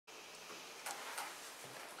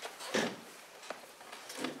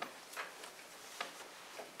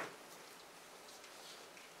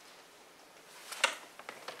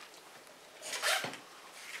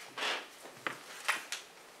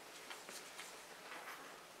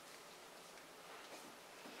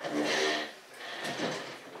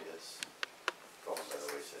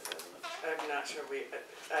sure There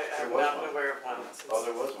I'm was not one. aware of one. Oh,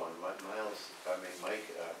 there was one. Miles, Mike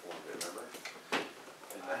formed it, remember?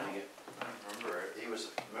 And I don't remember it. he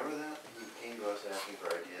was, remember that? He came to us asking for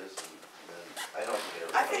ideas, and then, I don't think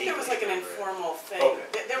it I think there was like an informal thing.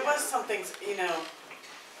 Okay. There was some things, you know,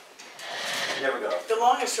 Never got off. the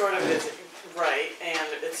long and short of it is right, and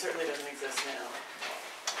it certainly doesn't exist now.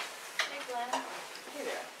 Hey, Glenn. Hey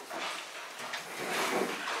there.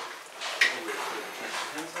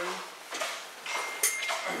 Henson.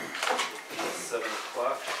 7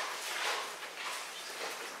 o'clock.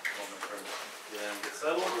 Moment for Dan to get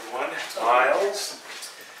settled. Everyone, Miles.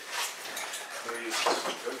 How are you?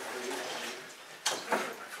 Good, how are you?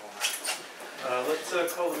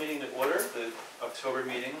 Let's call the meeting to order, the October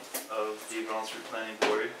meeting of the Rollinsford Planning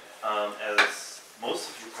Board. As most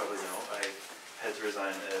of you probably know, I had to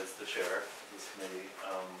resign as the chair of this committee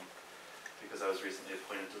because I was recently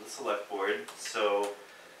appointed to the select board. So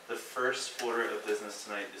the first order of business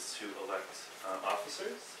tonight is to elect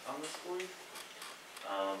officers on this board.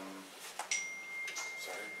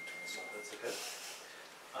 Sorry, I'm turning this off. That's okay.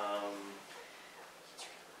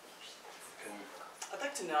 I'd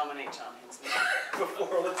like to nominate John Hinsman.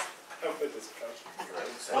 Before, let's have a discussion.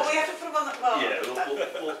 Well, we have to put him on the, well. Yeah,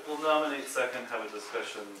 we'll nominate second, have a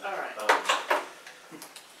discussion. All right.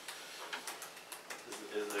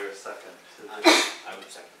 Is there a second? I would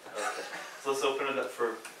second that. Okay, so let's open it up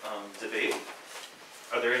for debate.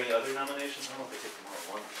 Are there any other nominations? I don't think I can have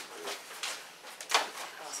one.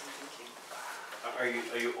 Awesome, thank you.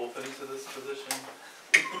 Are you open to this position?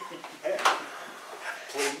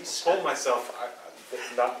 Please. Told myself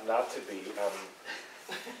not to be.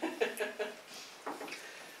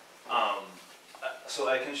 So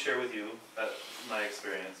I can share with you my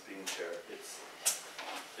experience being chair.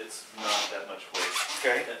 It's not that much work.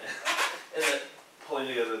 Okay. And that pulling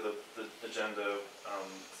together the agenda,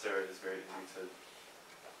 Sarah is very easy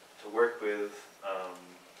to work with.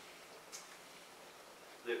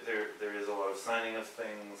 There is a lot of signing of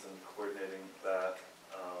things and coordinating that,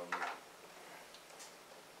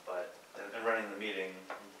 and running the meeting,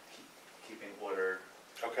 keeping order.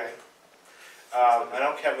 Okay. I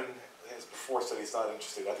know Kevin has before said he's not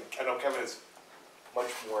interested. I know Kevin is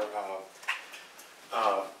much more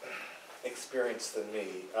experienced than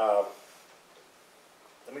me. Let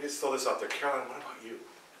me just throw this out there. Caroline, what about you?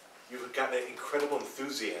 You've got an incredible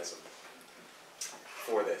enthusiasm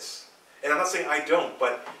for this. And I'm not saying I don't,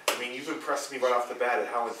 but I mean, you've impressed me right off the bat at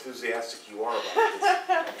how enthusiastic you are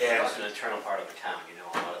about this. It's an internal part of the town, you know,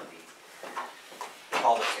 a lot of the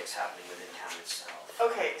politics happening within town itself.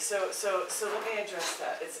 Okay, so let me address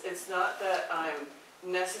that. It's not that I'm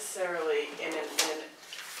necessarily in an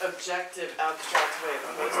objective, abstract way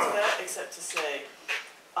opposed to that, except to say,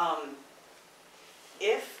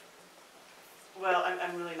 well,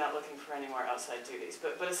 I'm really not looking for any more outside duties,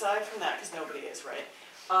 but aside from that, because nobody is, right?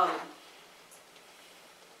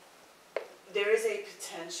 There is a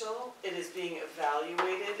potential, it is being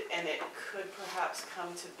evaluated, and it could perhaps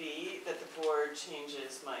come to be that the board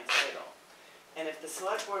changes my title. And if the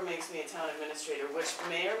select board makes me a town administrator, which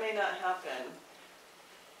may or may not happen,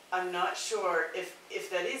 I'm not sure if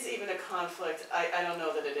that is even a conflict. I don't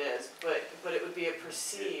know that it is, but it would be a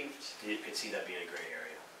perceived. You could see that being a gray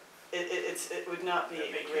area. It would not be a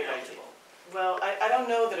That make you great idea. eligible. Well, I don't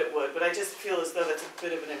know that it would, but I just feel as though that's a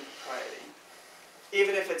bit of an impropriety,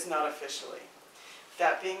 even if it's not officially.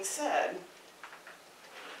 That being said,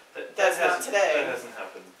 that's not today. That hasn't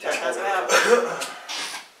happened. That hasn't happened.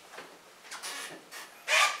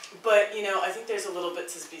 But, you know, I think there's a little bit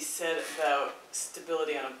to be said about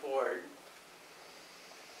stability on a board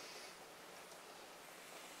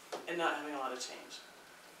and not having a lot of change.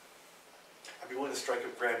 I'd be willing to strike a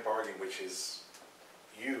grand bargain, which is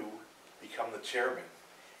you become the chairman.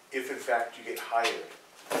 If in fact you get hired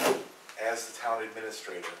as the town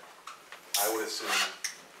administrator, I would assume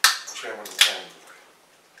chairman of the planning board.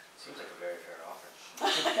 Seems like a very fair offer.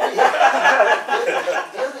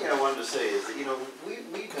 The other thing I wanted to say is that, you know, we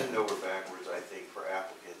bend over backwards, I think, for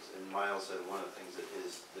applicants, and Miles said one of the things that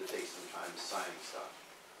takes some time is signing stuff.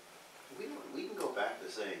 We can go back to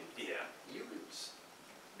saying, Yeah. you could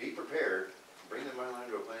be prepared, bring the Myline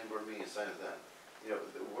to a planning board meeting and sign it then. You know,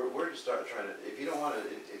 we're just trying to, if you don't want to,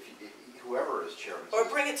 if whoever is chairman. Or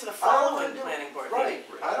bring it to the I don't following wanna do it. planning board Right,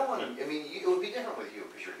 meeting. I don't want to, I mean, it would be different with you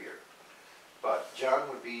because you're here. But John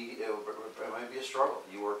would be, it might be a struggle.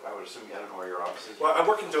 You work, I would assume, I don't know where your office is. Well, I'm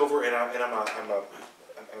working Dover, and I'm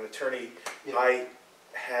an attorney. Yeah. I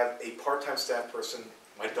have a part-time staff person,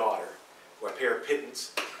 my daughter, who I pay her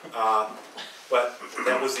pittance. But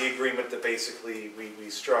that was the agreement that basically we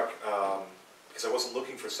struck, because I wasn't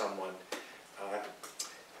looking for someone.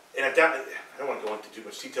 and I don't wanna go into too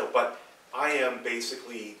much detail, but I am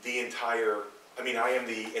basically the entire, I mean, I am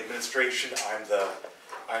the administration, I'm the,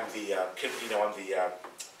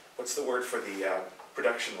 what's the word for the,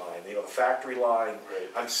 production line, the factory line, Right.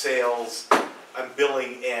 I'm sales, I'm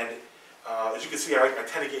billing, and, as you can see, I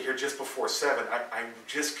tend to get here just before 7. I'm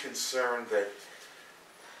just concerned that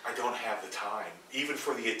I don't have the time, even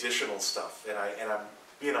for the additional stuff, and I'm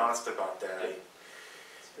being honest about that.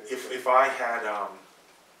 If I had,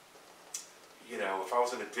 if I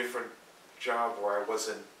was in a different job where I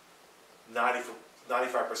wasn't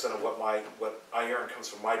 95% of what I earn comes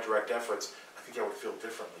from my direct efforts, I think I would feel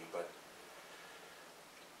differently, but.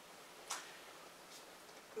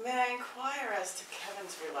 May I inquire as to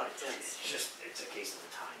Kevin's reluctance? It's a case of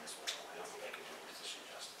the time as well. I don't think I can do the position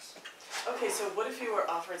justice. Okay, so what if you were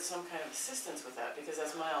offered some kind of assistance with that? Because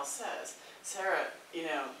as Miles says, Sarah,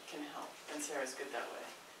 can help, and Sarah's good that way.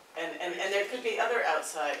 And there could be other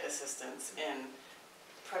outside assistance in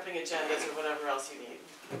prepping agendas or whatever else you need.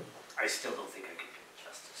 I still don't think I can do it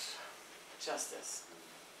justice. Justice.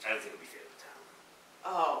 I don't think it would be fair to the town.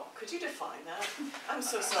 Oh, could you define that? I'm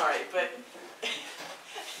so sorry, but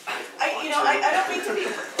I don't mean to be,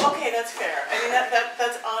 okay, that's fair. I mean,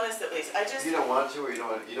 that's honest at least. I just. You don't want to, or you don't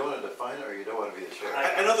want to define it, or you don't want to be the chair?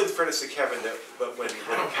 I know that in fairness to Kevin, that but when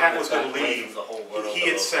Pat was going to leave, he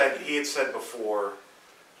had said before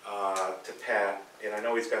to Pat, and I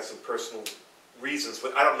know he's got some personal reasons,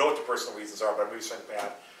 but I don't know what the personal reasons are, but I'm really saying,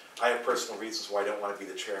 Pat, I have personal reasons why I don't want to be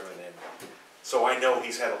the chairman, and so I know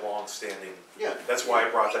he's had a long-standing. Yeah. That's why I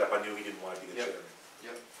brought that up. I knew he didn't want to be the Yep. chairman.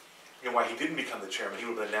 Yep. You know why he didn't become the chairman? He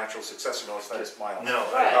would have been a natural successor. No, it's not his smile. No,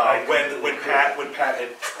 Right. When Pat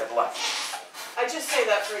had left. I just say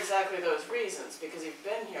that for exactly those reasons, because you've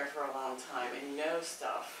been here for a long time and you know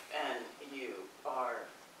stuff, and you are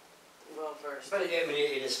well versed. But I mean,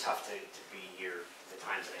 it is tough to be here the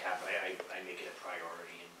times that I have. I make it a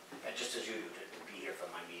priority, and just as you do, to be here for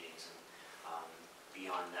my meetings. And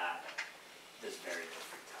beyond that, there's very little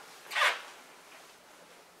free time.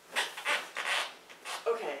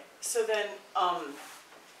 Okay, so then,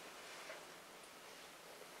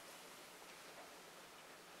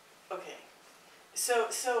 okay, so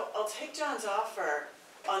I'll take John's offer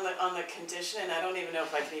on the condition, and I don't even know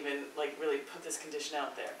if I can even really put this condition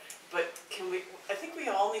out there. But I think we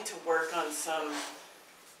all need to work on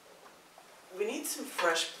we need some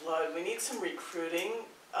fresh blood, we need some recruiting.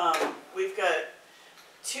 We've got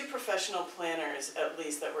 2 professional planners at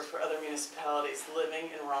least that work for other municipalities living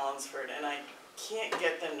in Rollinsford, and I can't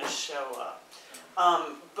get them to show up.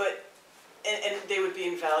 And they would be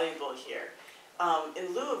invaluable here.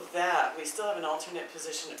 In lieu of that, we still have an alternate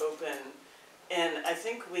position open, and I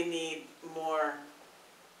think we need more,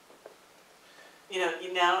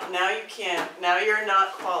 now you're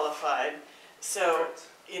not qualified, so,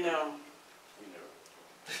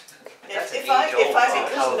 That's an if I age-old become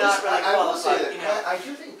problem. not really I will say qualified, that Pat, I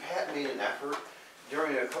do think Pat made an effort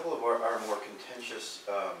during a couple of our more contentious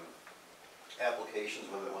applications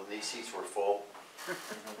when these seats were full.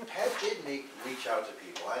 Pat did reach out to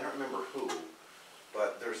people. I don't remember who,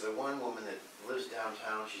 but there's the one woman that lives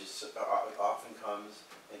downtown. She often comes,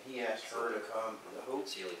 and he asked her to come. Who?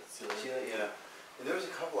 Celia. Celia, yeah. And there was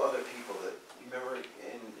a couple other people that you remember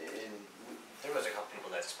There was a couple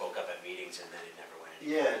people that spoke up at meetings, and then it never went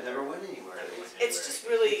anywhere. Yeah, it never went anywhere. It's just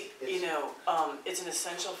really, it's an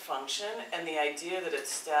essential function, and the idea that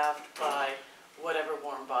it's staffed by whatever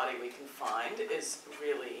warm body we can find is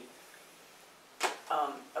really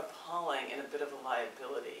appalling and a bit of a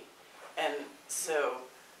liability. And so,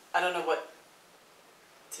 I don't know what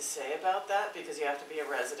to say about that, because you have to be a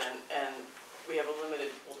resident, and we have a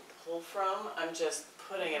limited pool to pull from. I'm just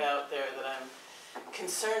putting it out there that I'm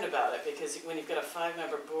concerned about it, because when you've got a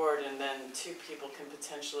 5-member board and then 2 people can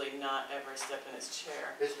potentially not ever step in as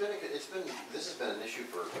chair. This has been an issue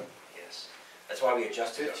for, Yes. That's why we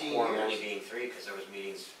adjusted the 15 quorum years. only being 3, because there was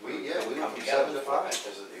meetings. we couldn't went come from together 7 to before. 5,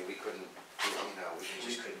 because we couldn't, We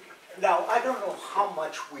just couldn't. Now, I don't know how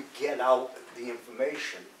much we get out the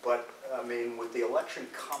information, but, I mean, with the election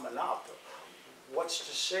coming up, what's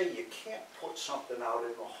to say you can't put something out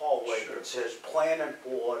in the hallway that says planning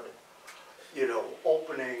board,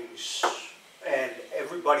 openings, and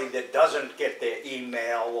everybody that doesn't get their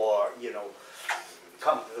email or,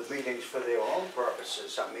 come to the meetings for their own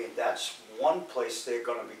purposes. I mean, that's one place they're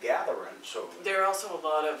gonna be gathering, so. There are also a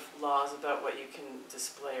lot of laws about what you can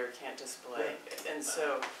display or can't display, and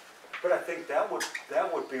so, But I think that would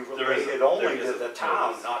be There is related a- only there is to a- the there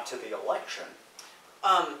town, is. not to the election.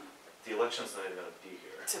 The election's not even gonna be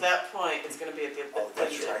here. to that point, it's gonna be at the Oh,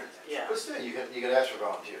 that's Linden, right. yeah. But still, you can ask for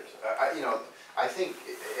volunteers. I think,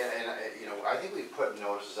 you know, I think we've put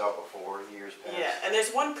notices out before in years past. Yeah, and there's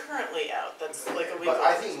one currently out that's like a week old. But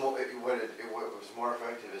I think what was more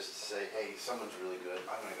effective is to say, hey, someone's really good,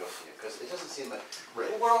 I'm gonna go see it, because it doesn't seem like,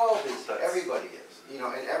 we're all busy, everybody is, you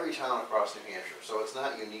know, in every town across New Hampshire, so it's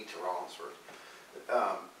not unique to Rollinsford.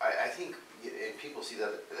 I think, and people see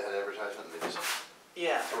that advertisement and they just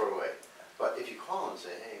Yeah, throw it away. But if you call and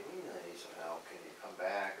say, hey, we really need some help, can you come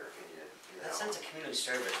back, or can you, you know. That sense of community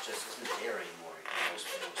service just isn't there anymore in most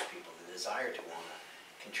people. The desire to want to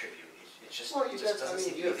contribute, it just Well, you just got, I doesn't mean,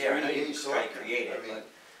 seem you to be have there. I know three you engaged try to selectmen. create I it, mean,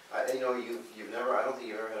 but you know, you've never, I don't think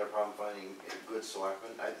you've ever had a problem finding good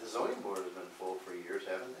selectmen. The zoning board has been full for years,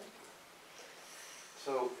 haven't they?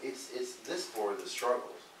 So it's this board that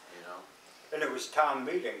struggles, you know? And it was town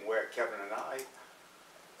meeting where Kevin and I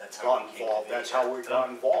that's how got we came to involved, be. that's how we got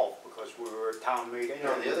involved, because we were at town meeting. You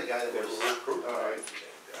know, the other guy that They was, were recruited. I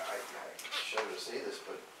shudder to say this,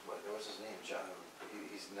 but what was his name? John,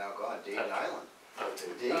 he's now gone, David Island.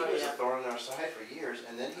 Dave Oh, was yeah. a thorn in our side for years,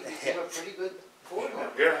 and then he became a pretty good board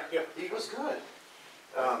member. Yeah. He was good.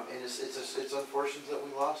 And it's unfortunate that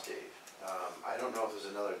we lost Dave. I don't know if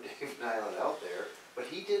there's another Dave Nyland out there, but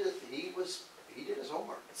he did it, he did his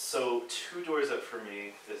homework. So 2 doors up for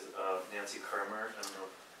me is Nancy Carmer, I don't know.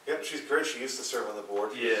 Yep, she's great, she used to serve on the board.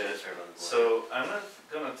 Yeah, Serve on the board. so I'm not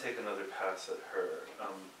gonna take another pass at her.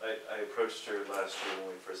 I approached her last year when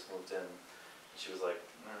we first moved in, and she was like,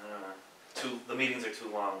 the meetings are too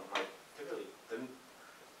long. I'm like,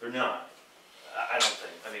 they're not. I don't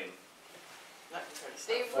think, I mean, not compared to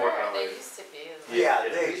They some. 4 were, they hours. used to be. Yeah, Yeah,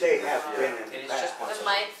 they have yeah. been in And the it's just past. once The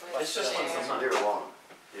mic was It's just once a there. month. They're long.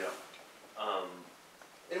 yeah.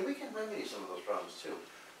 And we can remedy some of those problems too.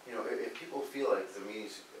 You know, if people feel like the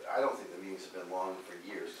meetings, I don't think the meetings have been long for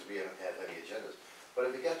years, because we haven't had heavy agendas. But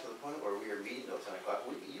if it got to the point where we were meeting till 10 o'clock,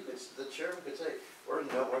 the chairman could say, we're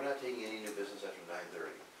not taking any new business after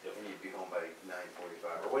 9:30. Yep. And you'd be home by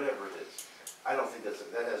 9:45, or whatever it is. I don't think that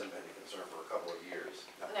hasn't been a concern for a couple of years.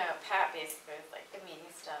 No, Pat basically was like, the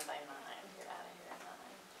meeting's done by 9, you're out of here at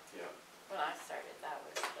 9. Yeah. When I started, that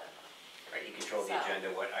was the, Right, he controlled the So- agenda,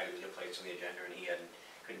 what items he placed on the agenda, and he could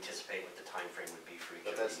anticipate what the time frame would be for each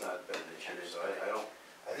of But the. that's not been an issue, so I don't,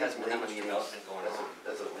 I That's think been that much late development going meetings, on.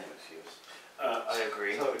 that's a lame excuse. I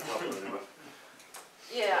agree. So, come up with a new-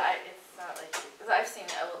 yeah, it's not like, because I've seen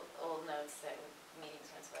old notes that meetings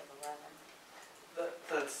went to like 11.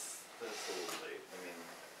 That's a little late, I mean,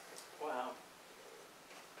 Wow.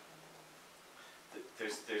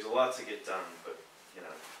 there's a lot to get done, but, you know,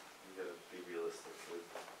 you gotta be realistic with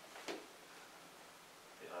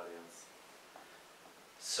the audience.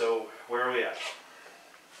 So, where are we at?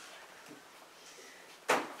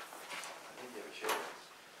 I think you have a chair.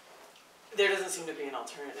 There doesn't seem to be an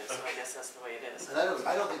alternative, so I guess that's the way it is. And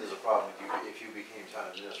I don't think there's a problem if you became town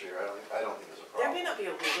administrator, I don't think there's a There problem. may not be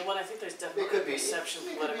a legal one, I think there's It definitely could a be, perception,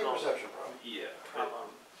 it could be a political perception problem. Yeah, problem.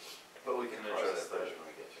 but we can Cross address that bridge that. when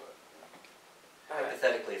we get to it.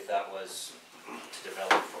 Hypothetically, if that was to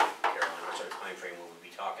develop for Caroline, what sort of timeframe will we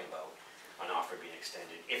be talking about on offer being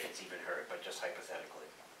extended, if it's even heard, but just hypothetically?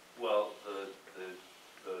 Well, the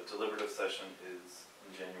deliberative session is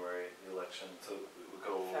in January, the election, so it would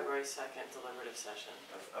go. February 2nd, deliberative session.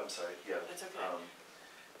 I'm sorry, yeah. It's okay.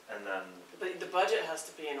 And then, But the budget has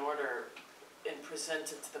to be in order and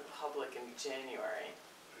presented to the public in January.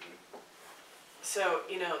 So,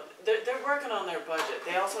 you know, they're working on their budget.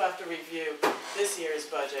 They also have to review this year's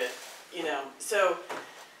budget, you know, so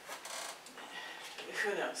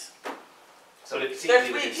who knows? So But it it's- seems They're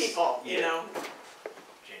to me 3 it's people, you yeah. know?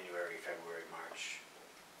 January, February, March-ish.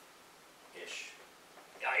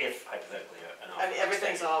 If hypothetically an offer. I mean,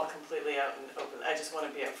 everything's extended. all completely out and open. I just want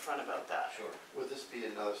to be upfront about that. Sure. Would this be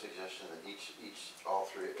another suggestion that all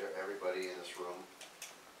three, everybody in this room,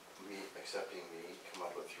 me, excepting me, come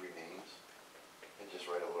up with 3 names? And just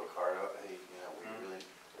write a little card out, hey, you know, we really,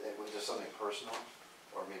 it was just something personal,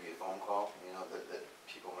 or maybe a phone call, you know, that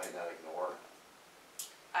people might not ignore.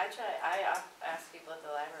 I ask people at the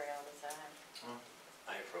library all the time.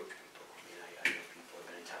 I approach people, I mean, I know people who have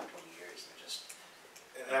been in town 20 years, they're just,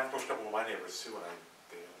 And I've approached a couple of my neighbors too, and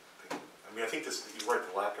I mean, I think this, you're right,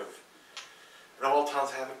 the lack of, not all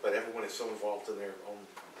towns have it, but everyone is so involved in their own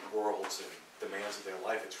worlds and demands of their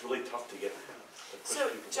life, it's really tough to get. to push So,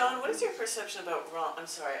 people to John, what do is your this. perception about I'm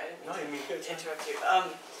sorry, I No, I didn't mean, mean it's to fine. interrupt you.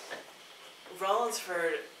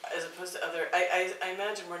 Rollinsford, as opposed to other, I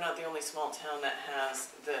imagine we're not the only small town that has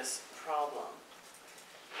this problem.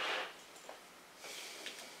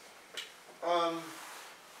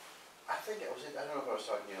 I think I don't know if I was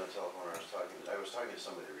talking to you on the telephone or I was talking to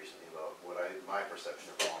somebody recently about my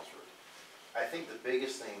perception of Rollinsford. I think the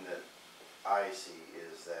biggest thing that I see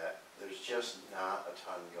is that there's just not a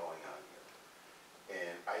ton going on here.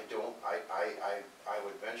 And I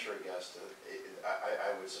would venture a guess that,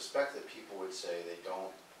 I would suspect that people would say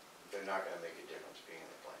they're not gonna make a difference being in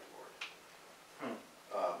the planning board.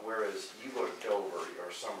 Whereas you go to Dover or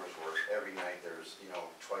Somersworth, every night there's,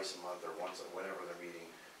 twice a month or once, whenever they're meeting,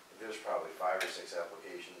 there's probably 5 or 6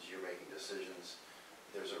 applications, you're making decisions,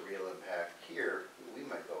 there's a real impact. Here, we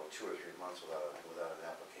might go 2 or 3 months without an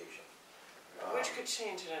application. Which could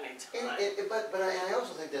change at any time. But I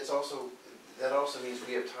also think that also means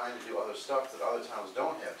we have time to do other stuff that other towns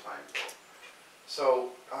don't have time for.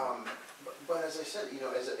 So, but as I said,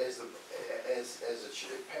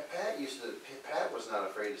 Pat was not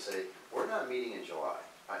afraid to say, we're not meeting in July.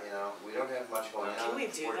 We don't have much going on. Can we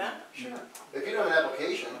do that? Sure. If you don't have an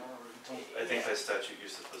application, I think by statute you're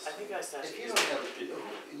supposed to. I think I said. if you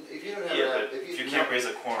don't have, Yeah, but if you can't raise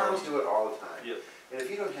a quorum. towns do it all the time. Yep. And if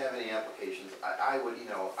you don't have any applications, I would,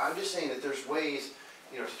 I'm just saying that there's ways,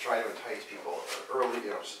 to try to entice people early into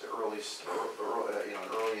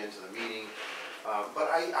the meeting. But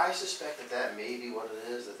I suspect that may be what it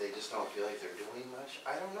is, that they just don't feel like they're doing much.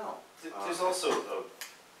 I don't know. There's also a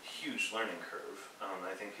huge learning curve.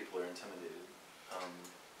 I think people are intimidated.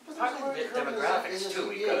 Part of the demographics too,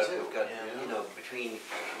 we've got, Yeah. between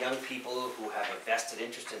young people who have a vested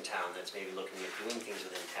interest in town that's maybe looking at doing things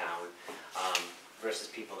within town, versus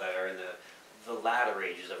people that are in the latter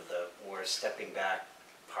ages of the more stepping back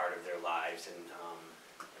part of their lives and,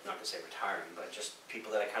 I'm not gonna say retiring, but just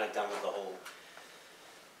people that are kind of done with the whole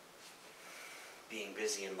being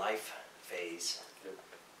busy in life phase. Yep.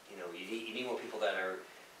 You need more people that are,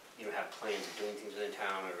 have plans of doing things within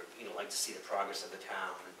town or, like to see the progress of the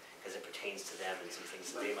town as it pertains to them and some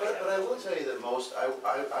things that they might have. But I will tell you that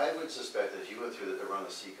I would suspect that if you went through around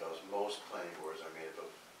the seacoast, most planning boards are made up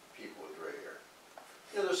of people with gray hair.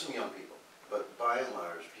 There's some young people, but by and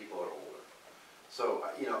large, people are older. So,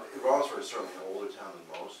 Rollinsford is certainly an older town than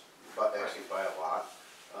most, but actually by a lot.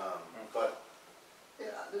 But,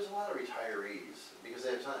 yeah, there's a lot of retirees because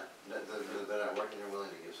they have time. They're not working, they're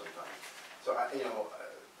willing to give some time. So, I don't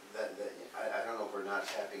know if we're not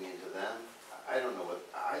tapping into them. I don't know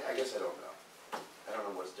I guess I don't know. I don't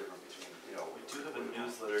know what's different between, We do have a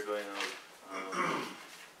newsletter going out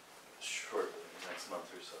shortly, next month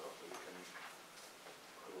or so. We can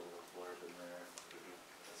put a little blurb in there.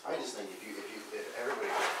 I just think if everybody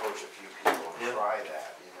could approach a few people and Yeah. try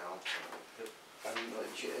that, Yep. I mean,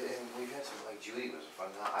 and we've had some, like Judy was I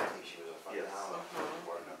think she was a Yes. phenomenal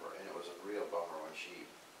board member, and it was a real bummer when she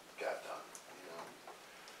got done,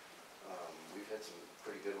 We've had some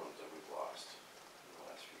pretty good ones that we've lost in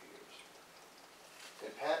the last few years.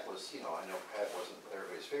 And Pat was, I know Pat wasn't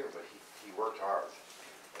everybody's favorite, but he worked hard.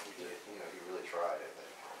 He did, he really tried, I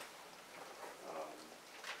think.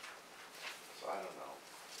 So I don't know.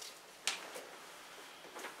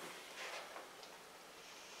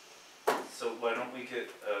 So why don't we get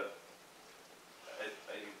a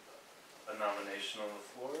nomination on the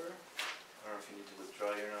floor? I don't know if you need to withdraw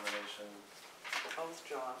your nomination. I'll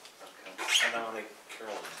withdraw. Okay. I nominate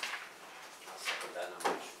Carolyn. I'll second that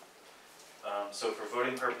nomination. So for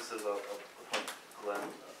voting purposes, I'll appoint Glenn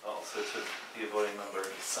also to be a voting member.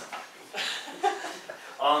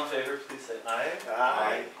 All in favor, please say aye.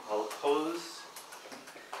 Aye. All opposed?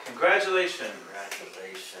 Congratulations.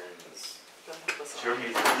 Congratulations. It's your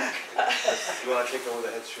meeting. You wanna take over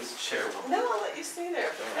the head shoot? This chair will. No, I'll let you stay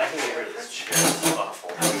there. I can get rid of this chair. It's awful.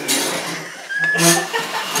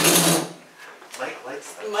 Mike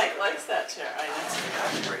likes that. Mike likes that chair, I know.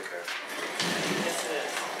 Icebreaker. Yes, it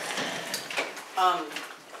is.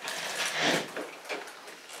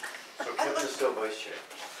 So Kevin is still vice chair.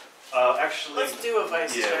 Actually. Let's do a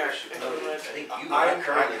vice yeah, we chair, should. if you would. I think you I'm are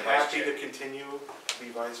currently vice happy chair. to continue to be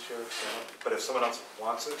vice chair, but if someone else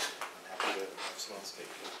wants it, I'm happy to have someone else take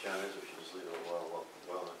it. John is, if you just leave it well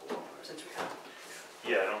enough alone, right? Since we have.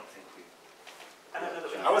 Yeah, I don't think we. I don't know that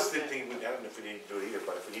we I was need to- thinking, I don't know if we need to do it either,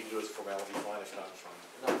 but if we need to do it as formality, fine, if not, fine.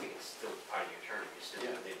 No, I think it's still part of your term, you're still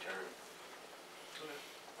Yeah. within term.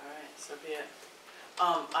 All right, so be it.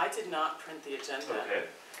 I did not print the agenda, Okay.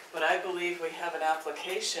 but I believe we have an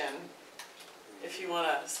application. If you want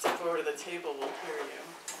to step over to the table, we'll hear you.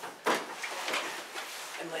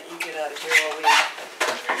 And let you get out of here while we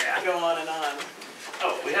go on and on.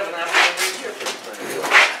 Oh, we have an application here for the planning board.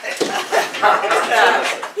 Look at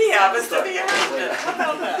that. He happens to be a resident. How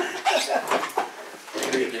about that?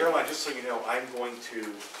 Caroline, just so you know, I'm going to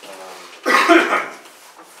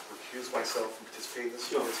recuse myself from participating this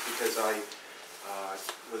year, just because I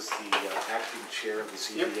was the acting chair of the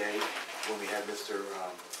CBA when we had Mr.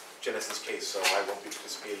 Genesis case, so I won't be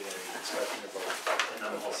participating in any discussion about it. And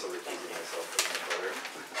I'm also recusing myself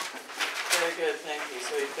Very good, thank you.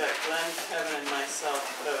 So we've got Glenn, Kevin, and myself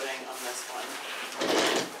voting on this one.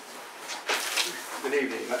 Good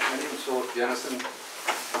evening, my name is Philip Jennison. I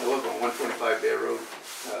live on 125 Bear Road.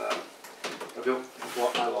 I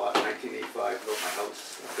bought my lot in 1985, built my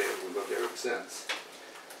house up there, we've lived there ever since.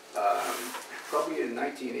 Probably in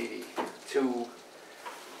 1982,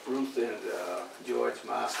 Ruth and George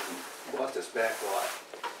Marston bought this back lot,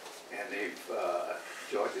 and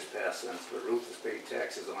George has passed since, but Ruth has paid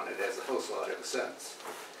taxes on it as a house lot ever since.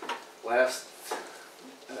 Last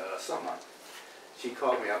summer, she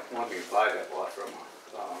called me up, wanted me to buy that lot from her.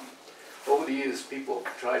 Over the years, people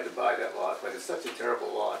tried to buy that lot, but it's such a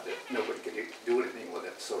terrible lot that nobody could do anything with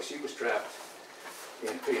it. So she was trapped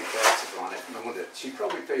in paying taxes on it. And she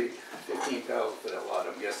probably paid $15,000 for that lot,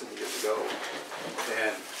 I'm guessing, years ago.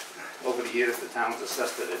 And over the years, the town's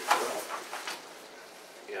assessed it at,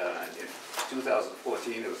 in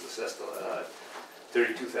 2014, it was assessed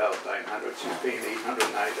 $32,900. She was paying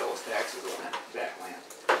 $890 taxes on that back land.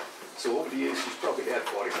 So over the years, she's probably had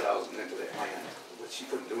 $40,000 into that land, which she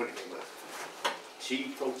couldn't do anything with. She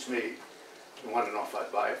approached me and wanted to know if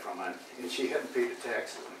I'd buy it from her, and she hadn't paid the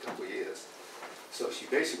taxes in a couple of years. So she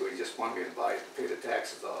basically just wanted me to buy it, pay the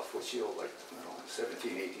taxes off, which she owed like, I don't know,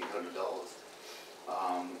 $1,700,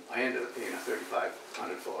 $1,800. I ended up paying her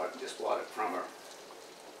 $3,500 for it and just bought it from her.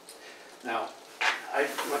 Now, I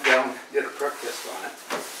went down, did a perk test on it,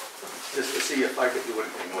 just to see if I could do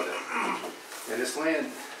anything with it. And this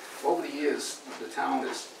land, over the years, the town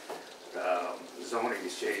is, zoning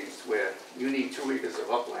has changed where you need 2 acres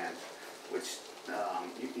of upland, which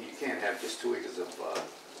you can't have just 2 acres of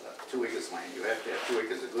 2 acres land. You have to have 2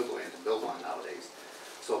 acres of good land to build on nowadays.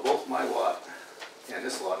 So both my lot and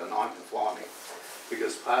this lot are non-conforming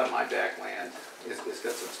because part of my back land is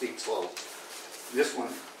got some steep slopes. This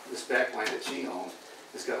one, this back land that she owned,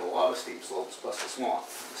 has got a lot of steep slopes plus a swamp.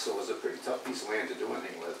 So it was a pretty tough piece of land to do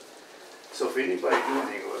anything with. So if anybody do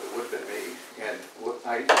anything with it, it would have been me. And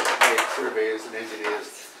I hired surveyors and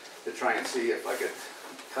engineers to try and see if I could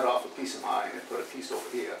cut off a piece of mine and put a piece over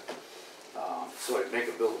here. So I'd make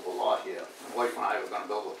a buildable lot here. My wife and I were going to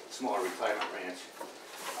build a small retirement ranch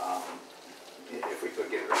if we could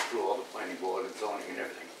get it through all the planning board and zoning and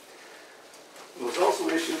everything. There was also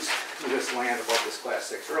issues with this land about this Class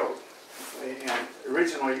 6 road. And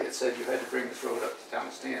originally it said you had to bring this road up to town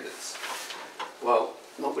standards. Well,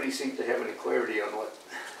 nobody seemed to have any clarity on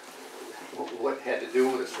what had to do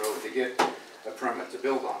with this road to get a permit to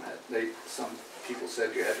build on it. Some people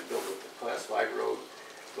said you had to build a Class 5 road,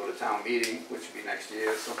 go to town meeting, which would be next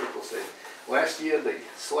year. Some people say, last year the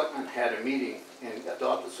selectmen had a meeting and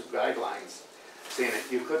adopted some guidelines saying that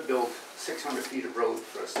you could build 600 feet of road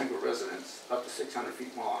for a single residence, up to 600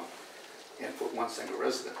 feet long, and put one single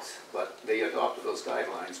residence. But they adopted those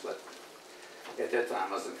guidelines, but at that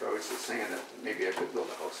time I was encouraged to saying that maybe I could build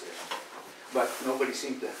a house there. But nobody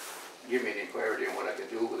seemed to give me any clarity on what I could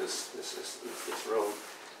do with this road.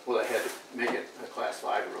 Well, I had to make it a Class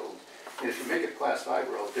 5 road. And if you make it a Class 5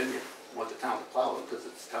 road, then you want the town to plow it because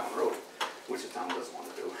it's a town road, which the town doesn't want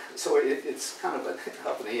to do. So it's kind of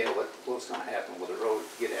up in the air what's going to happen with the road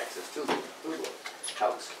to get access to the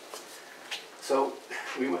house. So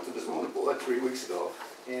we went to the zoning board 3 weeks ago,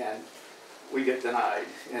 and we get denied.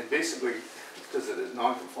 And basically, because of the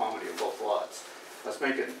non-conformity of both lots, I was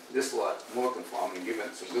making this lot more conforming and giving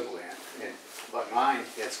it some good land. But mine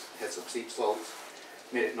had some steep slopes,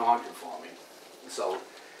 made it non-conforming. So,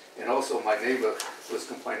 and also my neighbor was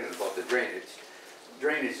complaining about the drainage.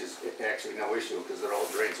 Drainage is actually no issue because it all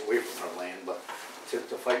drains away from her land, but to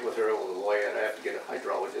fight with her with a lawyer, I have to get a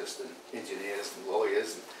hydrologist and engineers and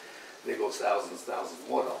lawyers, and they go thousands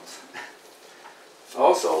more dollars.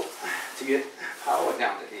 Also, to get power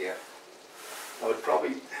down to here, I would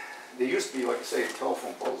probably, there used to be, like I say,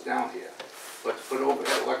 telephone poles down here, but to put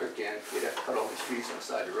overhead electric in, you'd have to cut all these trees on the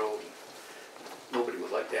side of the road. Nobody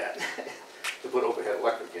would like that, to put overhead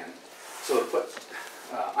electric in. So to put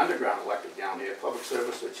underground electric down here, public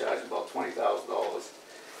service would charge about $20,000,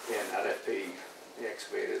 and I'd have to pay the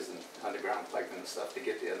excavators and underground piping and stuff to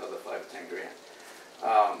get there, another $5 or $10 grand.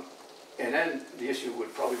 And then the issue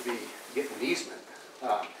would probably be getting an easement.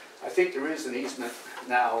 I think there is an easement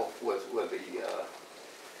now with the,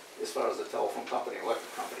 as far as the telephone company,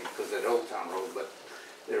 electric company, because they're Old Town Road, but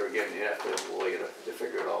there again, you have to have a lawyer to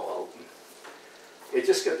figure it all out. And it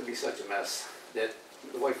just got to be such a mess that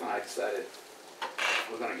the wife and I decided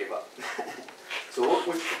we're going to give up. So what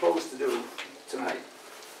we propose to do tonight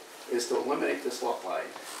is to eliminate this lot line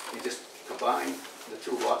and just combine the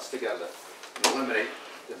two lots together and eliminate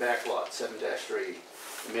the back lot, 7-3,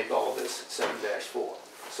 and make all of this 7-4.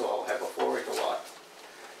 So I'll have a 4-acre lot.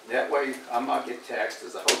 That way, I'm not getting taxed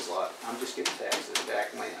as a house lot, I'm just getting taxed as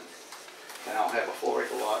back land. And I'll have a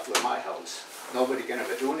 4-acre lot with my house. Nobody can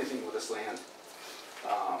ever do anything with this land,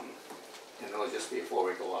 and it'll just be a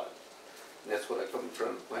 4-acre lot. And that's what I come in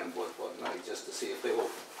front of the planning board for tonight, just to see if they will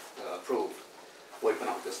approve wiping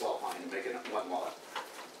out this lot line and making it one lot.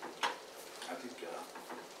 I think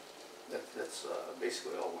that's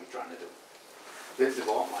basically all we're trying to do. The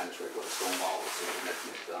lot line is right where the stone wall is, so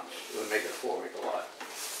it'll make it a 4-acre lot,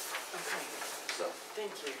 Okay, so.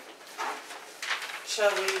 thank you.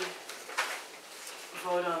 Shall we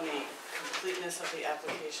vote on the completeness of the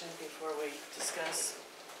application before we discuss?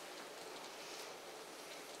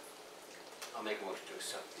 I'll make a motion to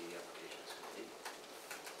accept the applications.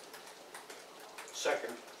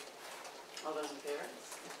 Second. All those in favor?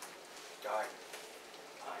 Aye.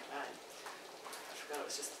 Aye. I forgot it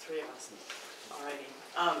was just the three of us.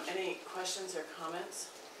 Alrighty. Any questions or comments?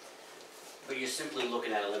 But you're simply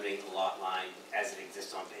looking at eliminating the lot line as it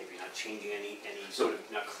exists on paper, you're not changing any sort of,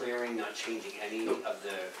 not clearing, not changing any Nope. of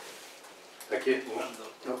the I can't,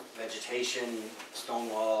 the vegetation, stone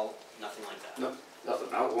wall, nothing like that? no, nothing,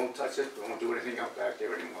 I won't touch it, I won't do anything out back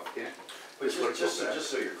there anymore, can't. But Just let it go back. just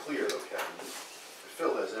so you're clear though, Kevin,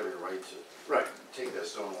 Phil has every right to Right, take that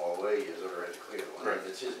stone wall away, he has every right to clear the land. Right.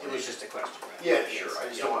 It's his, It was just a question, right? yeah, sure, I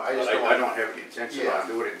just don't want, but I don't have any intention Yeah. on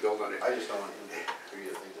doing it, building it. I just don't want him to, for you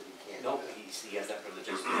to think that he can't do Nope, that. he has that privilege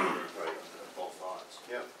as the owner Right. of both lots.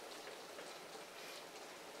 Yep.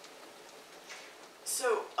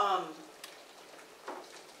 So,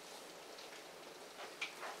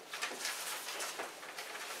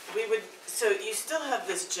 we would, so you still have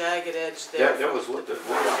this jagged edge there. That was what was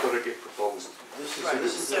gonna get proposed. This is, Right, so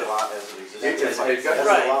this is the so- lot as it exists. It got- As a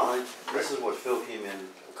Right. lot line, this is what Phil came in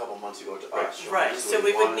a couple months ago to us. showing Right, this is so what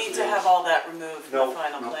we he would wanted need do. to have all that removed from No, the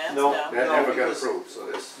final no, plans, no. no? That No, never got because- approved, so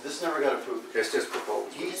This never got approved. it's just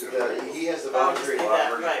proposed. He has the Oh, just voluntary do lot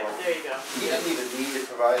that, merger right, form. there you go. He doesn't even need to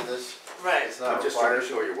provide this, Right, it's not I'm just trying required. to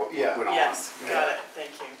show you what Yeah. went on. yes, Yeah. got it,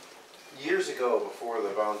 thank you. Years ago, before the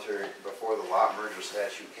lot merger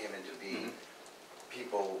statute came into being,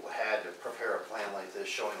 people had to prepare a plan like this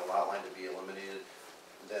showing the lot line to be eliminated.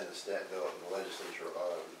 Then the legislature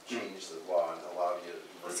changed the law and allowed you to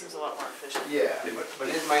merge. This seems a lot more efficient. Yeah. But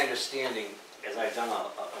it is my understanding, as I've done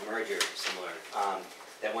a merger similar,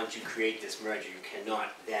 that once you create this merger, you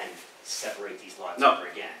cannot then separate these lots No. ever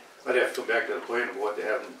again. I'd have to go back to the planning board to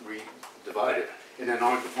have them re-divided, and then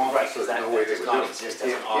non-conforming, Right, so because there's that no way they does would not do it. exist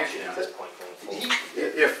as an option at this point going forward.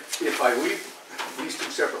 If I leave these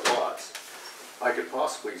two separate lots, I could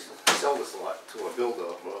possibly sell this lot to a builder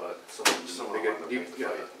or someone, Someone they get with a deep, big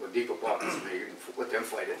fight. with deeper pockets than me, and let them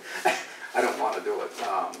fight it. I don't wanna do it,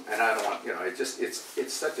 and I don't want,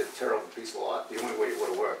 it's such a terrible piece of lot. The only way it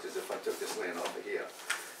would've worked is if I took this land over here.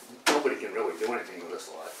 Nobody can really do anything with this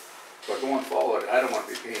lot. But going forward, I don't wanna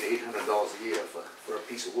be paying $800 a year for a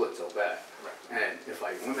piece of woods out back. Right. And if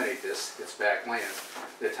I eliminate this, it's back land,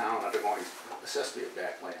 the town are going to assess me as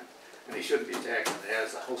back land. And they shouldn't be taxing it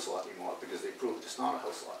as a house lot anymore, because they proved it's not a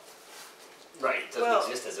house lot. Right, it Well-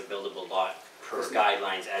 doesn't exist as a buildable lot per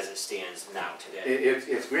guidelines as it stands now today.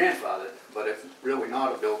 It's grandfathered, but it's really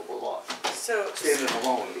not a buildable lot. So, Standing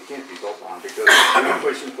alone, it can't be built on, because the only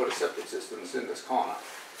place you can put a septic system is in this corner.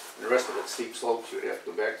 And the rest of it's steep slopes, you'd have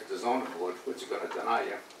to go back to the zoning board, which is gonna deny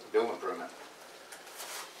you a building permit.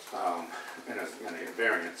 And a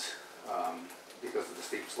variance, because of the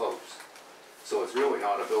steep slopes. So it's really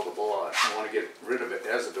not a buildable lot. I wanna get rid of it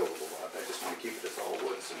as a buildable lot, I just wanna keep it as all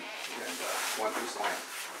woods and one piece of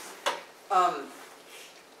land.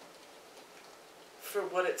 for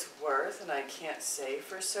what it's worth, and I can't say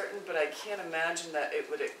for certain, but I can't imagine that it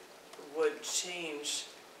would change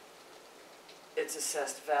its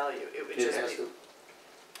assessed value. It would It just has be, to.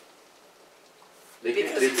 They can't-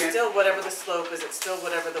 because they it's can't- still whatever the slope is, it's still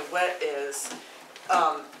whatever the wet is.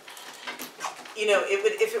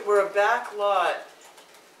 If it were a back lot,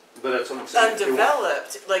 But that's what I'm saying. They won't-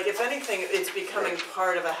 undeveloped, like if anything, it's becoming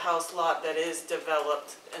part of a house lot that is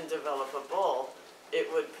developed and developable, it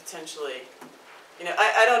would potentially,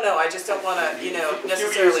 I don't know, I just don't wanna, A few years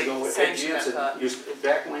necessarily ago, Ed sanction that Jansen thought.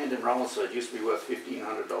 back land in Rollinsford used to be worth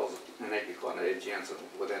 $1,500 an acre, according to Ed Jansen,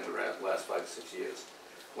 within the last 5 to 6 years.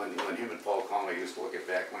 When him and Paul Conley used to look at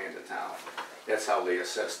back land in town, that's how they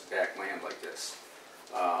assessed back land like this.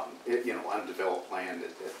 Undeveloped land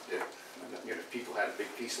if people had a big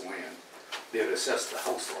piece of land, they'd assess the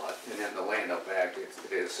house lot, and then the land up back,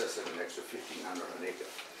 they'd assess it an extra $1,500 an acre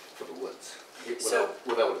for the woods, So-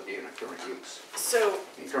 without it being a current use. So,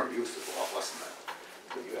 And current use is a lot less than that.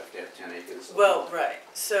 but you have to have 10 acres. Well, right,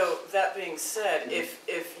 so that being said,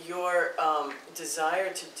 if your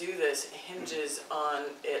desire to do this hinges on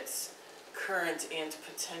its current and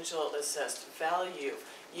potential assessed value,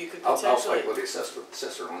 you could I'll potentially. fight with the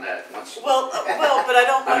assessor on that once. Well, but I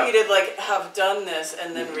don't I want you to like have done this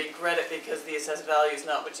and then regret it because the assessed value is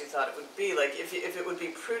not what you thought it would be. Like, if it would be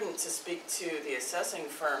prudent to speak to the assessing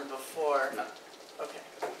firm before. No. Okay.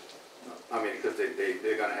 No, I mean, because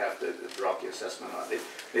they're gonna have to drop the assessment on it.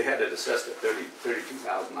 They had it assessed at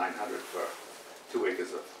 32,900 for 2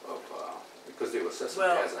 acres of, because they were assessing it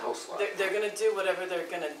Well, as a house lot. They're gonna do whatever they're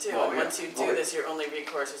gonna do, Oh, and yeah. once you Oh, do yeah. this, your only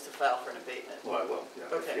recourse is to file for an abatement. Well, I will,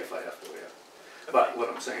 yeah, Okay. if I have to, yeah. But what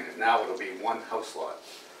I'm saying is now it'll be one house lot,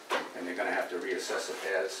 and they're gonna have to reassess it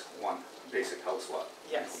as one basic house lot.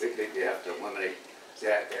 Yes. They have to eliminate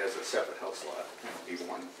that as a separate house lot, and it'll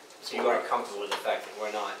be one. So you are comfortable with the fact that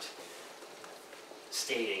we're not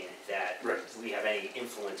stating that Right. we have any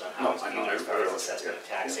influence on No, how it's I know, viewed as I far as realize, assessment of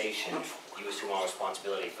yeah, yeah. taxation? You assume all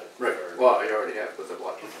responsibility for. Right, for- well, I already have, because I've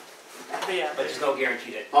watched it. But yeah, But there's no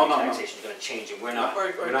guarantee that Oh, no, no. taxation is gonna change, and we're not,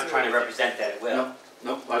 Or we're not do trying to anything. represent that it will.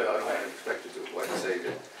 No, I don't expect you to, like I say,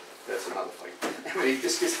 that's another fight. I mean, it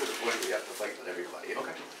just gets to the point where you have to fight with everybody.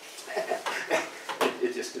 Okay.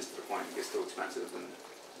 It just gets to the point, it gets too expensive and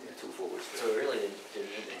too foolish. So really,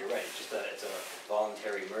 you're right, it's a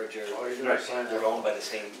voluntary merger. All you do Right. is sign They're that. owned by the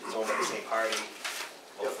same party,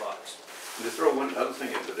 both lots. And to throw one other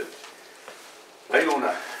thing into it, I own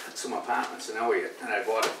some apartments in Elliott, and I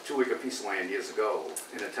bought a 2-acre piece of land years ago,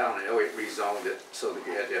 and the town of Elliott rezoned it so that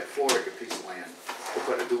you had to have 4-acre piece of land to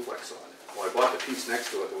put a duplex on it. Well, I bought the piece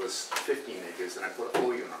next to it that was 15 acres, and I put a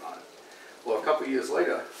 4-unit on it. Well, a couple of years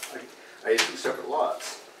later, I had 2 separate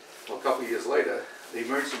lots. Well, a couple of years later, they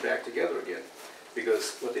merged them back together again,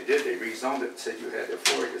 because what they did, they rezoned it, said you had to have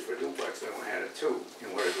 4 acres for a duplex, they only had it 2,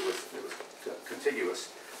 and whereas it was contiguous,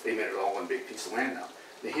 they made it all one big piece of land now.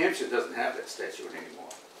 New Hampshire doesn't have that statute anymore.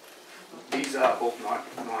 These are both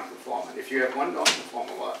non-conforming. If you have one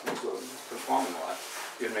non-conforming lot next to a conforming lot,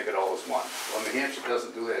 you can make it all as one. Well, New Hampshire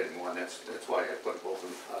doesn't do that anymore, and that's why I put both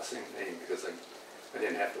in the same name, because I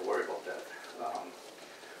didn't have to worry about that.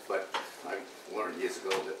 But I learned years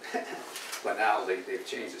ago that, but now they've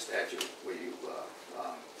changed the statute where you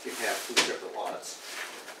can have 2 separate lots,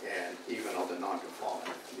 and even though they're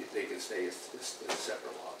non-conforming, they can stay as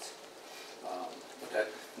separate lots. But that,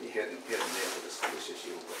 you hit a nail with this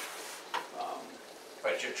issue, but,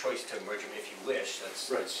 But it's your choice to merge them if you wish,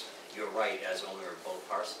 that's your right as owner of both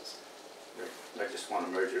parcels. I just want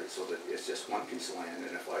to merge it so that it's just one piece of land,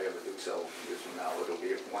 and if I ever do sell years from now, it'll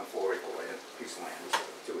be one 4-acre land, piece of land instead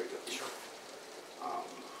of a 2-acre piece. Sure.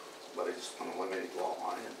 But I just want to eliminate lot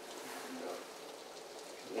line and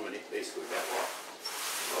eliminate basically that lot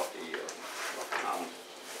off the town.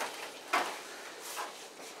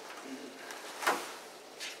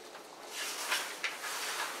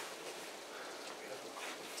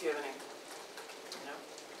 do you have any? No?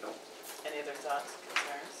 No. Any other thoughts,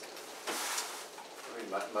 concerns? I mean,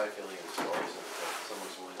 my feeling is always that if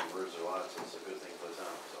someone's willing to merge their lots, it's a good thing for the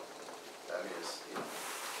town, so. I mean, it's,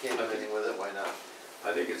 can't do anything with it, why not?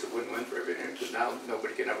 I think it's a win-win for everything, because now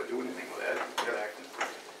nobody can ever do anything with that. In fact,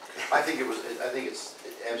 I think it's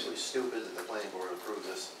absolutely stupid that the planning board approved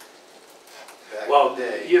this back in well, the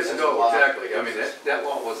day. years As a ago, lot. exactly, I mean, that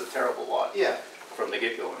lot was a terrible lot. Yeah, From the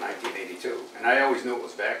get-go in 1982, and I always knew it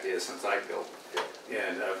was back there since I built,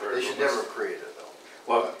 and I've heard. they should never have created it though.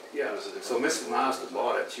 Well, yeah, It was a different- so Mrs. Marston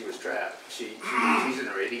bought it, she was trapped, she's in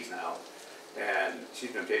her 80s now, and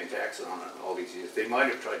she's been paying taxes on it all these years. They might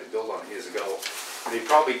have tried to build on it years ago, they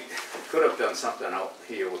probably could have done something out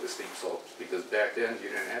here with the steep slopes, because back then, you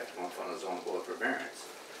didn't have to go in front of the zoning board for variance.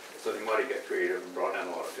 So they might have got creative and brought in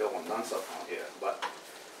a lot of fill and done something out here, but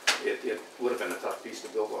it would have been a tough piece to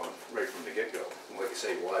build on right from the get-go. And like I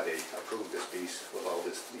say, why they approved this piece with all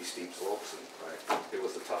these steep slopes, and it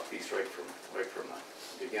was a tough piece right from the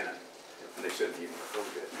beginning, and they shouldn't even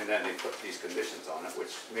approved it. And then they put these conditions on it,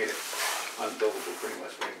 which made it unbuildable pretty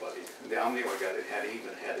much for anybody. And the only guy that had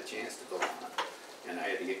even had a chance to build on it, and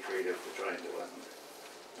I had to get creative to try and do it.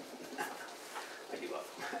 I give up.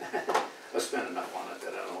 I spent enough on it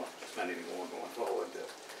that I don't want to spend any more going forward.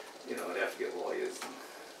 I'd have to get lawyers and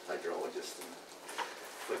hydrologists and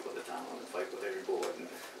fight with the town and fight with every board. And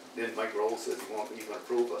then Mike Rolls says he won't even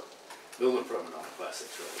approve a building permit on a Class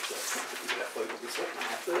 6 road. So you got to fight with yourself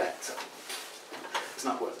after that. So it's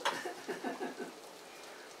not worth it.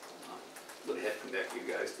 But I had to come back to you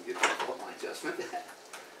guys to get the lot line adjustment.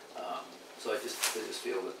 So I just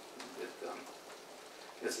feel that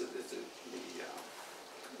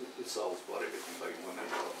it solves about everything by eliminating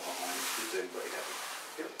the lot line, keeps everybody happy.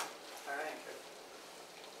 All right.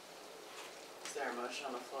 there a motion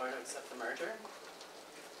on the floor to accept the merger?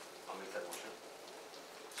 I'll make that motion.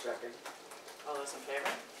 Second. All those in favor?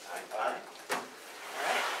 Aye. All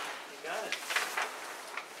right, you got it.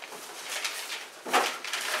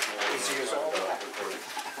 Easy as all that.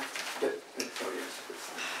 Oh, yes.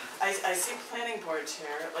 I see planning board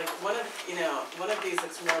chair, like one of these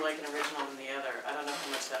looks more like an original than the other. I don't know how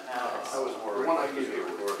much that matters. I was more The one I recorded. gave you.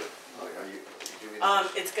 Recorded. Oh, yeah. Are you doing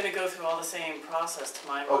this? It's gonna go through all the same process to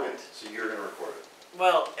my Okay, mind. so you're gonna record it?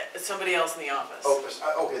 Well, somebody else in the office. Oh,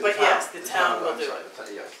 okay, the But town. yes, the town will I'm do sorry, it. the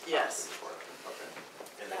town- Yes. the town Yes. will record it. Okay.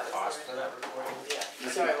 And That the was cost the for that recording? Yeah,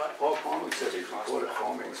 sorry, what? Paul Conley said he'd recorded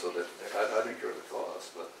for me, so that I'd incur the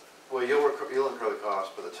cost, but, Well, you'll incur the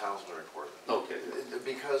cost, but the town's gonna record it. okay.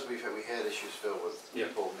 Because we had issues, Phil, with Yeah.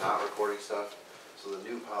 people not recording stuff, so the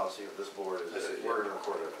new policy of this board is I see, that yeah. we're gonna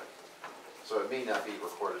record everything. So it may not be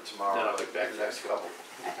recorded tomorrow, No, but but back the next next couple.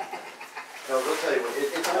 No, they'll tell you,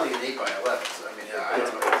 it's only an 8x11, so I mean, I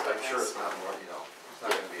don't know, I'm sure it's not more, it's not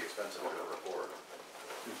gonna be expensive to record.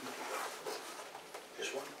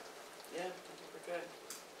 This one? Yeah, I think we're good.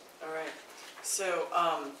 All right, so,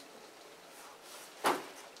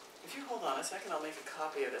 if you hold on a second, I'll make a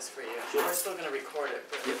copy of this for you. Sure. We're still gonna record it,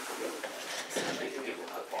 but. Yep. Thank you, people,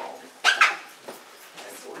 for Paul.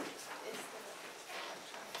 Excellent.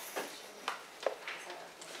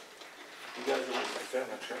 You guys are like that,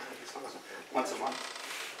 I'm sure. Once a month.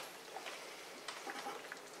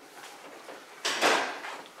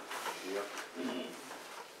 Yep.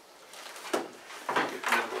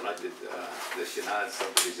 Remember when I did the Shenanigans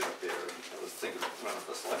subdivision up there, and I was thinking of running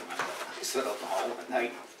for selectman, I sat out in the hall at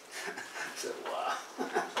night. I said, wow.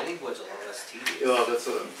 Planning board's a lot less tedious. Yeah, that's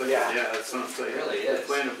what I'm thinking, Yeah. yeah, that's what I'm saying. It really The is.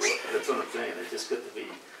 planning board, that's what I'm saying, it just got to be,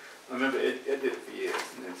 I remember Ed did it for years,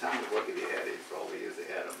 and the town was lucky they had it for all the years they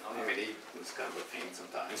had him. I mean, he was kind of a pain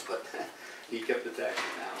sometimes, but he kept the taxes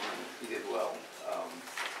down, and he did well.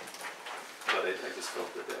 But I just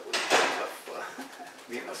felt that was tough,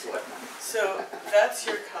 being a selectman. So that's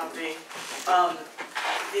your copy.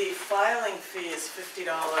 The filing fee is $50,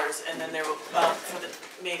 and then there will,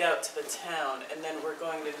 made out to the town, and then we're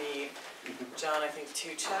going to need, John, I think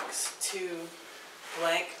 2 checks, 2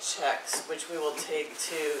 blank checks, which we will take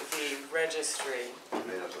to the registry,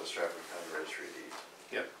 Made up to the Stratford County Registry of Deeds.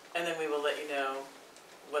 Yep. and then we will let you know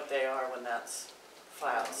what they are when that's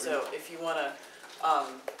filed. So if you wanna,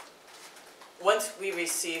 once we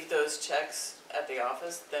receive those checks at the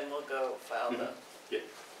office, then we'll go file the Yeah.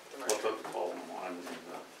 the We'll merger. talk to Paul in the morning and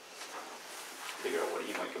figure out what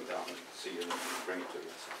he might come down and see you and bring it to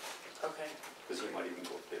you. Okay, Because he might even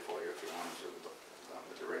go there for you if you want to,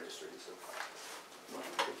 with the registry, so. Well,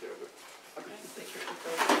 take care of it. okay. Thank you.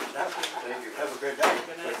 Thank you. Have a good night.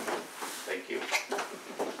 Good night. Thank you.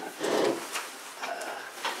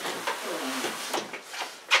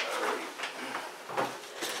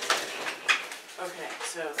 Okay,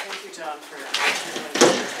 so thank you, John, for doing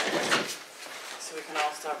this. So we can all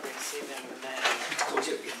stop receiving the nag emails.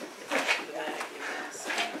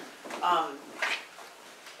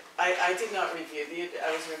 I did not review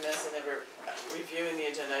I was remiss in never reviewing the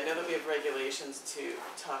agenda. I know that we have regulations to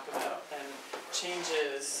talk about and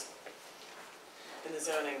changes in the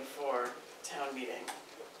zoning for town meeting.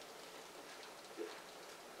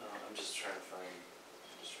 I'm just trying to find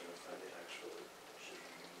the actual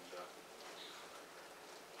agenda.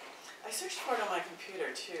 I searched for it on my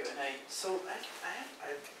computer too, and So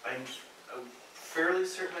I'm fairly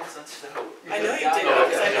certain I sent it out. I know you Yeah, did, no,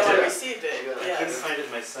 because I know I yeah. received it, Yeah. I couldn't yes. find it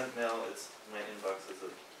in my sent mail, my inbox is a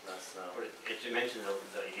mess now. But it mentioned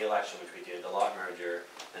the election, which we did, the lot merger,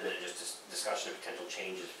 and then just discussion of potential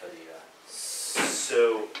changes for the,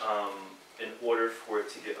 So, in order for it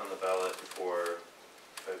to get on the ballot for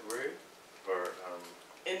February, or,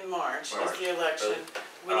 In March is March, the election.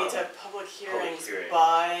 We need to have public hearings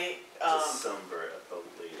by, December at the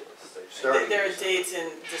latest, I think. Start- there are dates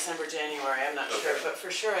in December, January, I'm not sure, Okay. but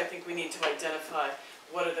for sure, I think we need to identify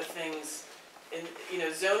what are the things in,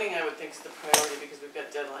 zoning, I would think is the priority, because we've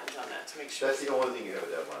got deadlines on that to make sure. That's the only thing you have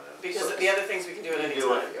a deadline on. Because So- the other things we can do at any You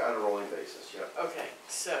time. can do it on a rolling basis, yeah. Okay,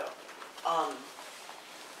 so,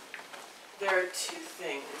 there are 2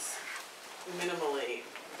 things minimally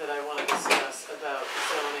that I want to discuss about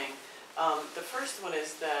zoning. The first one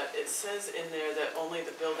is that it says in there that only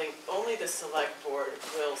the select board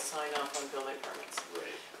will sign off on building permits.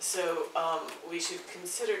 Right. So, we should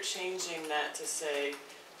consider changing that to say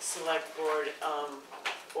select board,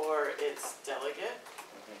 or its delegate.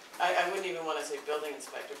 I wouldn't even wanna say building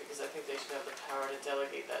inspector, because I think they should have the power to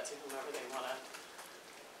delegate that to whomever they wanna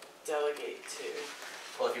delegate to.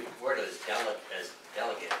 Well, if you word it as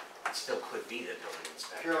delegate, it still could be the building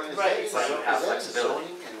inspector. Carolyn, is Right. that in But you zo- have is that in flexibility.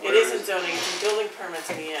 zoning and It where is in zoning, it's in building permits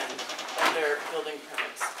in the end, under building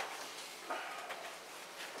permits.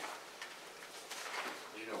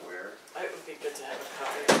 Do you know where? It would be good to have a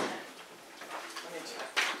copy. Let me check,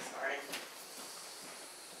 sorry.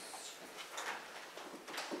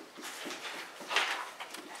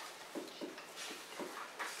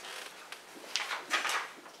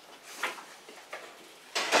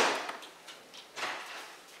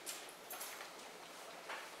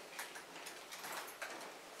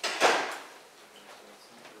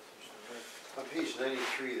 On page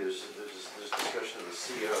 93, there's discussion of the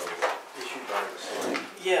CO issued by the select.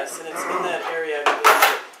 Yes, and it's in that area, I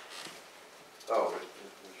believe. Oh,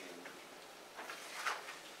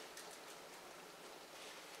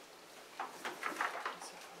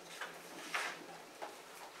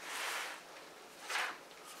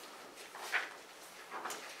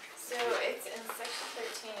 So it's in section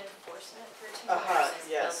 13 enforcement, 13 Aha, versus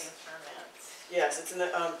yes. building permits. Yes, it's in the,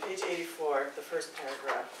 page 84, the first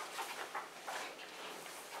paragraph.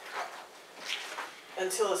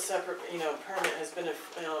 Until a separate, permit has been,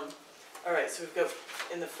 all right, so we've got,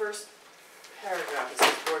 in the first paragraph, it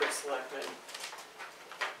says Board of Selectmen.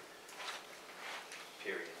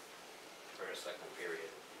 Period. For a second period.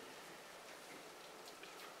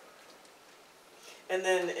 And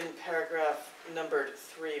then in paragraph numbered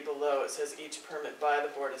 3 below, it says each permit by the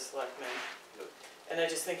Board of Selectmen. Yep. And I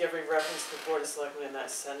just think every reference to the Board of Selectmen in that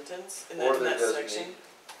sentence, in Or that, in their that section.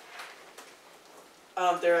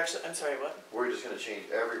 They're actually, I'm sorry, what? we're just gonna change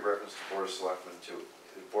every reference to Board of Selectmen to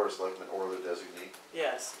Board of Selectmen or their designee?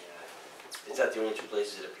 Yes. Yeah. Is that the only two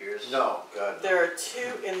places it appears? No, God, no. There are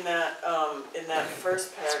two in that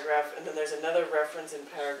first paragraph, and then there's another reference in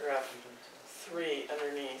paragraph 3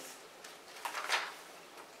 underneath.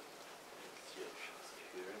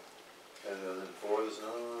 And then 4, there's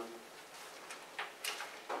another one.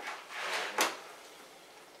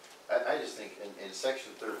 I just think in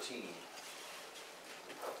section 13,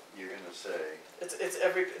 you're gonna say. It's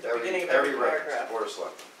the beginning of every reference to paragraph. Board of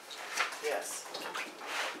Selectmen. Yes.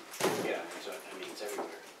 Yeah, so, I mean, it's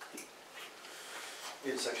everywhere.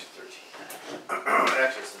 In section 13.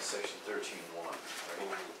 Actually, it's in section 13:1, right?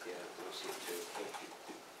 Yeah, we'll see it too.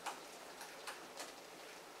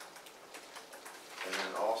 And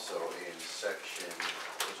then also in section,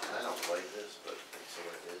 which I don't like this, but it's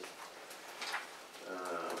what it is.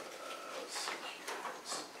 Let's see here,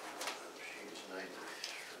 it's page 93.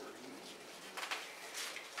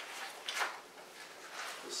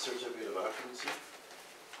 The certificate of occupancy.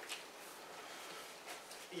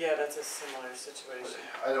 Yeah, that's a similar situation.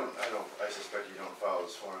 I suspect you don't follow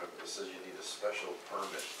this form, it says you need a special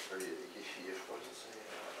permit, or what does it say?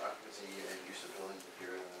 Occupancy and use of building, if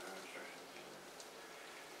you're in instructions.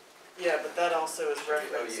 Yeah, but that also is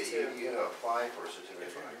referenced to. You gotta apply for a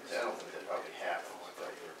certificate of occupancy, I don't think that probably happens,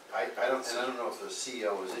 but I don't know if the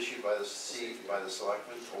CO is issued by the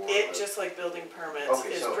selectmen or. It, just like building permits,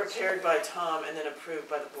 Okay, is so- prepared by Tom and then approved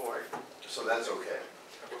by the board. So that's okay.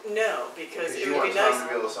 No, because it You would want be Tom nice to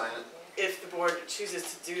be able to sign it? if the board chooses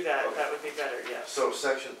to do that, Okay. that would be better, yes. So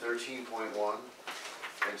section 13.1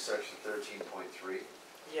 and section 13.3,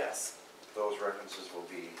 Yes, those references will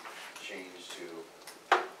be changed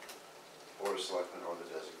to Board of Selectmen or the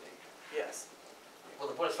designee. yes. Well,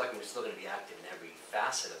 the Board of Selectmen is still gonna be active in every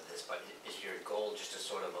facet of this, but is your goal just to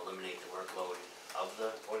sort of eliminate the workload of the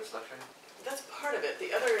Board of Selectmen? That's part of it.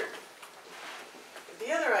 The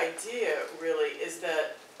other idea really is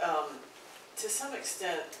that, to some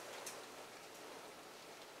extent,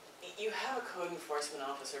 you have a code enforcement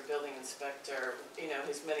officer, building inspector,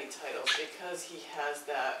 his many titles, because he has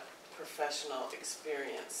that professional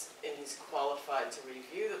experience and he's qualified to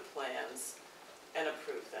review the plans and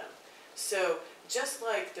approve them. So just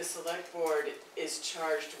like the select board is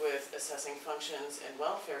charged with assessing functions and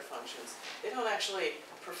welfare functions, they don't actually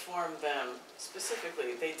perform them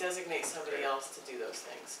specifically. They designate somebody else to do those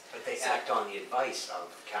things. But they act on the advice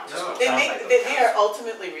of council. No. They are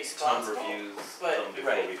ultimately Tom responsible. reviews but- them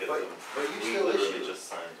before we get them. But you We still literally issue. just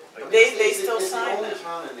signed them. I mean, They it's- still sign It's them. the only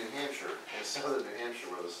town in New Hampshire, in southern New Hampshire,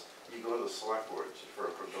 where you go to the select board for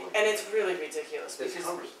a building. And it's really ridiculous It's because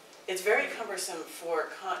cumbersome. it's very cumbersome for,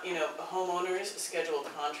 homeowners, scheduled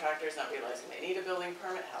contractors not realizing they need a building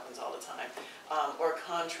permit, happens all the time. Or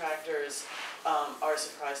contractors are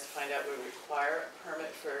surprised to find out we require a permit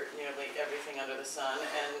for nearly everything under the sun,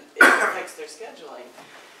 and it affects their scheduling.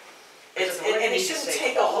 And it shouldn't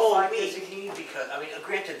take a whole week. Designee, because, I mean,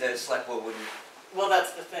 granted, the select board wouldn't, Well,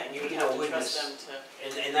 that's the thing, you would You have know, to trust them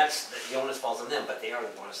witness- to, and that's, the onus falls on them, but they are the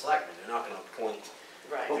Board of Selectmen, they're not gonna appoint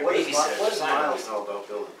Right. But They're what does babysitters, what does assigned Miles to know about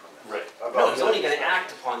building permits? Right. About No, he's only building gonna permits?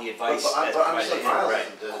 act upon the But, advice but as I'm provided saying by him. Miles Right.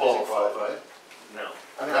 isn't, is he Qualified. qualified? No.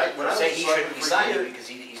 I mean, Right, when I per was se, a he selectman shouldn't be for signing years, because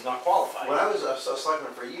he's not qualified. when I was a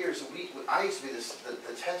selectman for years, I used to be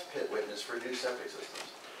the test pit witness for new septic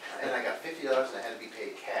systems. And I got $50 and I had to be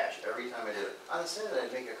paid cash every time I did it. On a Saturday,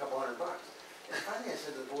 I'd make a couple $100. And finally I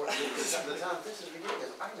said to the board, to the town, this is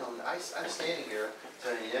ridiculous. I know, I'm standing here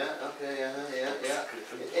saying, yeah, okay, yeah.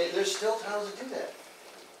 And there's still towns that do that.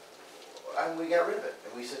 And we got rid of it.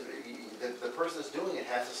 And we said, the person that's doing it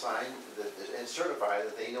has to sign and certify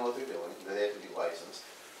that they know what they're doing, that they have to be licensed.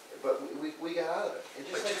 But we got out of it. It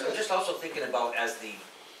But just just, like just also thinking about as the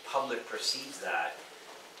public perceives that,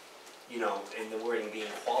 you know, in the wording being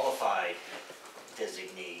qualified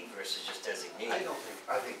designee versus just designee.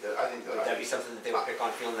 I think that. Would that be something that they would pick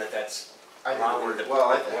on, feeling that that's I think allowing we're- the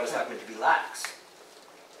well, board of selectmen to be lax?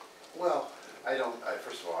 Well,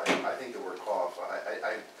 first of all, I think the word qualified,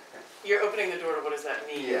 You're opening the door to what does that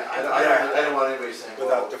mean? yeah, I don't want anybody saying, well,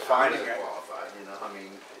 Without Tom defining isn't it. qualified, you know, I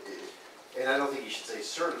mean, and I don't think you should say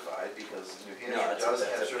certified, because New No, Hampshire does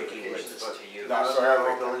have that's a picky word certifications, but to you. Not not for all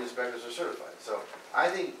everything. building inspectors are certified. So I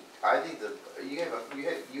think that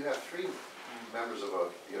you have three members of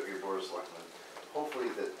your board of selectmen. Hopefully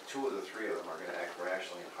that two of the three of them are gonna act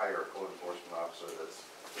rationally and hire a code enforcement officer that's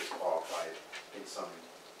qualified in some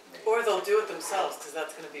manner. Or they'll do it themselves, because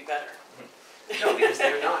that's gonna be better. No, because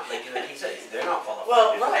they're not, like he said, they're not qualified.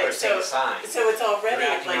 Well, They're right, first thing assigned. So it's already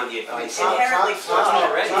They're acting on like, the I mean, advice. Tom- inherently Tom- flawed Tom-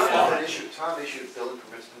 already. Tom issued building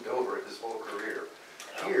permits in Dover his whole career.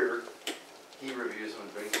 Here, he reviews them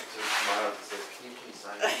and brings it to Miles and says, can you please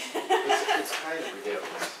sign it? It's kind of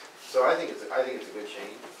ridiculous. So I think it's a good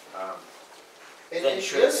change. Then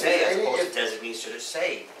should it say, as opposed to designee, should it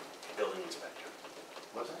say building inspector?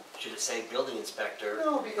 What's that? Should it say building inspector,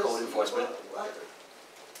 No, because. code enforcement? well,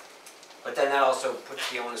 But then that also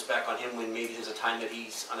puts the onus back on him when maybe there's a time that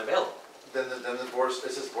he's unavailable. Then the board,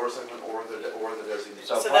 it says board of selectmen or the designee.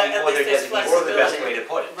 So So probably that at or their least there's designee is the best flexibility. way to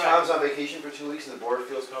put it. Right. Tom's on vacation for 2 weeks and the board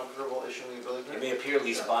feels comfortable issuing a building It permit? may appear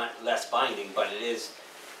less binding, but it's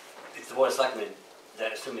the board of selectmen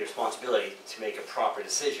that assume the responsibility to make a proper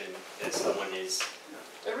decision that someone is.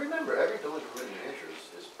 And remember, every building permit in New Hampshire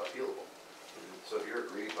is appealable. So if you're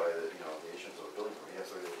aggrieved by the issuance of a building permit, you have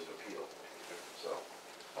 30 days to appeal. So,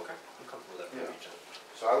 Okay, I'm comfortable with that. Yeah. verbiage.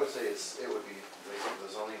 so I would say it would be, the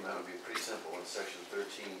zoning amendment would be pretty simple in section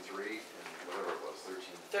 13.3 and whatever it was,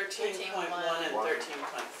 13. 13.1 and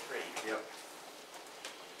 13.3. Yep.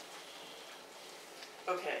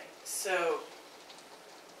 Okay, so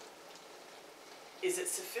is it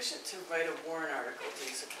sufficient to write a warrant article, do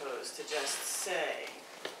you suppose, to just say,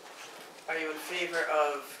 are you in favor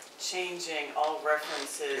of changing all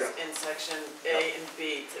references Yeah. in section A and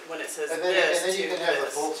B when it says And this then to you can have the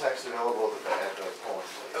this? full text available at the polling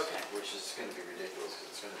place. Okay. Which is gonna be ridiculous,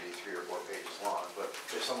 because it's gonna be 3 or 4 pages long, but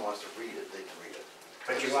if someone wants to read it, they can read it.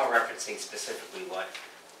 But you are referencing specifically what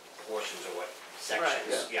portions or what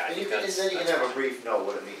sections. Yeah, I And think and that's. then you can that's have a fine. brief note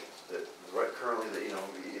what it means, that currently,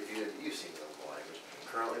 if you've seen the language,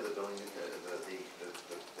 currently the building,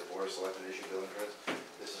 the board of selectmen issue building permits,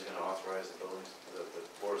 this is gonna authorize the buildings, the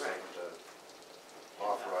board of Right. selectmen to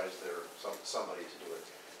authorize somebody to do it.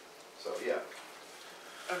 So, yeah,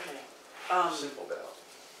 Okay. simple ballot.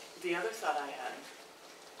 The other thought I had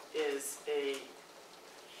is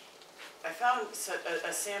I found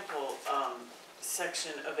a sample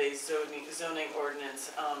section of a zoning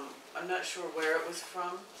ordinance. I'm not sure where it was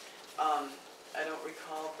from. I don't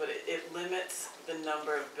recall, but it limits the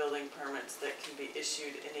number of building permits that can be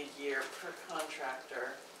issued in a year per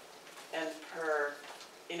contractor and per,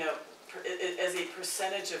 as a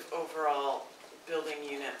percentage of overall building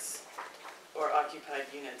units or occupied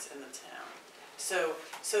units in the town. So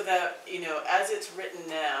that, as it's written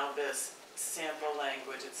now, this sample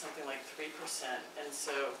language, it's something like 3%, and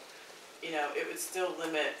so, it would still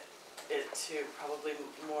limit it to probably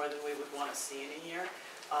more than we would want to see in a year.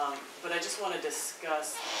 But I just want to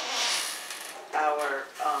discuss our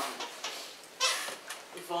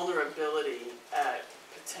vulnerability at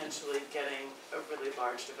potentially getting a really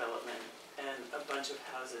large development and a bunch of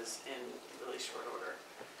houses in really short order.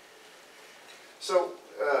 So,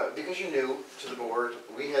 because you're new to the board,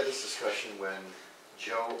 we had this discussion when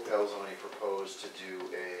Joe Belzoni proposed to do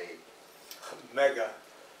a Mega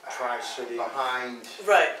Tri-City. behind.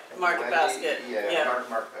 Right, Market Wendy- Basket, yeah.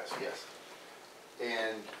 Market Basket, yes.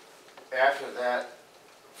 And after that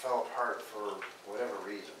fell apart for whatever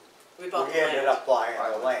reason, We bought We the ended land. up buying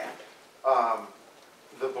the land.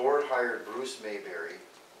 the board hired Bruce Mayberry.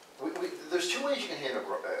 There's 2 ways you can handle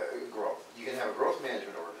growth. You can have a growth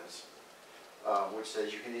management ordinance, which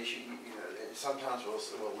says you can issue, you know, and sometimes we'll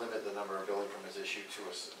limit the number of building permits issued to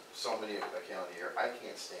so many a calendar year. I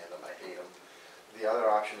can't stand them, I hate them. The other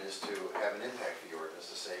option is to have an impact fee ordinance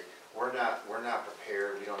to say, we're not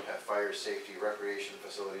prepared, we don't have fire, safety, recreation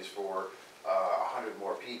facilities for 100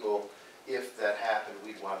 more people. If that happened,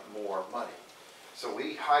 we'd want more money. So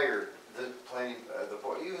we hired the planning, the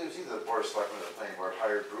board, it was either the board of selectmen or the planning board,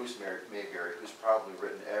 hired Bruce Mayberry, who's probably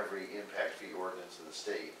written every impact fee ordinance in the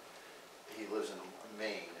state. He lives in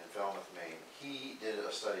Maine, in Falmouth, Maine. He did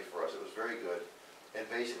a study for us, it was very good, and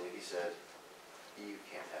basically he said, you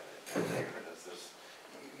can't have an impact fee ordinance,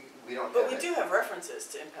 we don't have But we it. do have references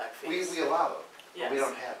to impact We fees. allow them, but we Yes.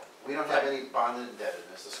 don't have them. We don't have any bonded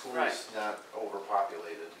indebtedness, the school Right. is not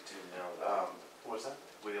overpopulated. Do now, What's that?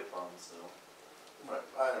 we have bonds now. But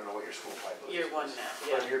I don't know what your school pipe is. Year one now, But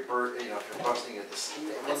yeah. if you're you know, if you're busting at the,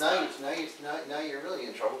 well, now you're really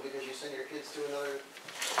in trouble because you send your kids to another,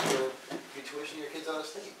 you tuition your kids out of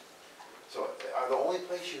state. So, the only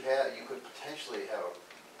place you could potentially have a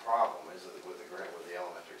problem is with the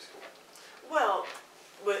elementary school. Well,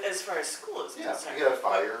 as far as school is Yeah, concerned. you got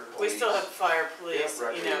fire, We police. still have fire, Yeah, police, you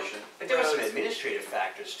know. recreation. But there are some roads. administrative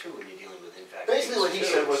factors too when you're dealing with impact. Basically, what he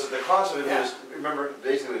fees, said too. was that the cost of Yeah. remember,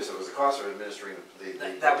 basically what he said was the cost of administering the.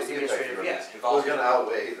 That was the impact administrative, ordinance yeah, Was involved. gonna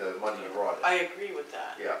outweigh the money you brought in. I agree with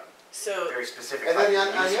that. Yeah. So, Very specific. And then factors on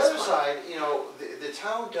to the use other this money. side, you know, the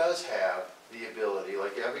town does have the ability,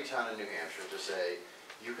 like every town in New Hampshire, to say,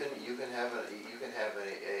 you can have an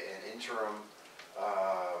interim,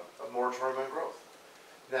 a moratorium on growth.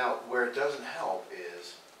 Now, where it doesn't help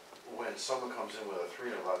is when someone comes in with a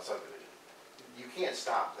 300 lot subdivision. You can't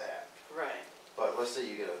stop that. right. But let's say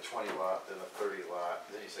you get a 20 lot, then a 30 lot,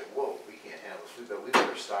 then you say, whoa, we can't handle this, we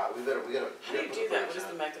better stop, we gotta. How do you put do the that? What brakes is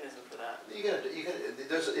the on. mechanism for that?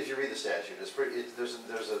 If you read the statute, it's pretty, there's a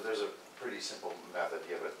pretty simple method.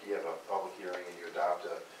 You have a public hearing and you adopt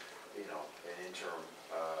an interim,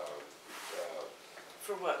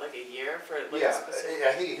 For what, like a year? For like yeah, a specific?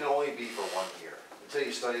 I think it can only be for 1 year, until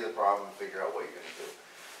you study the problem and figure out what you're gonna do.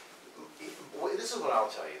 This is what I'll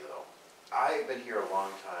tell you though, I've been here a long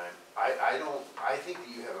time, I think that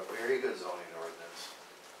you have a very good zoning ordinance.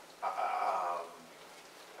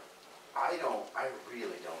 I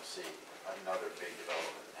really don't see another big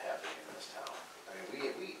development happening in this town. I mean,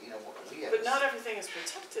 we have. But not everything is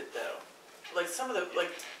protected though. Like some of the,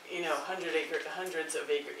 hundreds of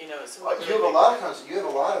acre, some of the. You have a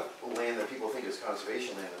lot of land that people think is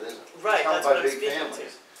conservation land that isn't. It's Right, held that's by what I'm big speaking to.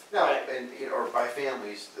 families. Now, Right. or by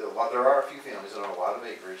families, there are a few families that own a lot of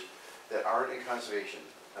acreage that aren't in conservation.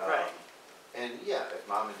 Right. And yeah, if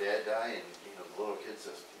mom and dad die and, the little kid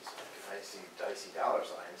says, I see dollar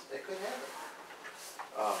signs, it could happen.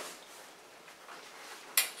 I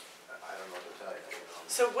don't know what to tell you.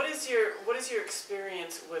 So what is your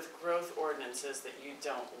experience with growth ordinances that you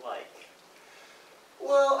don't like?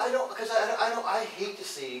 Well, I don't, because I hate to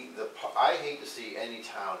see any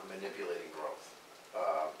town manipulating growth.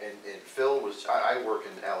 And Phil was, I work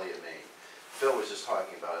in Elliott, Maine. Phil was just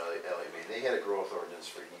talking about Elliott, Maine. They had a growth ordinance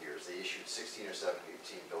for years. They issued 16 or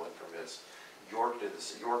 17 building permits. York,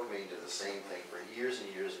 Maine did the same thing for years and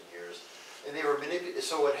years and years. And they were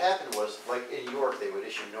so what happened was, like in York, they would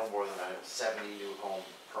issue no more than 70 new home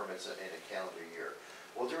permits in a calendar year.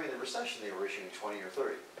 Well, during the recession, they were issuing 20 or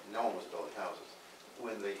 30. No one was building houses.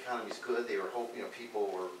 When the economy's good, they were hoping, people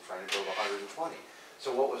were trying to build 120.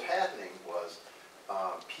 So what was happening was,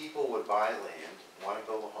 people would buy land, want to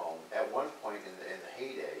build a home. At one point in the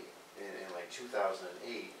heyday, in like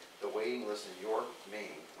 2008, the waiting list in York,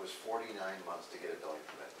 Maine was 49 months to get a building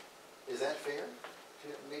permit. Is that fair? To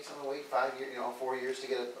make someone wait 4 years to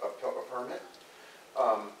get a permit?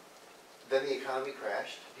 Then the economy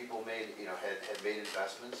crashed. People had made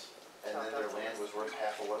investments, and then their land was worth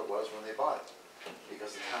half of what it was when they bought it,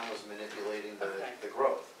 because the town was manipulating the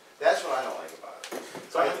growth. That's what I don't like about it.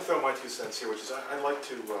 So I have to throw my 2 cents here, which is I'd like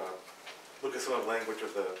to look at some of the language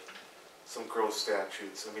of some growth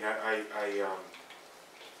statutes. I mean, I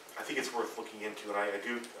think it's worth looking into, and I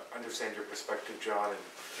do understand your perspective, John, and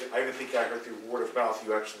I even think I heard through word of mouth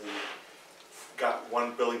you actually got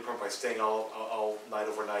one building permit by staying all night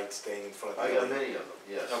overnight, staying in front of the I got building. many of them,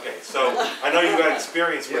 yes. Okay, so I know you got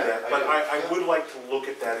experience with Yeah, that, I but do, I yeah. would like to look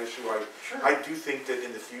at that issue. Sure. I do think that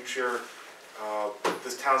in the future,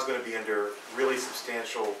 this town's gonna be under really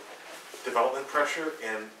substantial development pressure,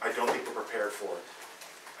 and I don't think we're prepared for it.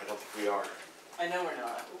 I don't think we are. I know we're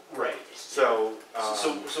not. Right. So,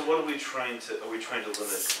 So what are we trying to limit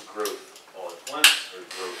growth all at once, or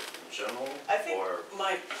growth in general? I think Or,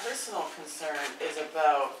 my personal concern is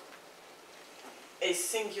about a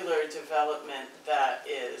singular development that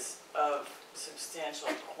is of substantial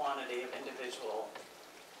quantity of individual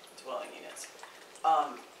dwelling units.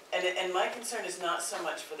 And my concern is not so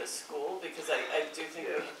much for the school, because I do think,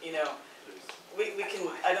 you know, we can,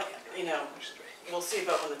 I don't, you know, we'll see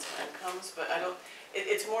about when the time comes, but I don't,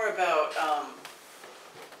 it's more about,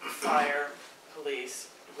 fire, police,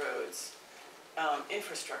 roads,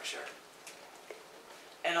 infrastructure.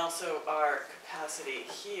 And also our capacity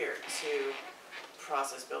here to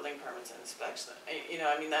process building permits and inspect them. You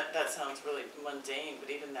know, I mean, that sounds really mundane, but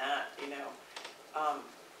even that, you know,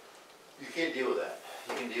 You can't deal with that.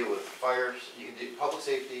 You can deal with fires, you can do public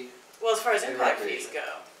safety. well, as far as And impact recreation. fees go,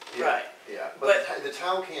 Yeah, right. Yeah, But- but the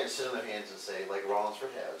town can't sit on their hands and say, like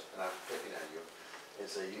Rollinsford has, and I'm picking on you, and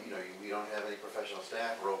say, you know, we don't have any professional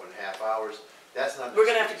staff, we're open half hours. That's not. an We're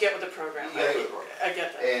gonna have to excuse. get with the program. You gotta get with the program. I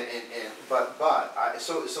get that.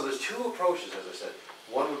 So there's two approaches, as I said.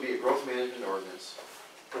 One would be a growth management ordinance,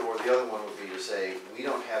 or the other one would be to say, we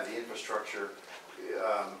don't have the infrastructure,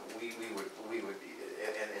 we would be,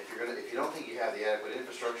 and if you don't think you have the adequate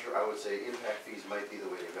infrastructure, I would say impact fees might be the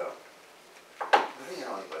way to go. The thing I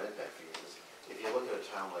don't like about impact fees is, if you look at a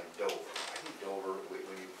town like Dover, I think Dover,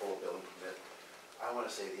 when you pull a building permit, I wanna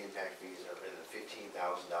say the impact fees are in the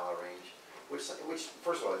 $15,000 range. Which,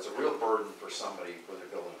 first of all, it's a real burden for somebody when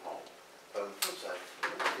they're building a home. But on the flip side,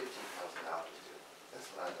 $15,000 too.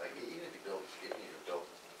 That's not, like, even if you build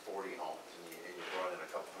 40 homes and you throw in a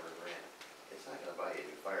couple $100,000, it's not gonna buy you a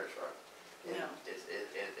new fire truck. And No.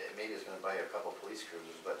 maybe it's gonna buy you a couple police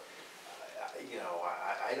cruisers, but, you know,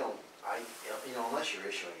 unless you're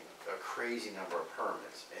issuing a crazy number of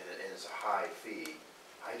permits and it's a high fee,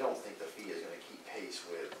 I don't think the fee is gonna keep pace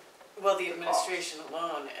with. Well, the the administration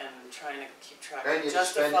alone and trying to keep track And of you have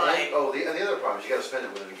to spend, justifying. and the other problem is you gotta spend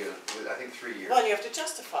it within a given, I think 3 years. Well, and you have to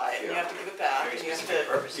justify it, and you Yeah. have to give it back, Very and you have specific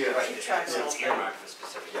to purpose. Yeah. keep track of the whole It's thing. earmarked for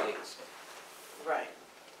specific Yeah. things. Right.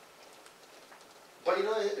 But you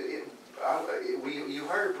know, you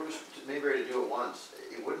hired Bruce Mayberry to do it once,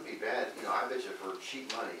 it wouldn't be bad, you know, I bet you for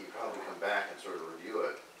cheap money, he'd probably come back and sort of review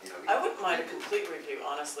it, you know. I wouldn't mind a complete review,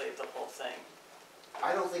 honestly, of the whole thing.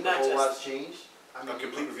 I don't think a not whole just- lot's changed. I A mean,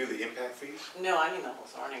 complete review of the impact fees? No, I mean the whole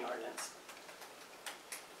zoning ordinance.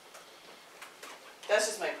 That's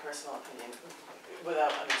just my personal opinion,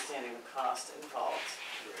 without understanding the cost involved.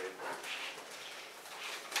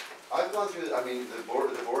 I've gone through, I mean, the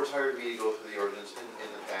board's hired me to go through the ordinance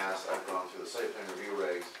in the past, I've gone through the site plan review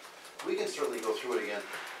regs. We can certainly go through it again.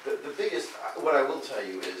 The biggest, what I will tell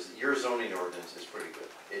you is, your zoning ordinance is pretty good.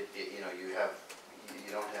 You know, you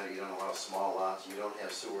don't allow small lots, you don't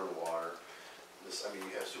have sewer and water.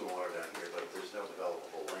 You have sewer and water down here, but there's no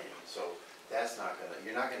developable land, so that's not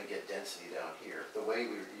you're not gonna get density down here. The way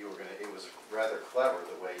it was rather clever,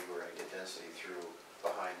 the way you were gonna get density through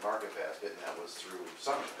behind Market Basket, and that was through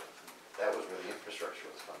Somerville. That was where the infrastructure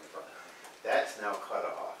was coming from. That's now cut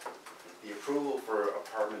off. The approval for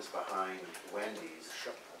apartments behind Wendy's,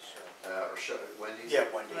 Wendy's? Yeah,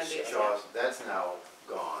 Wendy's. Wendy's. Shaw's, that's now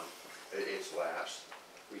gone, it's lapsed.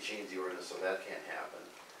 We changed the ordinance, so that can't happen.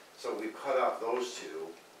 So we've cut off those two.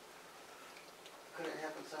 Could it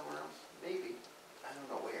happen somewhere else? Maybe, I don't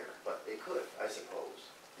know where, but it could, I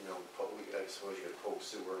suppose. You know, I suppose you could poke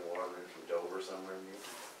sewer and water in from Dover somewhere, maybe,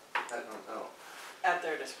 I don't know. At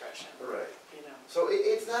their discretion, Right. you know. So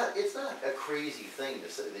it's not a crazy thing to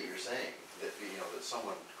say, that you're saying, that, you know, that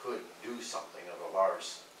someone could do something of a large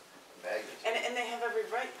magnitude. And they have every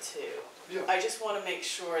right to. Yeah. I just wanna make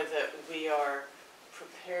sure that we are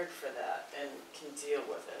prepared for that and can deal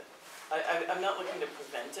with it. I'm not looking to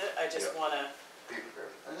prevent it, I just Yeah. wanna, Be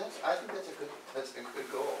prepared. And I think that's a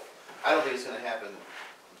good goal. I don't think it's gonna happen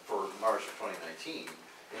for March of 2019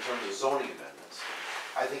 in terms of zoning amendments.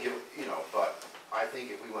 I think but I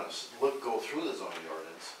think if we wanna go through the zoning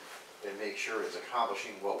ordinance and make sure it's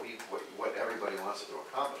accomplishing what everybody wants it to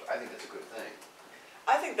accomplish, I think that's a good thing.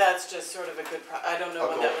 I think that's just sort of a good, I don't know A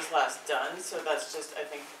when goal. that was last done, so that's just, I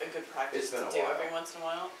think, a good practice It's been to a do while. every once in a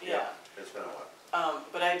while, yeah. It's been a while.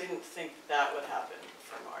 But I didn't think that would happen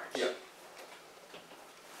for March. Yeah.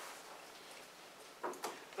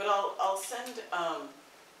 But I'll send,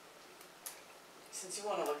 since you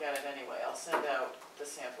wanna look at it anyway, I'll send out the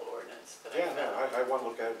sample ordinance that I Yeah, no, found. I wanna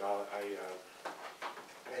look at it,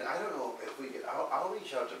 And I don't know if I'll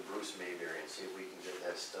reach out to Bruce Mayberry and see if we can get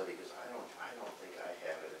that study, because I don't think I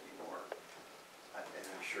have it anymore. And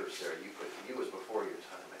I'm sure, Sarah, you was before your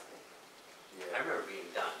time, I think. I remember being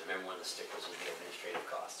done, I remember when the stickers was the administrative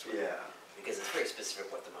costs. Yeah. Because it's very specific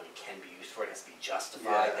what the money can be used for, it has to be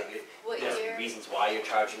justified, Yeah. that you, What there has to year? be reasons why you're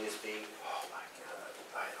charging this fee. Oh my God,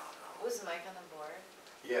 I don't know. Was Mike on the board?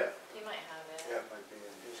 Yeah, You might have it. That might be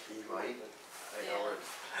in his he key. might, I know it.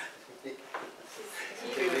 He's-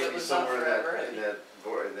 He was- it was on Somewhere forever, in that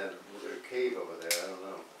cave over there, I don't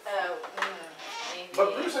know. Oh, maybe.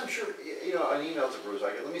 But Bruce, I'm sure, you know, an email to Bruce,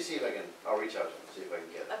 let me see if I can, I'll reach out to him, see if I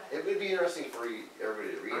can get it. Okay. It would be interesting for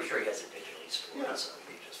everybody to read. I'm sure he has it digitally stored, Yeah. so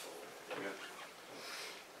he just fold it. Yeah.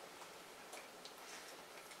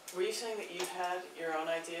 Were you saying that you've had your own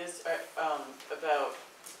ideas about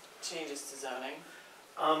changes to zoning?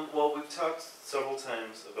 Well, we've talked several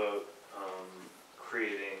times about,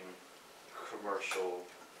 creating commercial,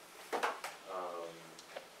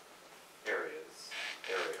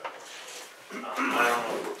 area. I don't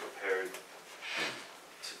know if we're prepared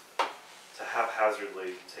to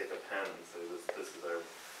haphazardly take a pen and say this is our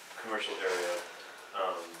commercial area.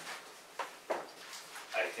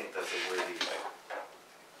 I think that's a worthy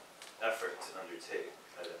effort to undertake.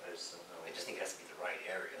 I just don't know. I just think it has to be the right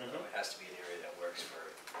area, though. Mhm. It has to be an area that works for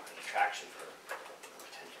an attraction for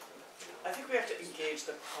potential, you I know. think we have to engage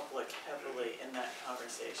the public heavily in that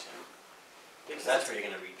conversation. Because that's where you're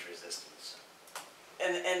gonna reach resistance.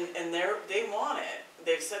 And they want it,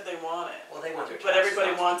 they've said they want it, Well, they want their but taxes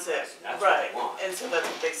everybody not to wants be it, raised. That's what right, they want. and so that's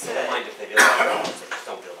what they They don't mind said. if they build their house, they just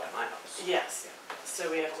don't build at my house. Yes, so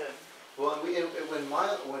we have to, Well, when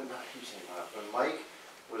Mike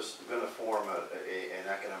was gonna form an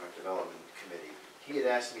economic development committee, he had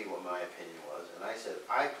asked me what my opinion was, and I said,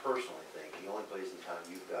 I personally think the only place in town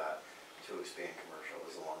you've got to expand commercial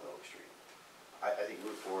is along Oak Street. I think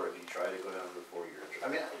Route 4, if you try to go down Route 4, I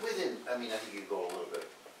think you go a little bit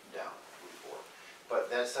down Route 4. But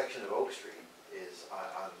that section of Oak Street is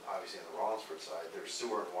obviously on the Rollinsford side, there's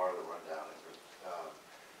sewer and water that run down it.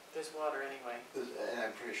 there's water anyway. And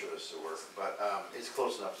I'm pretty sure there's sewer, but it's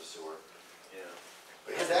close enough to sewer. Yeah.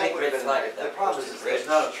 Because the That big would've red been- flag at The that problem Posted is, there's Bridge.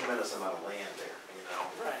 not a tremendous amount of land there, you know?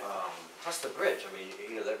 Right. Plus the bridge, I mean,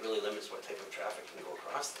 you know, that really limits what type of traffic can go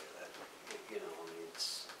across there, that, you know, I mean,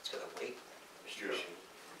 it's got a weight restriction,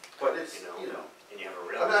 But it's, you know, you know, and you have a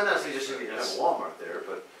rail. I'm not saying just you have a Walmart there,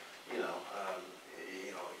 but, you know,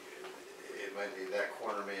 it might be, that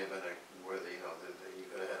corner may have been where you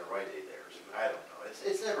could have had a Rite Aid there, or something. I don't know.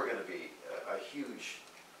 It's never gonna be a huge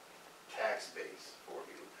tax base for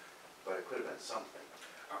you, but it could have been something.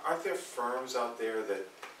 Aren't there firms out there that,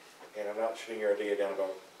 and I'm not shooting your idea down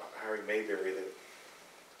about hiring Mayberry, that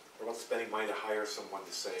are about spending money to hire someone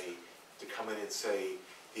to come in and say,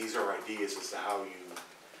 these are ideas as to how you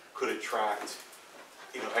could attract,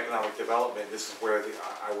 you know, economic development, this is where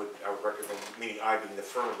I would recommend, meaning I being the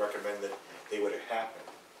firm, would recommend that they would happen.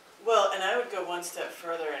 Well, and I would go one step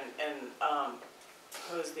further and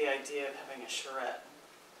pose the idea of having a charrette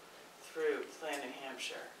through Plan New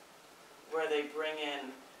Hampshire, where they bring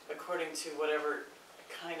in, according to whatever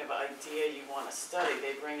kind of idea you want to study,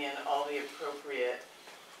 they bring in all the appropriate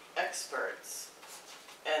experts,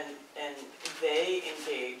 and they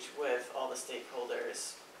engage with all the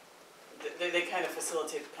stakeholders. They kind of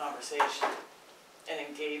facilitate the conversation and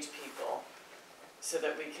engage people so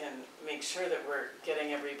that we can make sure that we're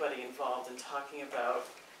getting everybody involved and talking about,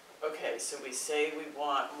 okay, so we say we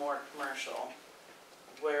want more commercial,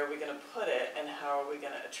 where are we gonna put it and how are we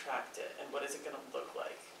gonna attract it and what is it gonna look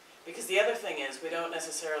like? Because the other thing is, we don't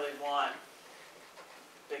necessarily want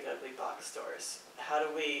big ugly box stores. How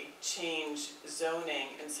do we change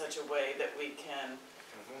zoning in such a way that we can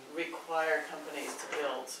require companies to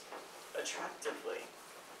build attractively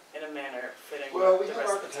in a manner fitting Well, we with the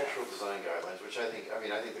have rest of the town? architectural design guidelines, which I think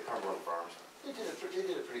the Cumberland Farms, they did a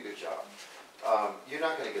pretty good job. You're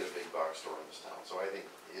not gonna get a big box store in this town, so I think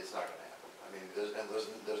it's not gonna happen. I mean,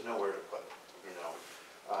 there's nowhere to put it, you know?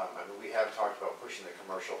 We have talked about pushing the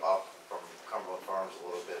commercial up from Cumberland Farms a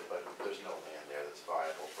little bit, but there's no land there that's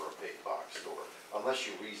viable for a big box store. Unless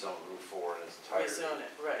you rezone Route 4 in its entirety. Rezone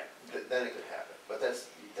it, right. Then it could happen, but it's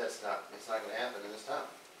not gonna happen in this town.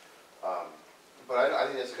 But I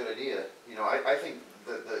think that's a good idea, you know, I think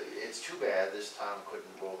it's too bad this town couldn't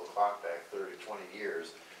roll the clock back 30, 20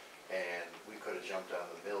 years, and we could have jumped on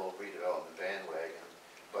the mill redevelopment bandwagon,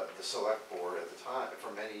 but the select board at the time,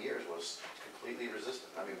 for many years, was completely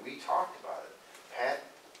resistant. I mean, we talked about it. Pat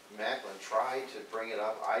Macklin tried to bring it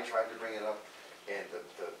up, I tried to bring it up, and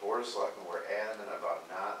the board of selectmen were adamant about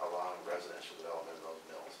not allowing residential development in those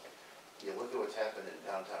mills. You look at what's happened in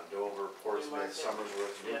downtown Dover, Portsmouth, Newmarket.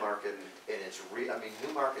 Somersworth, Yeah. Newmarket, and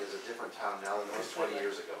Newmarket is a different town now than it was 20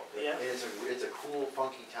 years ago. Yeah. And it's a cool,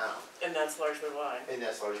 funky town, And that's largely why. and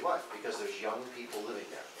that's largely why, because there's young people living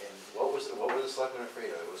there. And what were the selectmen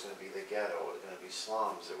afraid of? It was gonna be the ghetto, it was gonna be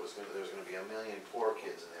slums, there was gonna be a million poor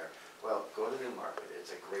kids in there. Well, go to Newmarket,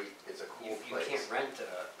 it's a cool You place. can't rent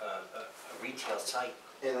a retail site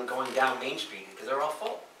And going down Main Street, because they're all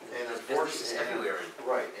full. And There's businesses unfortunately, everywhere in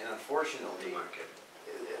right, and the unfortunately, market.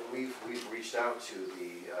 we've reached out to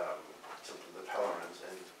the Pellerins,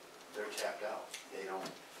 and they're tapped out. They don't,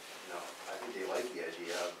 I think they like the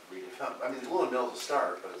idea of redevelopment. I mean, the Lewin Mill's a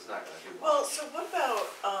start, but it's not gonna do much. Well, so what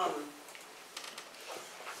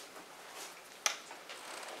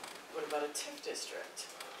about a TIF district?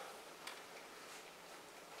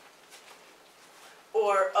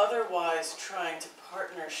 Or otherwise trying to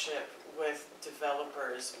partnership with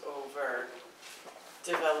developers over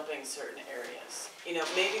developing certain areas.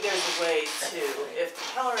 Maybe there's a way to, if the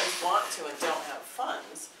Pellerins want to and don't have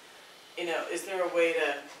funds, is there a way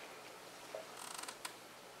to,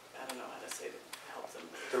 I don't know how to say to help them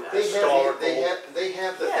with that.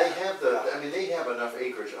 They have enough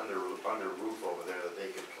acreage under roof over there that they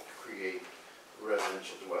could create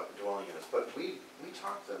residential dwelling units. But we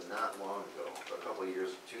talked to them not long ago, a couple of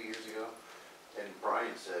years, 2 years ago, and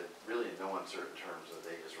Brian said, really in no uncertain terms, that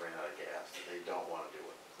they just ran out of gas, that they don't want to do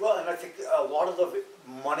it. Well, and I think a lot of the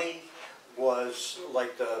money was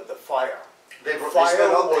like the fire. They Fire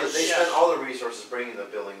spent all the resources bringing the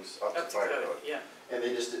buildings up to fire code, code. yeah. And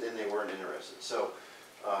they weren't interested. So,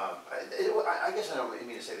 I guess I don't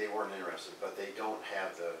mean to say they weren't interested, but they don't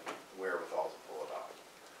have the wherewithal to pull it off.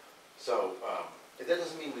 So, that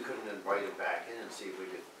doesn't mean we couldn't invite them back in and see if we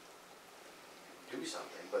could do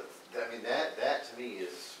something, but, that to me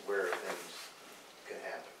is where things can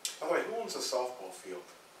happen. By the way, who owns the softball field?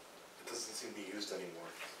 It doesn't seem to be used anymore.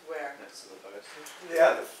 Where? Next to the fire station.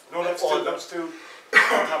 Yeah. No, that's too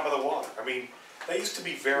on top of the water. I mean, that used to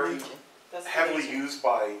be very That's the heavily Legion. used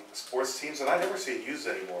by sports teams, and I never see it used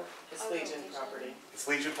anymore. It's Legion property. It's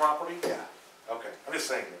Legion property? Yeah. Okay, I'm just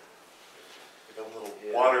saying, like a little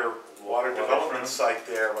Yeah. water Waterfront. development site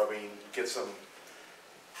there, I mean, get some,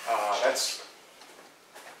 that's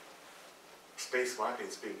space marketing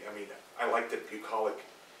being, I like the bucolic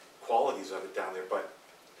qualities of it down there, but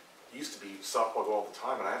it used to be softball all the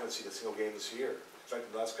time, and I haven't seen a single game this year. In fact,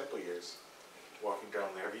 in the last couple of years, walking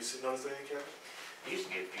down there. Have you noticed anything, Kevin? There used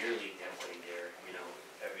to be a beer league that played there,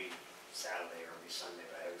 every Saturday or every Sunday,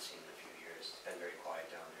 but I haven't seen it in a few years. It's been very quiet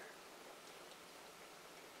down there.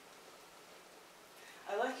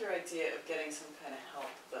 I like your idea of getting some kind of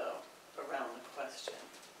help, though, around the question.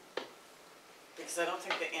 Because I don't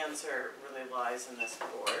think the answer really lies in this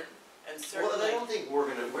board, and Well, and I certainly, don't think we're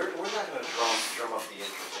not gonna drum up the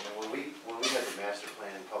interest. When we had the master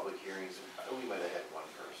plan public hearings, we might have had one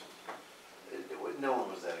person. No one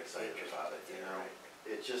was that excited about it,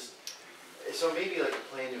 It just, so maybe like a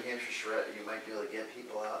Plan New Hampshire shred, you might be able to get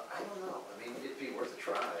people out. I don't know. It'd be worth a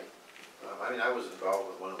try. I was involved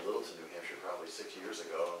with one in Littleton, New Hampshire, probably 6 years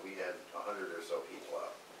ago, and we had 100 or so people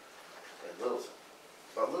out in Littleton.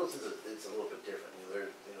 But Littleton's it's a little bit different.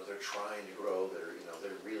 They're trying to grow. They're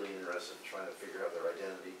really interested in trying to figure out their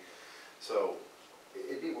identity. So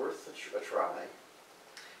it'd be worth a try.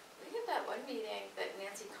 We had that one meeting that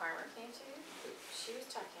Nancy Carmer came to. She was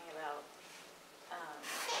talking about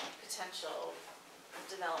potential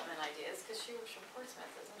development ideas, because she works from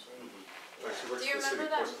Portsmouth, doesn't she? Like, she works Do you for the city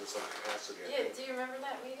remember that? of Portsmouth, on capacity, I Yeah, think. do you remember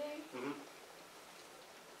that meeting?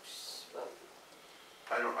 Well,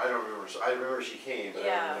 I don't remember. I remember she came, but I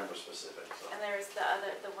Yeah. don't remember specifics. So. and there was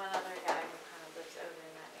the one other guy who kind of lives over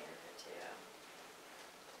in that neighborhood too.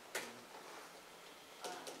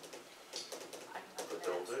 I can look at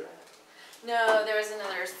Adult it. there? No, there was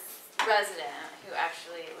another resident who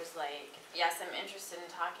actually was like, yes, I'm interested in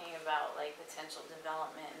talking about like potential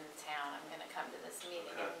development in the town. I'm gonna come to this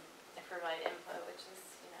meeting Okay. and provide input, which is,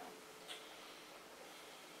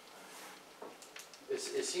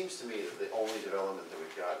 It seems to me that the only development that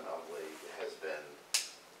we've gotten of late has been,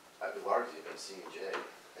 largely been C&J.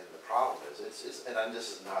 And the problem is, and I'm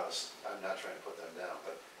not trying to put them down,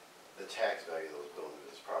 but the tax value of those buildings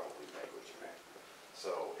is probably negligible.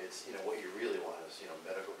 So it's, what you really want is,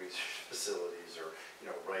 medical research facilities or,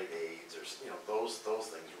 Rite Aids or, those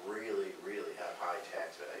things really, really have high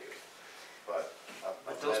tax value. But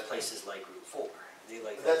But those places like Route 4, they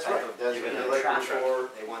like that That's type right. of, That's even right. that They like Route traffic. 4,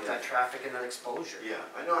 They want yeah. that traffic and that exposure. yeah,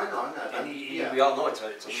 I know, I'm not, And yeah. we all know it's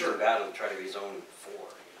a Sure. losing battle to try to rezone 4,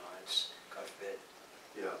 it's, God forbid.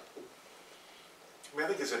 Yeah. I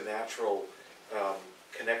think there's a natural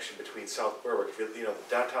connection between South Berwick.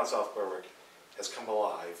 Downtown South Berwick has come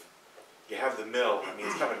alive. You have the mill.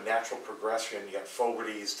 It's kind of a natural progression. You got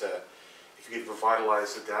Fogarty's to, if you could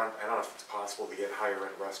revitalize the down, I don't know if it's possible to get higher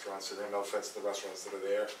end restaurants, and there, no offense to the restaurants that are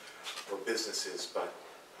there, or businesses, but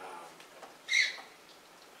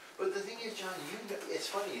But the thing is, John, it's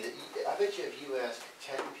funny that I bet you if you ask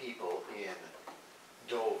 10 people in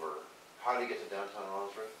Dover how to get to downtown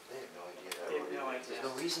Wallsburg, they have no idea that they road have no either. like There's to.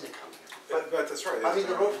 no reason to come here. But that's right. I mean,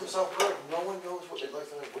 the there's no road from reason. South Berwick, no one knows what, like,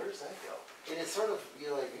 they're like, where does that go? And it's sort of,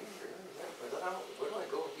 you're like, where is that? But I don't, where do I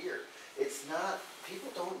go here? It's not, people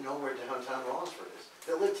don't know where downtown Rollinsford is.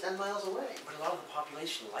 They live 10 miles away. But a lot of the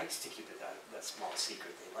population likes to keep it that small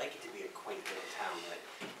secret. They like it to be a quaint little town that,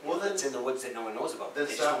 Well, then- it's in the woods that no one knows about. then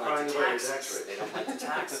They just stop don't like crying the about your taxes. tax rate. They don't like the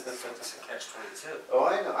taxes, so it's a catch-22. Oh,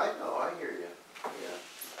 I know, I hear you, yeah.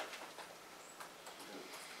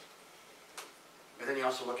 But then you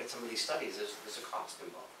also look at some of these studies, there's a cost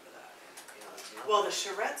involved for that. You know, it's not- Well, the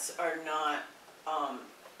charrettes are not,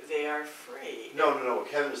 they are free. No, what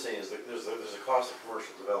Kevin is saying is that there's a cost of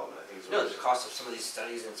commercial development, I think is what. No, there's a cost of some of these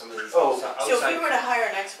studies and some of these Oh. outside. So if we were to hire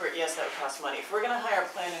an expert, yes, that would cost money. If we're gonna hire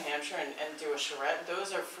Plan New Hampshire and do a charrette,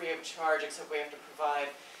 those are free of charge, except we have to provide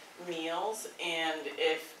meals. And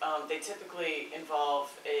if, they typically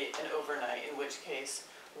involve an overnight, in which case,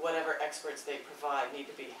 whatever experts they provide need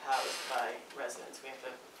to be housed by residents. We have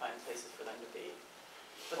to find places for them to be.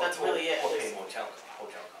 But that's really it. Or There's- pay hotel costs.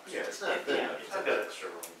 Yeah, it's not, Yeah. It's a bit extra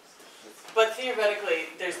room. But theoretically,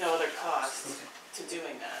 there's no other cost to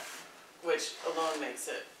doing that, which alone makes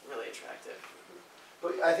it really attractive.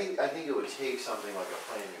 but I think it would take something like a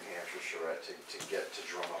Plan New Hampshire charrette to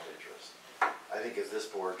drum up interest. I think if this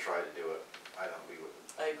board tried to do it, I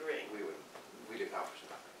agree, we'd accomplish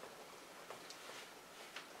nothing.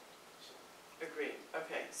 agreed.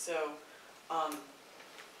 Okay, so, How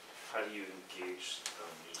do you engage,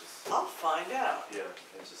 you just, I'll find out. yeah,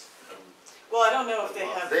 and just, Well, I don't know if they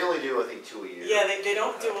have, They only do, I think, 2 a year. yeah, they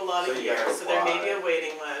don't do a lot So a you gotta year, so there may be a apply.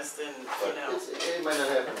 waiting list and, you But know. it might not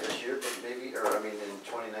happen this year, but maybe, or I mean, in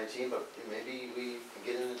 2019, but maybe we can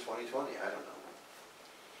get in 2020, I don't know.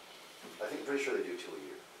 I think, pretty sure they do 2 a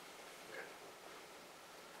year.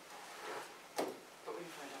 But we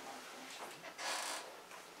can find out more information.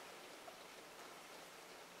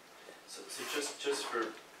 so just for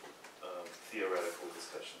theoretical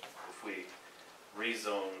discussion, if we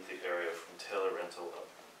rezone the area from Taylor Rental up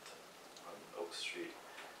on Oak Street,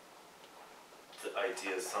 the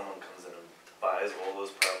idea is someone comes in and buys all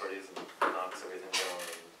those properties and knocks everything down,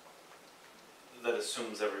 and that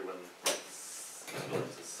assumes everyone is willing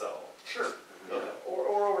to sell. Sure. Okay.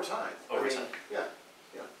 Or over time. I Over mean, time. Yeah.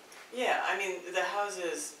 Yeah, I mean, the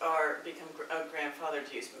houses become grandfathered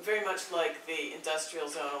use, very much like the industrial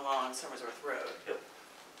zone along Somersworth Road. Yep.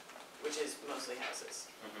 Which is mostly houses.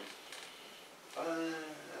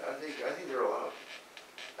 I think they're allowed.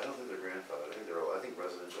 I don't think they're grandfathered, I think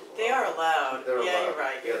residential is allowed. They are allowed, They're yeah, allowed. you're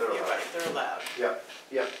right, Yeah, they're you're allowed. right, they're allowed.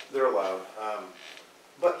 Yeah, they're allowed.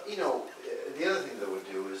 But, you know, the other thing that would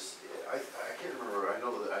do is, I can't remember, I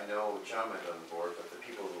know John might be on the board, but the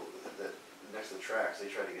people that, next to the tracks, they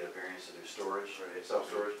try to get a variance to do storage,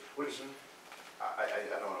 self-storage, which I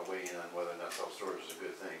don't wanna weigh in on whether or not self-storage is a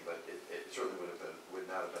good thing, but it certainly would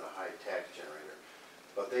not have been a high tax generator.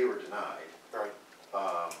 But they were denied. Right.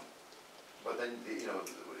 But then, you know,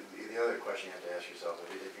 the other question you have to ask yourself,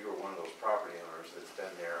 if you were one of those property owners that's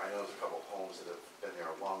been there, I know there's a couple homes that have been there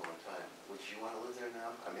a long, long time, would you wanna live there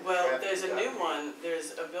now? I mean, the Well, traffic there's a has new gotta be- one, there's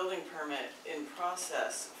a building permit in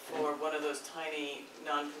process for one of those tiny,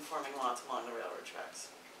 non-conforming lots along the railroad tracks.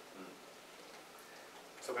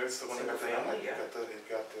 So maybe it's the one that Single got the, family, yeah. it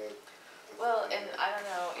got the. Well, and I don't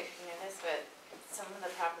know if you know this, but some of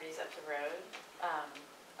the properties up the road,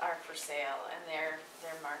 are for sale, and they're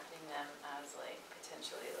marketing them as like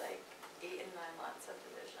potentially like 8 and 9 lot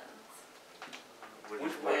subdivisions Which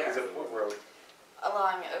road is it, what road?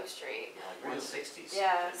 along Oak Street. Like 160s.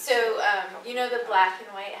 Yeah, so, you know the black and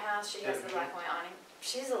white house, she has the black and white awning,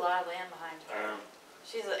 she has a lot of land behind her.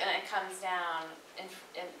 And it comes down in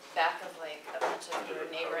back of like a bunch of Under the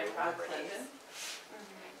neighboring property. properties.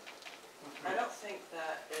 Mhm. I don't think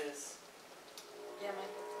that is, Yeah, my.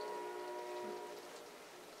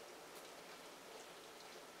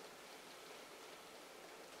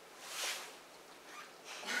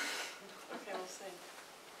 okay, we'll see.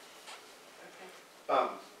 Okay.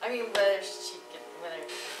 I mean, whether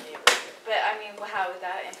but I mean, how would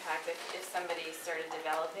that impact if somebody started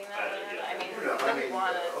developing that land? Yeah. I mean, No, who I would mean,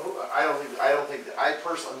 wanna, I don't think, I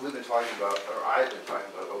personally, we've been talking about, or I've been talking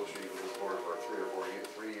about Oak Street with this board for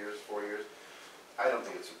 4 years. I don't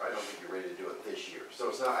think you're ready to do it this year, so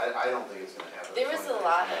it's not, I don't think it's gonna happen. in there was a 2019.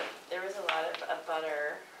 lot of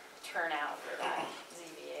butter turnout for that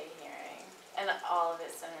ZBA hearing. And all of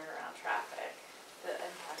it centered around traffic, the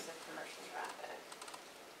impacts of commercial traffic.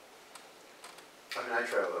 I mean, I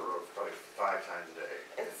travel that road probably 5 times a day.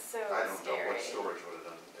 It's so I don't know what scary. storage would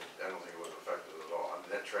have done, I don't think it would have affected it at all, I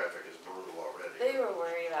mean, that traffic is brutal already. They were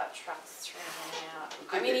worried about trucks turning out.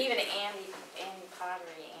 I mean, even Andy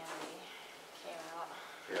Pottery, came out.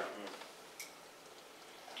 Yeah.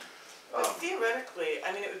 theoretically, I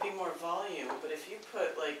mean, it would be more volume, but if you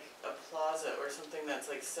put like a plaza or something that's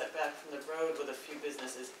like set back from the road with a few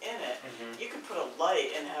businesses in it, you could put a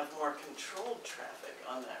light and have more controlled traffic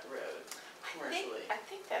on that road commercially. I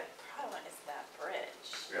think that problem is that bridge.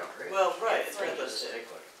 Yeah. Well, right, it's It's like- red listed.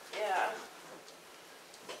 Yeah.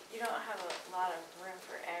 You don't have a lot of room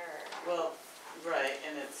for error. Well, right,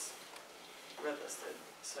 and it's red listed,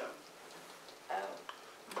 so. Oh.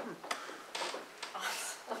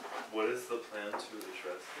 What is the plan to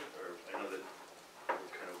address it, or I know that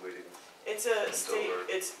we're kind of waiting. It's a It's state, over.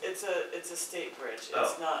 it's a state bridge, Oh.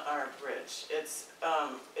 it's not our bridge. It's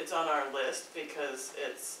on our list because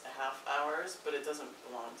it's half hours, but it doesn't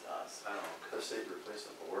belong to us. I don't know. The state replaced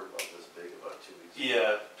a board about this big about 2 weeks ago.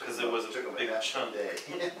 Yeah, because it was Took a 'em big half chunk. day.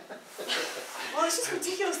 Well, it's just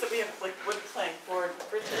ridiculous that we have like wood plank board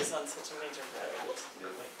bridges on such a major road.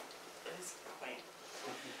 It is quaint.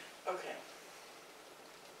 Okay.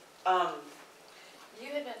 You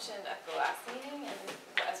had mentioned at the last meeting, and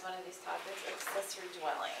as one of these topics, accessory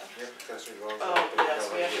dwelling. Yep, accessory dwelling. Oh, yes,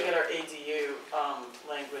 we have to get our ADU,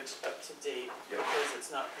 language up to date Yep. because it's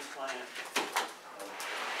not compliant.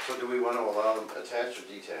 So do we want to allow them attached or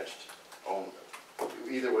detached?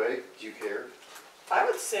 Either way, do you care? I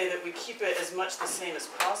would say that we keep it as much the same as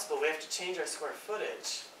possible. We have to change our square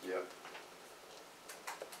footage. Yep.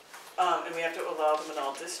 And we have to allow them in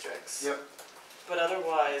all districts. Yep. But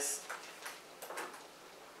otherwise,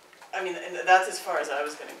 I mean, and that's as far as I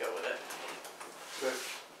was gonna go with it. Good.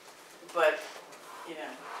 But, you know,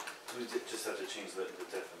 Do we just have to change the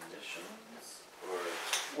definitions, or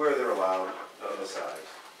Where they're allowed on the size.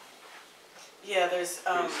 yeah, there's,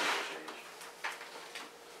 Pretty simple change.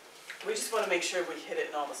 we just wanna make sure we hit it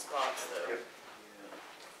in all the spots though. Yep.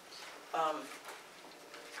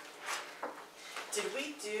 Did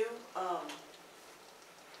we do,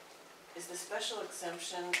 is the special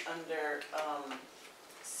exemption under,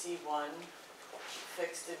 C1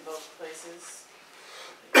 fixed in both places?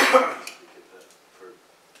 we get that for,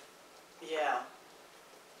 Yeah.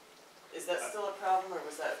 Is that still a problem, or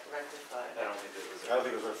was that rectified? I don't think it was. I don't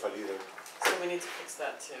think it was verified either. So we need to fix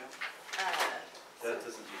that too. That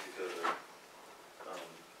doesn't need to go to,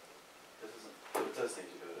 it does need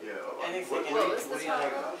to go to. Yeah. Anything in- What was What are the you talking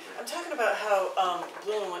topic? about? I'm talking about how,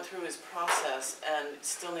 Bloom went through his process and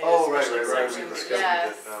still needed Oh, right, special right, right, we exemptions. discussed it.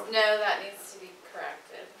 Yes, it, no, that needs to be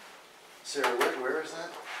corrected. Sarah, where is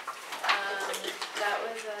that? That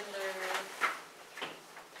was under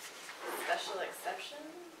special exceptions?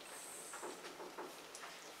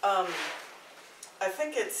 I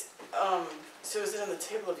think it's, so is it in the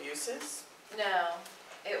table of uses? No,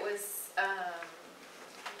 it was,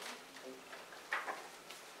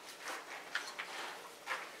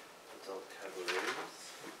 Adult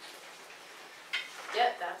cabarets.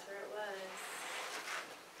 yep, that's where it was.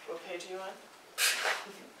 What page are you on?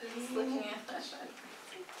 Just looking at that.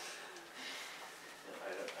 I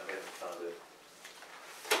haven't found it.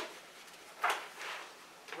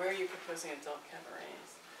 Where are you proposing adult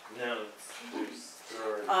cabarets? No,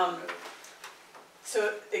 there are.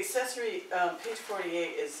 So accessory, page 48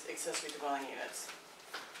 is accessory dwelling units.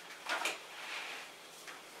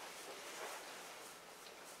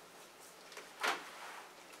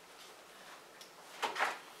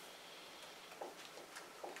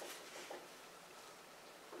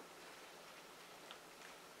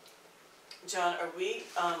 John, are we,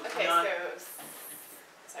 Okay, non,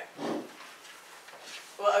 sorry.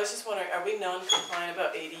 well, I was just wondering, are we non-compliant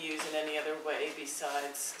about ADUs in any other way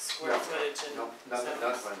besides square No. footage and? No, nothing, zones?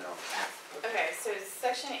 not right now. Okay, so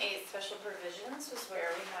section 8, special provisions, was where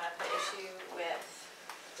we had the issue with,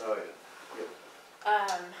 Oh,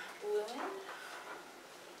 yeah. Lewin.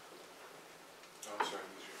 Oh, I'm sorry,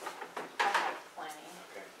 who's your- I have plenty.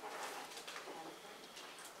 okay.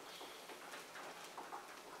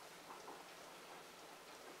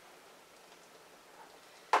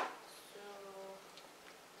 So.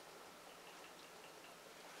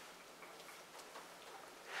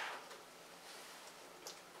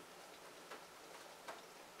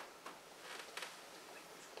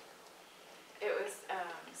 It was,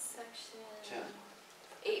 section. 10.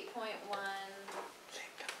 8.1,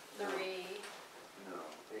 3. No,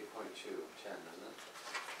 8.2, 10, isn't it?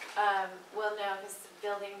 Well, no, because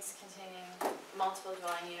buildings containing multiple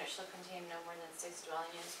dwelling units shall contain no more than 6 dwelling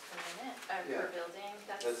units per unit, per Yeah. building,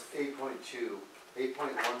 that's. That's 8.2,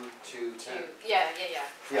 8.1 to 10. Yeah, Yeah.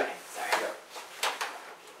 okay, sorry. Yeah.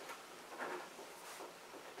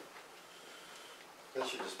 That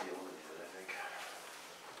should just be eliminated, I think.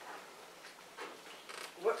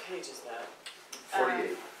 What page is that?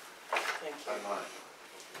 48 Thank on you. mine.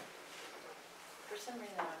 For some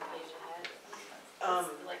reason I'm a page ahead. Um,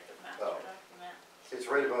 It's like the master oh. document. It's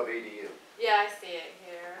right above ADU. Yeah, I see it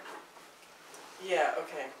here. Yeah,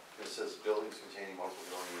 okay. It says buildings containing multiple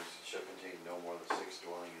dwelling units shall contain no more than 6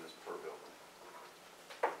 dwelling units per building.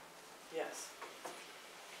 Yes.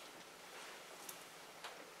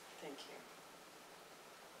 Thank you.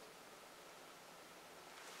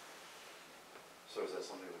 So is that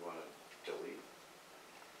something we want to delete?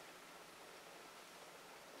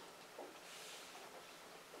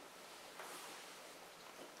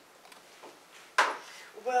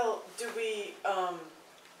 Well, do we,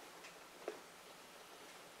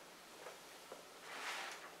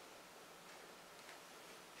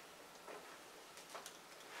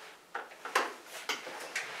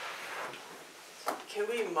 can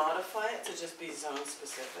we modify it to just be zone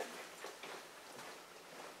specific?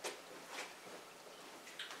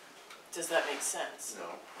 Does that make sense? No,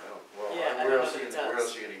 I don't, well, Yeah, I where don't else know are you that it gonna, where does.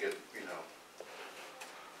 else are you gonna get, you know?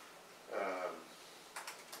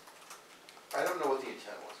 I don't know what the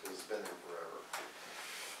intent was, because it's been there forever.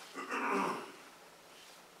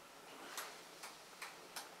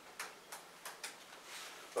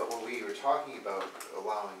 But when we were talking about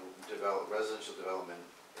allowing residential development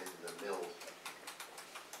in the mills,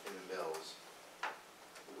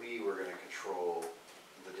 we were gonna control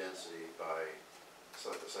the density by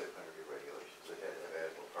the site plan review regulations. It had to have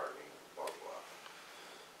adequate parking, blah, blah,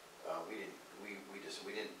 blah. We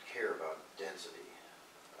didn't care about density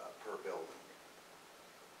per building.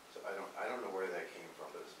 So I don't know where that came from,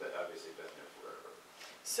 but it's obviously been there forever.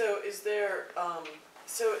 So is there,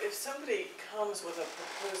 so if somebody comes with a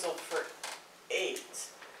proposal for 8,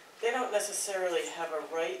 they don't necessarily have a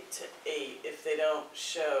right to 8 if they don't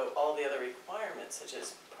show all the other requirements such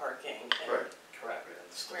as parking and. Right. Correct,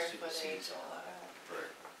 it still Square supersedes footage. all that.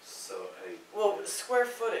 Right. So Well, square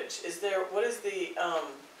footage, is there, what is the,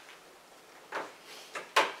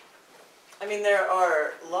 I mean, there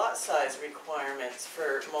are lot size requirements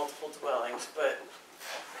for multiple dwellings, but,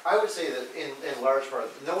 I would say that in large part,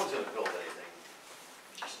 no one's gonna build anything.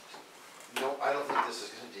 No, I don't think this is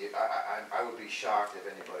gonna be, I would be shocked if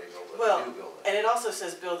anybody built Well, a new building. and it also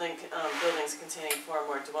says buildings containing 4 or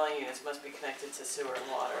more dwelling units must be connected to sewer and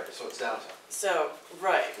water. Right, so it's downtown. So,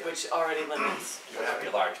 right, Yeah. which already limits. You don't have to be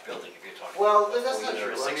a large building if you're talking. Well, about that's not 4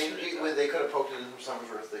 true. units or I 6 mean, units. they could have poked it in from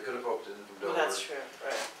Somersworth, they could have poked it in from Well, Dover. that's true,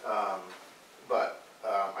 right. But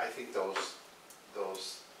I think those have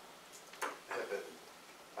been,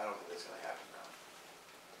 I don't think that's gonna happen now,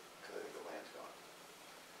 because I think the land's gone.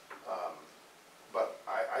 But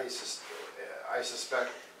I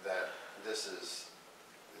suspect that this is,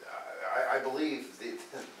 I believe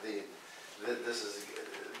that this is,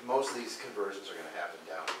 most of these conversions are gonna happen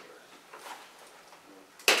down here.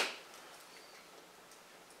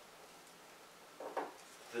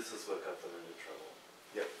 this is what got them into trouble.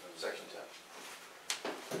 Yep, section 10.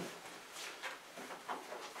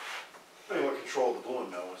 I mean, what controlled the Bloom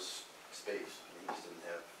mill was space. I mean, he just didn't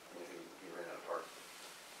have anything, he ran out of parking.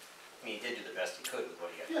 I mean, he did do the best he could with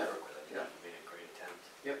what he had Yeah, to work with. I think yeah. he made a great attempt.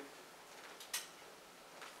 Yep.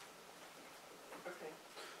 Okay.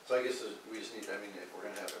 So I guess we just need, I mean, if we're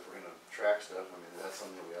gonna track stuff, I mean, that's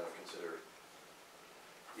something that we ought to consider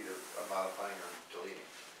either modifying or deleting.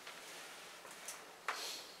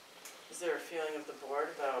 Is there a feeling of the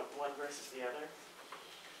board about one versus the other?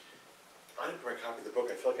 I didn't bring a copy of the book,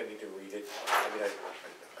 I feel like I need to read it. I mean, I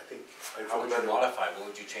think. How would you modify, what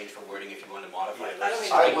would you change for wording if you wanted to modify it? I don't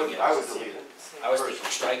versus mean. striking it? I would delete it. I was thinking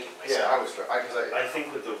striking myself. Yeah, I was, because I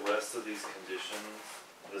think with the rest of these conditions,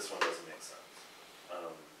 this one doesn't make sense.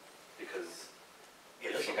 Because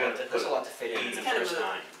Yeah, if you're gonna there's a put lot to fit in It's the kind of first a-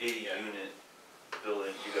 time. 80 Yeah. unit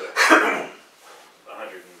building, you gotta have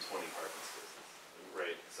 120 parking spaces,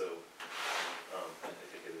 right? So, I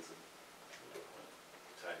think it is a good point.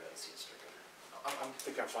 So I'd rather see it stricken. I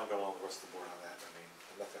think I'm fine going along with the rest of the board on that, I mean,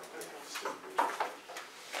 nothing really else to read.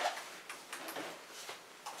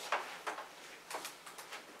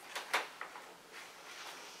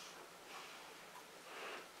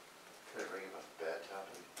 Can I bring up a bad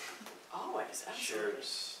topic? Always, absolutely.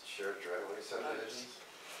 Shared driveway subdivisions?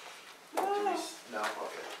 No, No,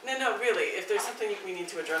 okay. no, really, if there's something we need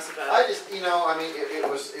to address about I it. just, I mean, it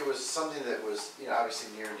was something that was,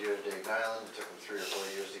 obviously near and dear to Dave Nyland. It took him 3 or 4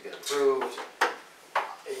 years to get approved.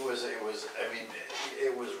 It was, I mean,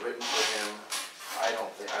 it was written for him. I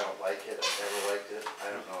don't like it. I've never liked it.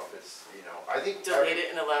 I don't know if it's, I think. Delete it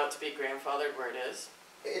and allow it to be grandfathered where it is.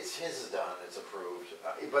 It's, his is done, it's approved,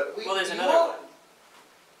 but we. Well, there's you another all- one.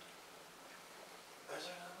 Is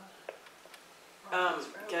there another one?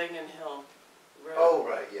 Gagnon Hill Road. Oh,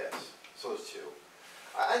 right, yes, so there's 2.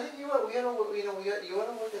 I think, we had a you know, you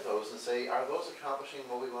wanna look at those and say, are those accomplishing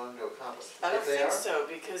what we wanted to accomplish? I don't If they think are, so,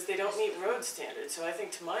 because they don't meet road standards, so I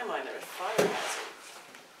think to my mind they're a fire hazard.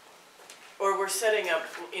 Or we're setting up,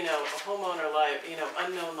 you know, homeowner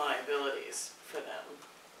unknown liabilities for them.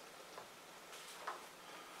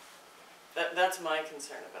 That's my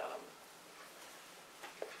concern about them.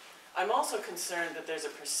 I'm also concerned that there's a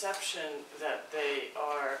perception that they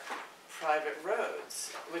are private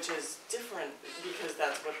roads, which is different because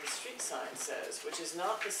that's what the street sign says, which is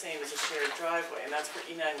not the same as a shared driveway, and that's for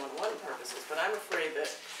E911 purposes. But I'm afraid that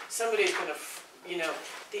somebody's gonna,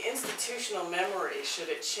 the institutional memory, should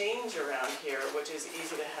it change around here, which is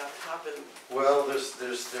easy to have happen. well, there's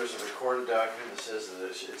a recorded document that says that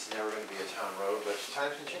it's never gonna be a town road, but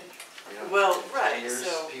times can change. You know, Well, in 10 right, years,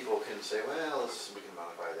 so- people can say, well, we can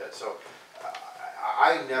modify that, so,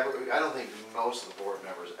 I don't think most of the board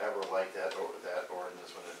members ever liked that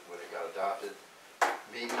ordinance when it got adopted.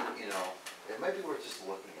 Maybe, it might be worth just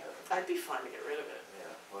looking at it. I'd be fine to get rid of it. Yeah,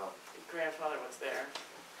 well, Grandfather was there.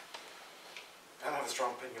 I don't have a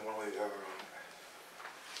strong opinion one way or the other on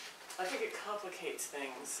it. I think it complicates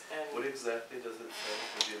things, What and exactly does it say?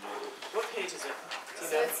 Maybe a little. what page is it? Do you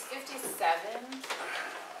So know? it's 57,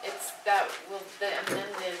 it's the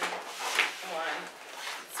amended one,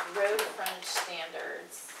 it's road frontage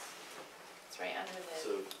standards. It's right under the,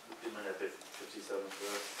 So it might have 57 for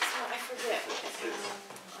us. oh, I forget.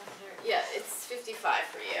 Under- Yeah, it's 55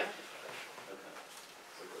 for you. Okay.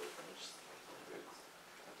 So road frontage standards.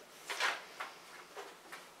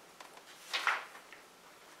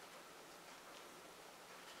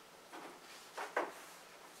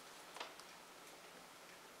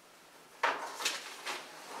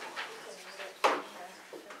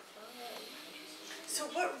 So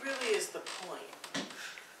what really is the point?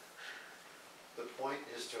 the point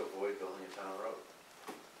is to avoid building a town road,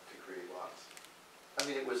 to create lots. I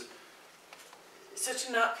mean, it was, So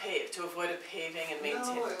to not pave, to avoid a paving and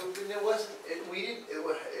maintain. no, it wasn't, we didn't,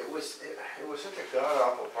 it was such a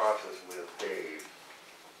god-awful process with Dave.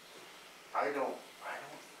 It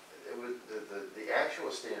was, the actual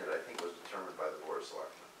standard, I think, was determined by the Board of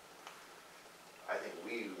Selectmen. I think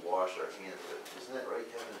we washed our hands of it, isn't that right,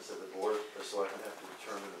 Kevin? It said the Board of Selectmen have to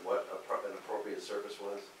determine what an appropriate surface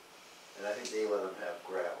was, and I think they let them have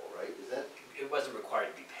gravel, right? Is that, It wasn't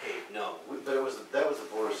required to be paved, no. but that was the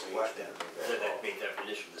Board of Selectmen that made that That call. made that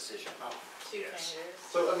initial decision. Two Yes. fingers.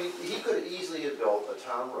 So, I mean, he could easily have built a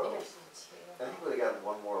town road, Yours is two. and he would have gotten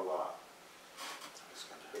one more lot.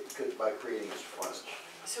 It could, by creating his frontage.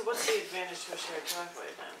 So what's the advantage to a shared driveway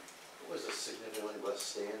then? It was a significantly less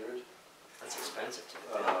standard. That's expensive to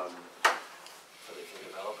develop, for the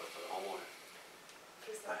developer, for the homeowner.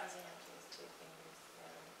 He's not using up to his two fingers,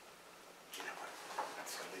 You know what?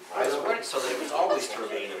 That's gonna be. I It was don't- worded so that it was always to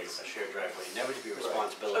remain a shared driveway, never to be a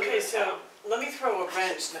responsibility Okay, of the so town. let me throw a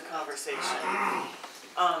wrench in the conversation.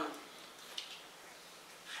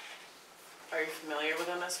 Are you familiar with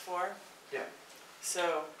MS4? Yeah.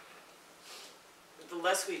 So the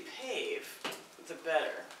less we pave, the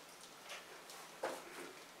better.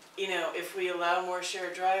 If we allow more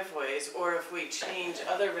shared driveways, or if we change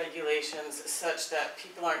other regulations such that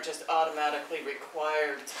people aren't just automatically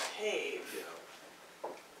required to pave,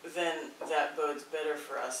 then that bodes better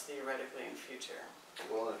for us theoretically in future.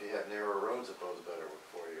 Well, if you have narrower roads, it bodes better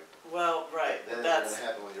for you. Well, right, Then it's that's, gonna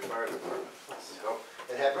happen with your fire department. So,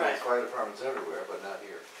 it happens Right. with fire departments everywhere, but not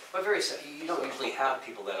here. But you don't usually have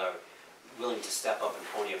people that are willing to step up and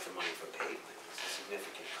pony up the money for pavement. It's a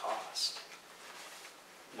significant cost.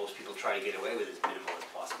 Most people try to get away with as minimal as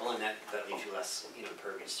possible, and that leaves you less,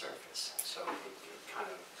 impervious surface. So it kind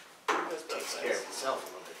of goes both takes care ways. of itself a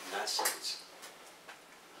little bit in that sense.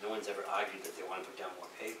 No one's ever argued that they want to put down more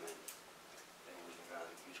pavement. They would rather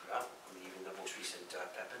use gravel. I mean, even the most recent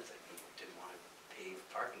Pepin thing, people didn't want to pave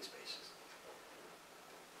parking spaces.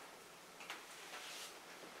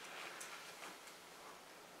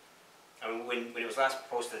 I mean, when it was last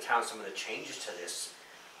proposed to the town, some of the changes to this,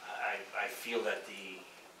 I feel that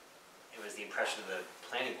it was the impression of the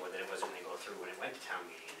planning board that it wasn't going to go through when it went to town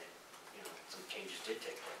meeting, and some changes did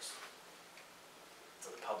take place.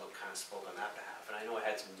 So the public kind of spoke on that behalf, and I know it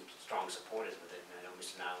had some strong supporters with it, and I know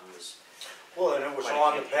Mr. Nyland was, Well, and it was Quite a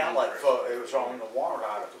on the campaign ballot for it was on the warrant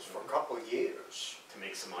articles for a couple of years. to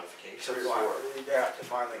make some modifications. To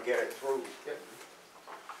finally get it through.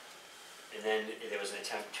 And then there was an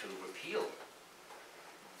attempt to repeal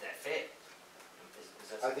that failed. Is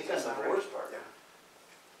that- I think is that's that the right? worst part.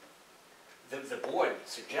 The board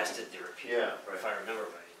suggested the repeal, Yeah, right. if I remember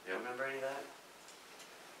right. Do Yeah. you remember any of that?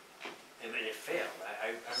 And it failed. I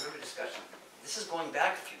remember discussion this is going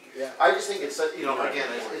back a few years. I just think it's, you know, Yeah. again,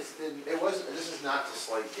 it wasn't, this is not to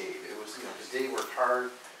slight Dave, it was, you know, because Dave worked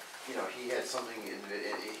hard, you know, he had something,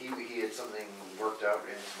 he had something worked out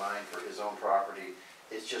in his mind for his own property.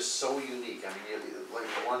 It's just so unique, I mean, like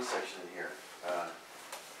the one section in here,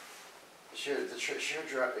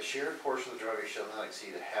 shared portion of the driveway shall not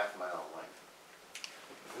exceed a half mile in length.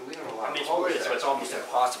 We don't allow I mean, it's worded, so it's almost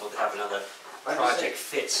impossible to have another project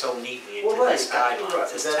fit so neatly into this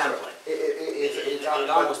guidelines, this template. It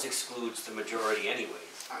almost excludes the majority anyways.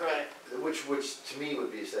 Right. Which to me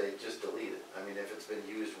would be say, just delete it. I mean, if it's been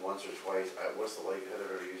used once or twice, what's the likelihood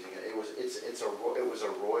of ever using it? It was a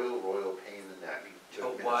royal pain in the neck to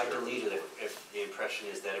But why administer. delete it if the impression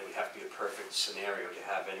is that it would have to be a perfect scenario to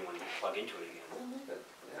have anyone plug into it again? Well, leave it.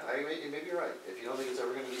 Yeah, maybe you're right. If you don't think it's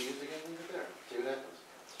ever gonna be used again, leave it there, see what happens.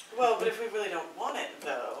 Well, but if we really don't want it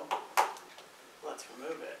though, let's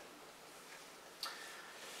remove it.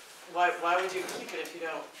 Why would you keep it if you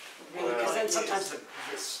don't really Because want then it sometimes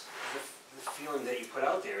used? the feeling that you put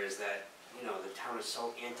out there is that, you know, the town is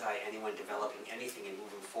so anti anyone developing anything and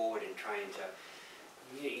moving forward and trying to,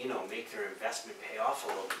 you know, make their investment pay off a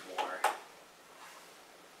little bit more.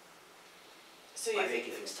 So by you think,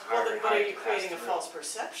 making things well, harder and but are harder you to pass creating a through. false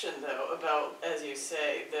perception though about, as you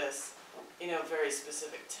say, this, you know, very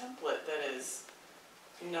specific template that is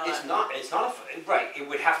not. It's not, right, it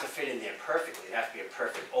would have to fit in there perfectly, it'd have to be a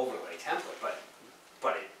perfect overlay template,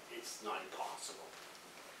 but it's not impossible.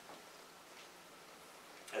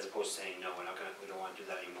 As opposed to saying, no, we don't wanna do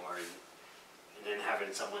that anymore, and then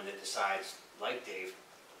having someone that decides, like Dave,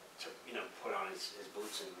 to, you know, put on his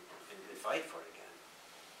boots and fight for it again.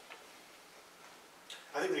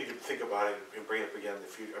 I think we need to think about it and bring it up again in the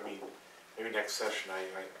future. I mean, maybe next session,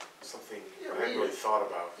 something Yeah, I hadn't really thought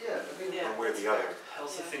about, Yeah, I mean. Yeah, one way or that's the other. fair. I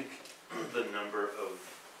also Yeah. think the number of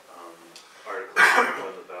articles that go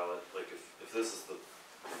on the ballot, like if this is the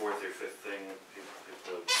fourth or fifth thing,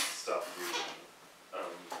 people stop reading.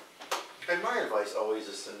 And my advice always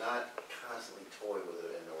is to not constantly toy with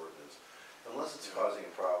it in the ordinance, unless it's causing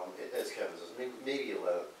a problem, as Kevin says, maybe you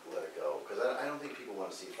let it go, because I don't think people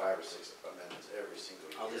want to see 5 or 6 amendments every single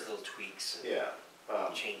year. All these little tweaks and Yeah.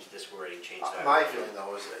 change this wording, change that. My feeling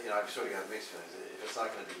though is, you know, I've sort of got mixed feelings, if it's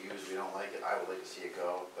not gonna be used, we don't like it, I would like to see it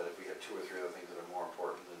go, but if we have 2 or 3 other things that are more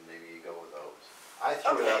important, then maybe you go with those. I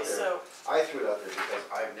threw it Okay, out there, so, because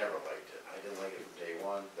I've never liked it, I didn't like it from day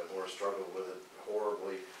one, the board struggled with it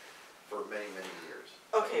horribly for many, many years.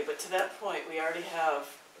 okay, but to that point, we already have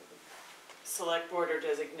select board or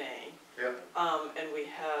designate, Yep. and we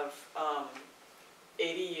have,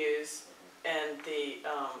 ADUs and the,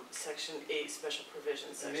 section 8 special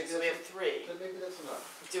provisions And section, maybe so we that's have 3. Then maybe that's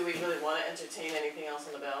enough. Do we really wanna entertain anything else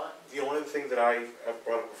on the ballot? The only thing that I've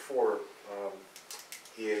brought up before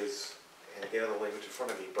is, and again, the language in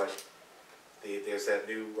front of me, but there's that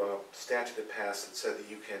new statute that passed that said that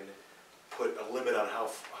you can put a limit on how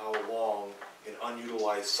long an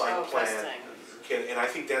unutilized site Oh, plan vesting. can, and I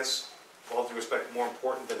think that's, with all due respect, more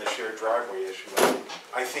important than the shared driveway issue.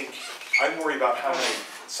 I think, I'm worried about how many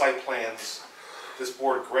site plans this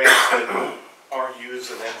board grants that aren't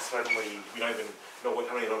used, and then suddenly we don't even know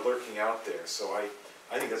how many are lurking out there, so I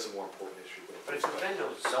think that's a more important issue. But if there's been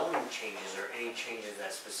no zoning changes or any changes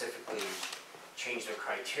that specifically change the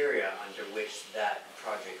criteria under which that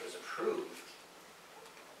project was approved,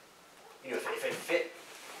 you know, if it fit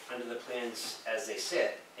under the plans as they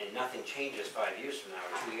sit, and nothing changes 5 years from now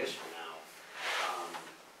or 2 years from now,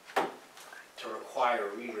 to require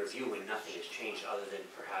a re-review when nothing has changed other than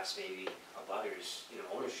perhaps maybe a butter's, you know,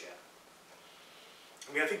 ownership.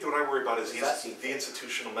 I mean, I think what I worry about is Does that seem the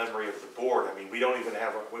institutional memory of the board. I mean, we don't even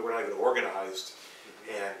have, we're not even organized.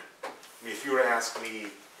 And, I mean, if you were to ask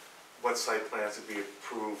me what site plans would be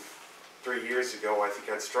approved 3 years ago, I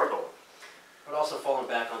think I'd struggle. But also falling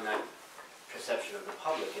back on that perception of the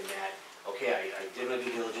public in that, okay, I did my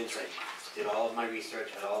due diligence, I did all of my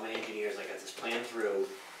research, had all my engineers, I got this plan through,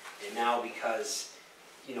 and now because,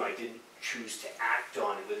 you know, I didn't choose to act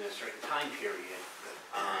on it within a certain time period,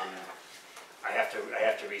 I have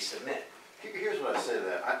to resubmit. Here's what I say to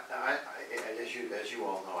that, as you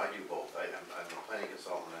all know, I do both, I'm a planning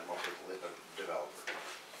consultant, and I'm also a developer.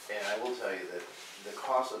 And I will tell you that the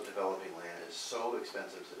cost of developing land is so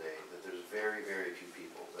expensive today that there's very, very few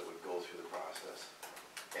people that would go through the process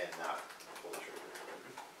and not pull the trigger.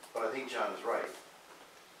 But I think John is right.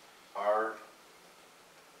 Our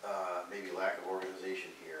maybe lack of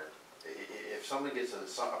organization here, if someone gets a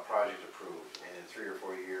project approved and in 3 or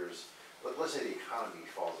 4 years, let's say the economy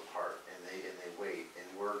falls apart and they wait and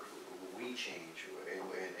we change and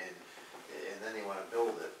then they want to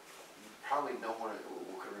build it, probably no one who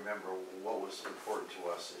could remember what was important to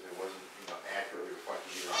us if it wasn't, accurately reflected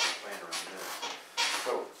either on the plan or on the minutes.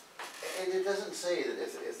 So, and it doesn't say that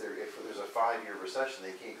if there's a 5-year recession,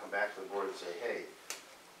 they can't come back to the board and say, hey,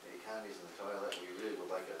 the economy's in the toilet, we really would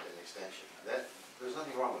like an extension. There's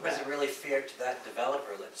nothing wrong with But is that. it really fair to that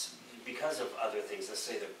developer, because of other things, let's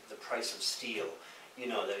say the price of steel,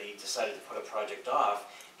 that he decided to put a project off,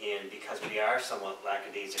 and because we are somewhat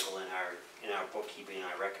lackadaisical in our bookkeeping,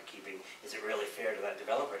 our record keeping, is it really fair to that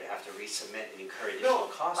developer to have to resubmit and incur additional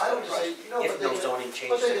costs I for would the just say, project? If no zoning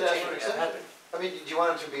changes could ask for an have extension. happened. I mean, do you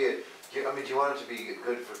want it to be, do you want it to be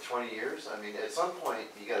good for 20 years? I mean, at some point,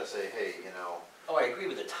 you gotta say, hey, Oh, I agree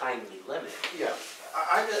with the timely limit, yeah,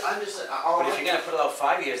 I'm just, but if you're gonna put it out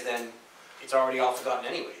 5 years, then it's already all forgotten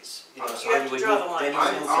anyways. So You have to draw the line. then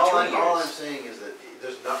you move all to 2 all I'm years. saying is that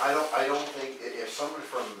there's no, I don't think, if someone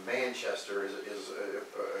from Manchester is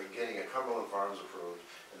getting a Cumberland Farms approved,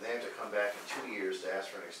 and they have to come back in 2 years to ask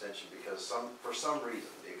for an extension because for some reason,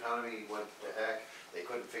 the economy went to heck, they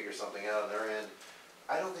couldn't figure something out on their end,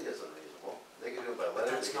 I don't think that's unreasonable. They can do it by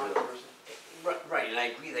letter, they that's can do it not- in person. Right, and I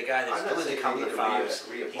agree, the guy that's I'm not doing saying the you Cumberland need to Farms,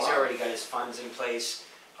 reapply. he's already got his funds in place,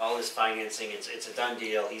 all his financing, it's a done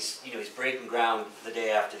deal, he's breaking ground the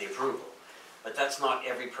day after the approval. But that's not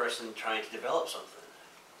every person trying to develop something.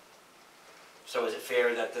 So is it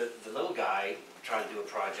fair that the little guy trying to do a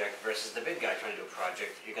project versus the big guy trying to do a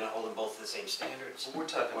project, you're gonna hold them both to the same standards? We're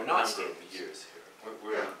talking Or a not number of standards. years here.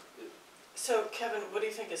 We're, So Kevin, what do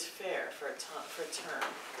you think is fair for a term?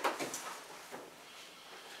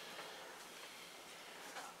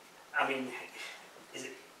 I mean,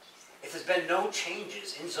 if there's been no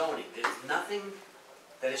changes in zoning, there's nothing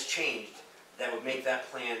that has changed that would make that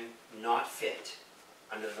plan not fit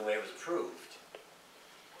under the way it was approved.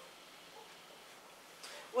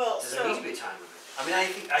 Well, Does there need to so, be a time limit? I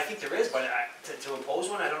mean, I think there is, but to impose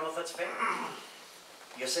one, I don't know if that's fair.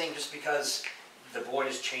 You're saying just because the board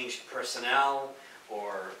has changed personnel,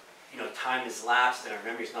 or, time has lapsed and our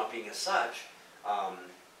memory's not being as such,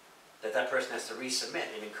 that person has to resubmit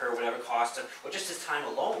and incur whatever cost, or just his time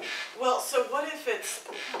alone. well, so what if it's,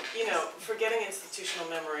 forgetting institutional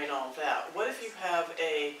memory and all of that, what if you have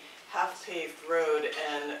a half-paved road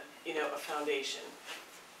and, a foundation?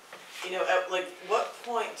 At what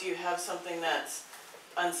point do you have something that's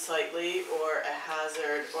unsightly or a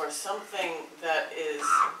hazard or something that is,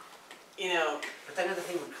 But then another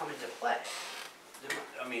thing would come into play.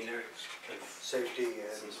 I mean, Safety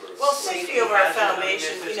some and. sort of. Well, safety over a hazard, I mean,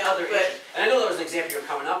 foundation, there's you know, other but- issues. And I know that was an example you're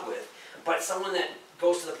coming up with, but someone that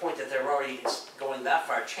goes to the point that they're already going that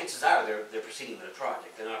far, chances are they're proceeding with a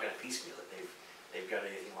project. They're not gonna piecemeal it. They've got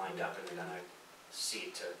anything lined up and they're gonna see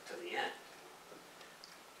it to the end.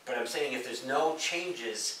 But I'm saying if there's no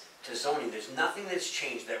changes to zoning, there's nothing that's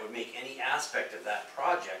changed that would make any aspect of that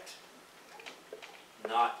project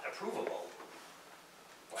not approvable.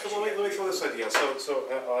 Why So should let me it- throw this idea, so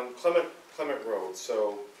on Clement Road,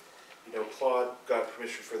 so, Claude got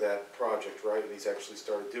permission for that project, right, and he's actually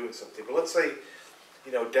started doing something, but let's say,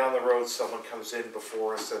 down the road, someone comes in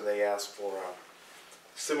before us and they ask for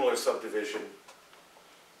a similar subdivision,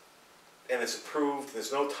 and it's approved,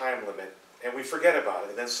 there's no time limit, and we forget about it,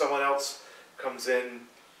 and then someone else comes in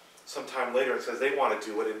sometime later and says they wanna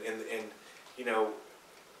do it,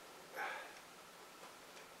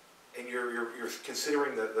 and you're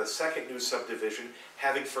considering the second new subdivision,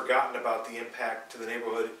 having forgotten about the impact to the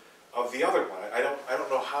neighborhood of the other one. I don't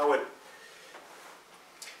know how it,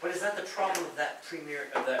 But is that the problem of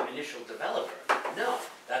that initial developer? No,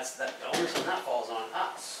 the onus on that falls on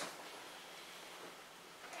us.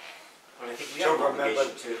 I mean, I think we have an So remember-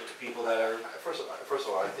 obligation to people that are, First of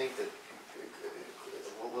all, I think that,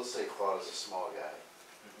 let's say Claude is a small guy.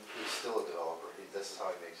 He's still a developer. This is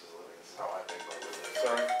how he makes his living. This is how I make my living.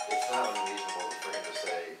 sorry, It's not unreasonable for him to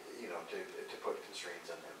say, to put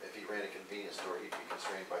constraints on him. If he ran a convenience store, he'd be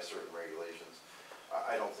constrained by certain regulations.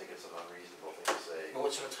 I don't think it's an unreasonable thing to say. well,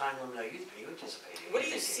 what sort of time limit are you anticipating? what do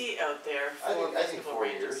you thinking? see out there I for think reasonable 4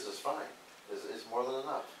 ranges? years is fine, is more than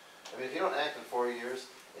enough. I mean, if you don't act in 4 years,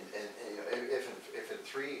 and if in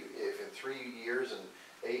 3 years and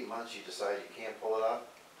 8 months you decide you can't pull it off,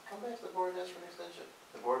 come back to the board and ask for an extension.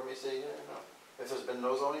 The board may say, yeah, no. If there's been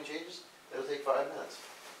no zoning changes, it'll take 5 minutes.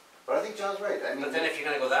 But I think John's right, I mean. But then if you're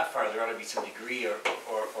gonna go that far, there ought to be some degree or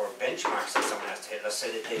benchmarks that someone has to hit. Let's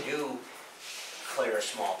say that they do clear a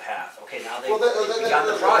small path. Okay, now they've begun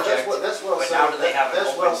the project, That's well but settled. now do they have an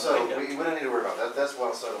That's well open settled. window? We don't need to worry about that, that's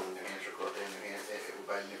well settled in New Hampshire court,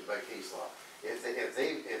 by case law. If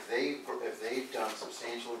they've done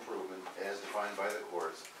substantial improvement as defined by the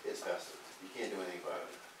courts, it's vested. You can't do anything about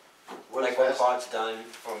it. What is Like what vested? Claude's done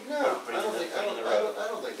from No, putting I don't in think, the road. I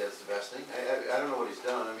don't think that's the vesting. don't know what he's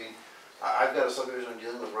done, I mean, I've got a subdivision I'm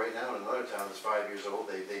dealing with right now in another town that's 5 years old,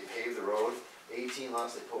 they paved the road, 18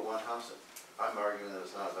 lots, they put one house in. I'm arguing that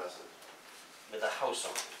it's not vested. With a house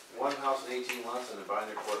on it, One house and 18 lots and a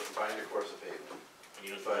binder course of pavement. and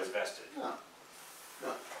you don't think it's vested. No,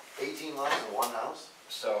 no, 18 lots and one house?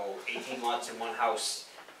 So 18 lots in one house,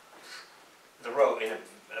 the road, in a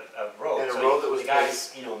road. In a So road that was the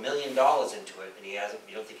guy's, $1 million into it, and he hasn't,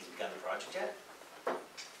 you don't think he's begun the project yet?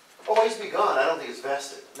 Oh, he's begun, I don't think it's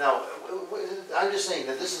vested. Now, I'm just saying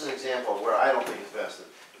that this is an example where I don't think it's vested.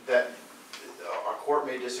 That, our court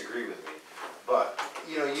may disagree with me, but,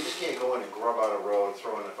 you know, you just can't go in and grub out a road,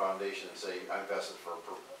 throw in a foundation and say, I'm vested for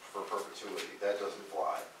perpetuity. That doesn't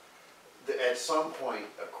fly. At some point,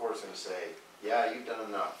 a court's gonna say, yeah, you've done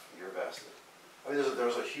enough, you're vested. I mean, there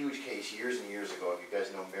was a huge case years and years ago, if you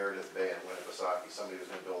guys know Meredith Bay in Winnipesaukee, somebody was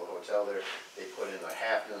gonna build a hotel there. They put in a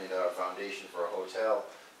 $500,000 foundation for a hotel.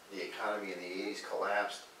 The economy in the 80s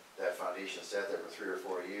collapsed. That foundation sat there for 3 or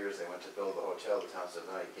 4 years. They went to build the hotel. The town said,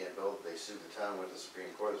 no, you can't build it. They sued the town, went to the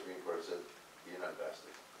Supreme Court. The Supreme Court said, you're not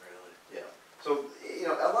vested. Really? Yeah. So, you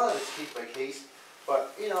know, a lot of it's case by case,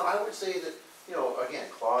 but, you know, I would say that, you know, again,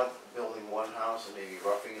 Claude building one house and maybe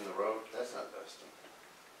roughing in the road, that's not vesting.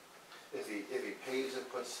 If he paves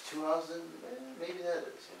it, puts 2 houses in, maybe that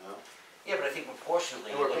is, you know? Yeah, but I think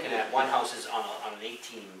proportionally, And you're we're looking picking- at one house is on an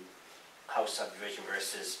 18-house subdivision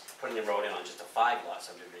versus putting the road in on just a 5-lot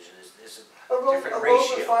subdivision is A road, different a road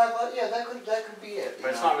with ratio. 5 lot, yeah, that could be it. you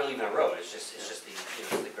But it's know? not really even a road, it's just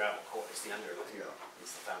the, the gravel course, it's the Yeah.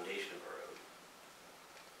 it's the foundation of a road.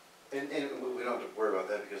 And we don't have to worry about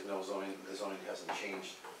that because the zoning hasn't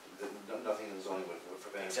changed. Nothing in the zoning would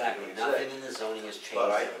prevent us from Exactly, doing nothing today. in the zoning has changed But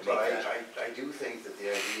that would make that. I do think that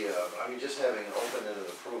the idea of, I mean, just having an open-ended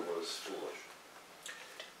approval is foolish.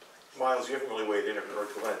 Miles, you haven't really weighed in, or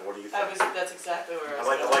Glenn, what do you think? That's exactly where I was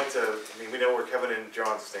I'd going. like to, I mean, we know where Kevin and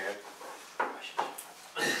John stand.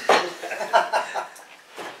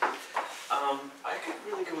 I could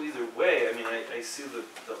really go either way. I mean, I see the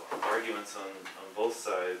arguments on both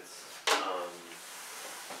sides.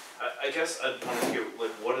 I guess I'd want to hear,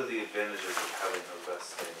 like, what are the advantages of having a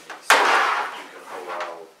vesting so you can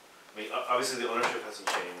allow, I mean, obviously the ownership hasn't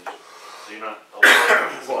changed, so you're not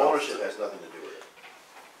allowing. Well, ownership has nothing to do with it.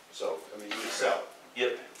 So, I mean, you can sell it,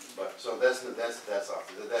 Yep, but, so that's off,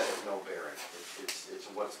 that has no bearing. It's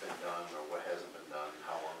what's been done or what hasn't been done, and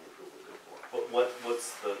how long the approval is good for. but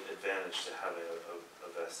what's the advantage to having a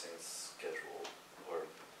vesting schedule, or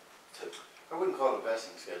to, I wouldn't call it a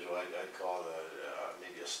vesting schedule, I'd call it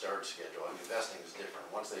maybe a start schedule. I mean, vesting is different.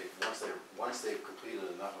 Once they've completed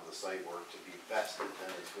enough of the site work to be vested, then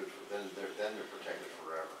it's good, then they're protected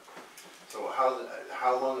forever. So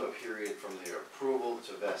how long of a period from the approval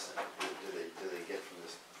to vesting do they get from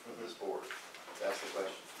this board? That's the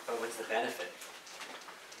question. But what's the benefit?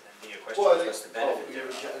 Your question Well, is, what's the benefit there?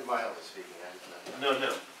 Miles is speaking, no,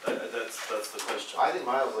 that's the question. I think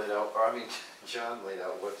Miles laid out, or I mean, John laid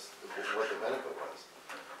out what the benefit was.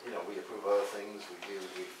 You know, we approve other things, you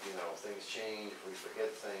know, things change, we forget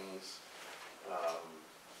things. You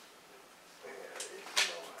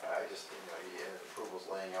know, I just, you know, approval's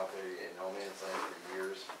laying out there in no man's land for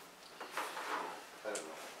years. I don't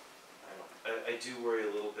know. I do worry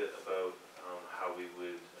a little bit about how we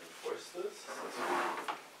would enforce this. Since we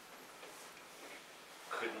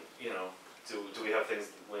couldn't, you know, do we have things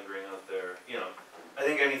lingering out there? You know, I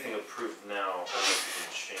think anything approved now, unless we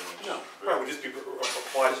can change. No. Right, would just be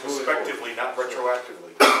applied Just move it prospectively, not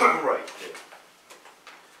retroactively. Right.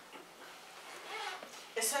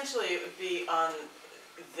 Essentially, it would be on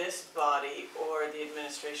this body or the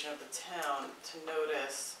administration of the town to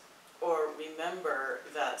notice or remember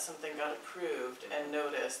that something got approved and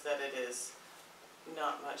notice that it is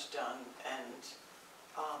not much done. And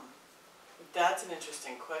that's an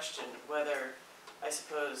interesting question, whether, I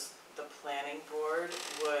suppose, the planning board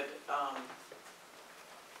would, I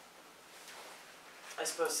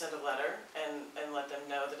suppose, send a letter and let them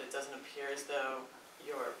know that it doesn't appear as though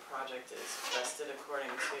your project is vested according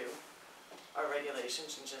to our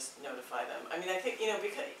regulations, and just notify them. I mean, I think, you know,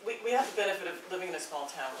 because we have the benefit of living in a small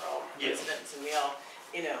town, we're all Yes. residents, and we all,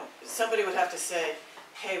 you know, somebody would have to say,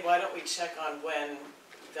 hey, why don't we check on when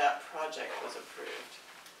that project was approved?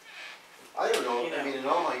 I don't know, You I know. mean, in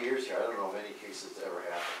all my years here, I don't know of any case that's ever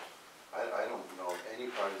happened. I don't know of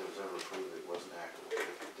any project that was ever approved that wasn't active,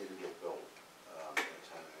 if it didn't get built, in a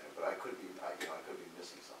time, but I could be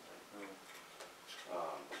missing something.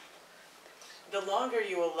 The longer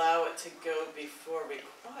you allow it to go before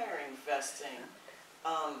requiring vesting,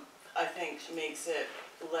 I think makes it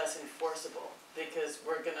less enforceable, because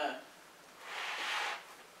we're gonna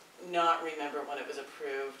not remember when it was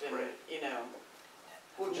approved, and, Right. you know,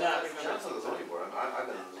 Well, not John's on remember. the zoning board, I've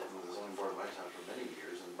been on the zoning board in my town for many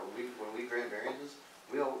years, and when we grant variances,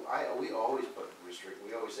 we always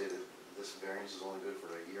we always say that this variance is only good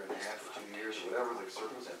for a year and a half or 2 years, or whatever the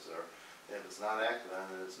circumstances are, and if it's not acted on,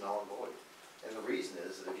 then it's null and void. And the reason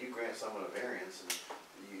is that if you grant someone a variance and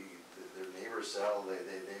their neighbors sell, they,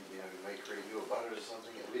 you know, you might create new abutters or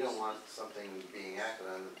something, and we don't want something being acted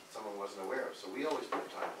on that someone wasn't aware of, so we always put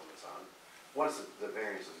time limits on. Once the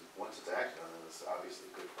variance is, once it's acted on, then it's obviously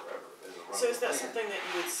good forever. As a So is that run-of-the-mill. something that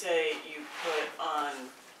you would say you put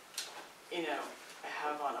on, you know,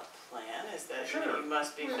 have on a plan, is that you know, you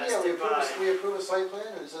must be Yeah, vested by? we approve a site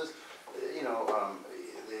plan, and it says, you know,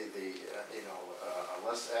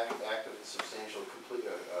 unless active and substantial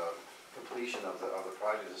completion of the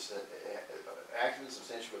project is, active and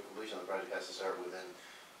substantial completion of the project has to start within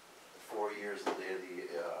 4 years of the day of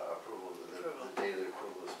the approval, the date of the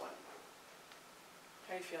approval of this plan.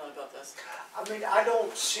 How are you feeling about this? I mean, I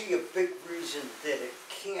don't see a big reason that it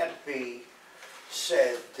can't be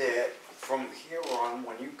said that from here on,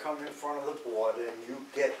 when you come in front of the board and you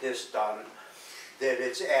get this done, that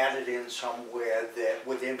it's added in somewhere that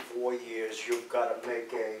within 4 years, you've got to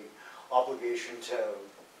make a obligation to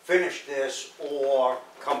finish this or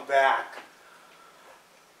come back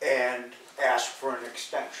and ask for an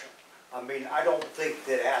extension. I mean, I don't think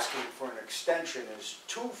that asking for an extension is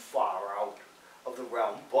too far out of the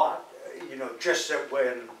realm, but, you know, just that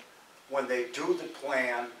when they do the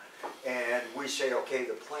plan and we say, okay,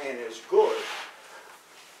 the plan is good,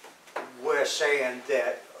 we're saying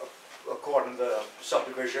that according to the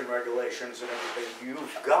subdivision regulations and everything,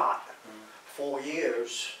 you've got 4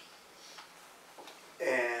 years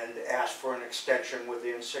and ask for an extension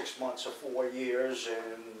within 6 months or 4 years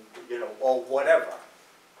and, you know, or whatever,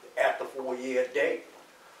 at the 4-year date.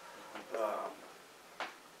 So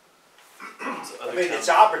I other mean, towns- it's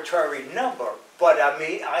arbitrary number, but I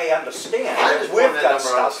mean, I understand I that just we've want that got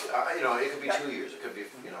number on, stuff. you know, it could be 2 years, it could be,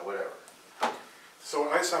 you know, whatever. So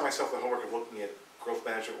I assigned myself the homework of looking at growth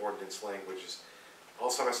management ordinance languages. I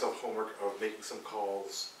also assigned myself homework of making some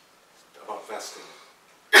calls about vesting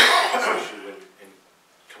on this issue and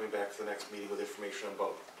coming back to the next meeting with information on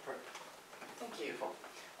both. Thank you.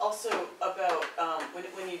 Also about,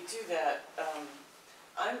 when you do that,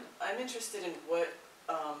 I'm interested in what,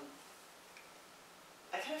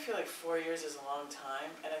 I kind of feel like 4 years is a long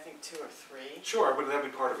time, and I think 2 or 3. Sure, but that'd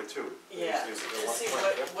be part of it too. Yeah, Is- is to there one see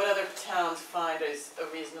point? what other towns find is a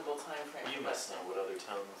reasonable timeframe You for must vesting. know what other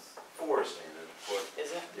towns, 4 is standard.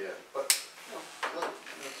 Is it? Yeah, but, you know, look,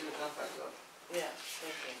 let's see what John finds out. Yeah,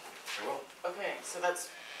 thank you. I will. Okay, so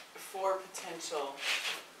that's 4 potential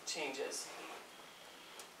changes.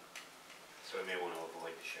 So we may want to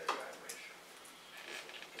avoid the shared driveway issue,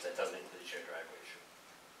 because that doesn't include the shared driveway issue.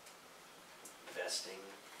 Vesting,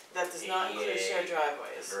 That does not include ADA, shared the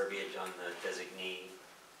driveways. verbiage on the designee,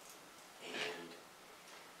 and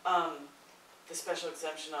The special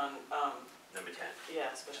exemption on, number 10.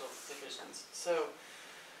 yeah, special divisions. So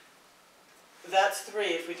that's 3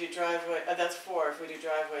 if we do driveway, that's 4 if we do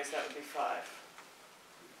driveways, that would be 5.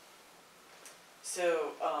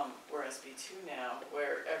 So, we're SB2 now,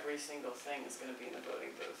 where every single thing is gonna be in a voting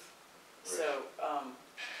booth. So,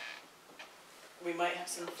 we might have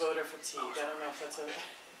some voter fatigue, I don't know if that's a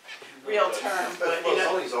real term, but you Well, know.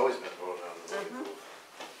 zoning's always been voted on the voting booth.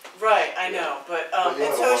 Right, I know, but, But you'll and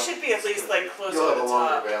have so a it long- should be at least like closer You'll to have the a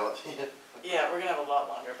longer top. ballot. Yeah, we're gonna have a lot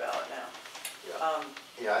longer ballot now.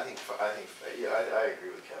 Yeah, I think, yeah, I agree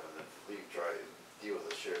with Kevin, that deal with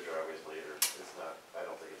the shared driveways later, it's not, I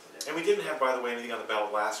don't think it's an issue. And we didn't have, by the way, anything on the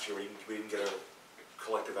ballot last year. We didn't get a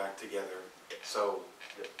collective act together. So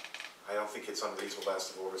I don't think it's unreasonable to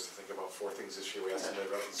ask the voters to think about 4 things this year. We asked them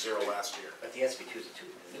about 0 last year. But the SB2 is a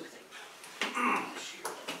new thing this year,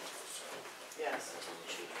 so Yes. that's an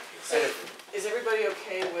issue. So is everybody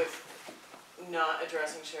okay with not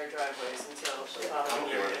addressing shared driveways until the following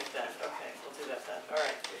year then? Okay, we'll do that then, all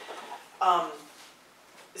right.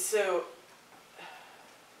 So,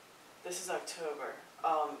 this is October.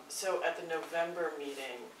 So at the November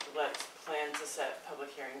meeting, let's plan to set public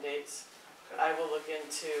hearing dates. I will look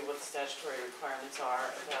into what the statutory requirements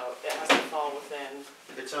are about, it has to fall within,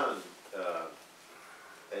 It's on,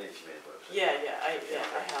 NHMA website. yeah, I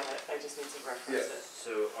have it, I just need to reference it.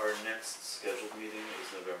 so our next scheduled meeting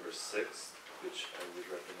is November 6th, which I would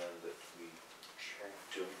recommend that we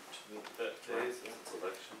don't meet that day, since it's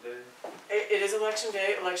election day. It is election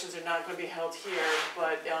day, elections are not going to be held here,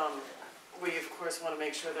 but we of course want to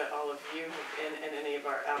make sure that all of you and any of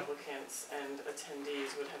our applicants and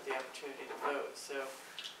attendees would have the opportunity to vote, so.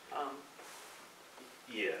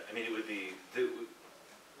 Yeah, I mean, it would be,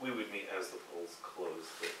 we would meet as the polls close,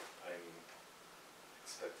 but I'm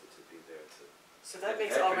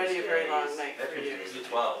makes already a very long night for Veterans you. Day is The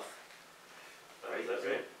 12th. Right, Is that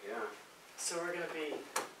right? Yeah. So we're gonna be,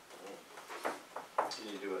 Can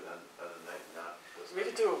you do it on a night not this we night?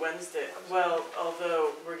 could do a Wednesday, well,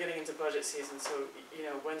 although we're getting into budget season, so, you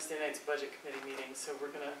know, Wednesday night's budget committee meeting, so we're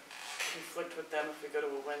gonna conflict with them if we go to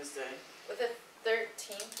a Wednesday. But the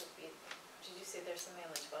 13th would be, did you say there's something on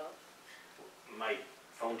the 12th? My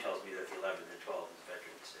phone tells me that the 11th and 12th is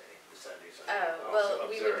Veterans Day, the Saturday, Sunday. Oh, well,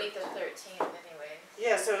 we would meet the 13th anyway.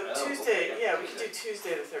 Yeah, so Oh, Tuesday, okay, yeah, we could do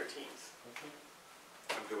Tuesday. Tuesday the 13th.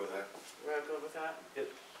 I'm good with that. We're all good with that? Yep.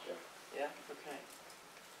 Yeah, okay.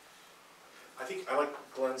 I think, I like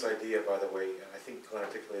Glenn's idea, by the way, and I think Glenn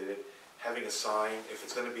articulated it, having a sign, if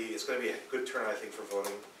it's gonna be a good turnout, I think, for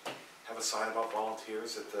voting. Have a sign about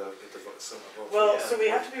volunteers at the vote. Well, so we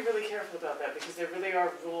have to be really careful about that, because there really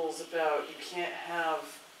are rules about, you can't have,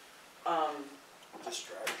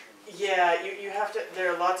 Distraction. yeah, you have to,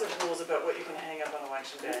 there are lots of rules about what you can hang up on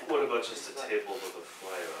election day. What about just a table with a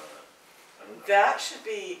flyer on it? I don't know. That should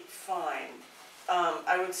be fine.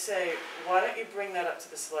 I would say, why don't you bring that up to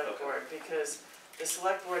the select Okay. board, because the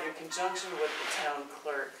select board, in conjunction with the town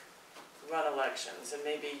clerk, run elections, and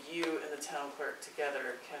maybe you and the town clerk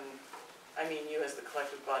together can, I mean, you as the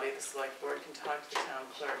collective body of the select board can talk to the town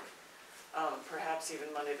clerk, perhaps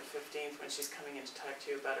even Monday the 15th, when she's coming in to talk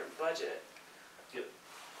to you about her budget. Yep.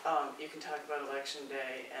 You can talk about election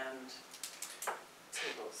day and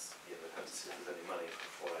tables. Yeah, we'd have to see if there's any money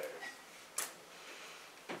for flyers.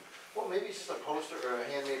 Well, maybe it's just a poster or a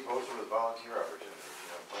handmade poster with volunteer opportunities, you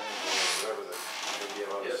know, planning board, whatever the, maybe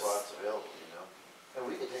have other Yes. slots available, you know? And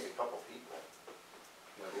we could take a couple people.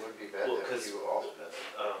 You know, it wouldn't be bad Well, to have a 'cause, few alternates.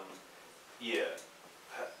 Yeah,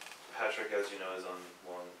 Patrick, as you know, is on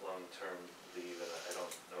long-term leave, and I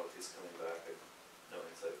don't know if he's coming back. I have no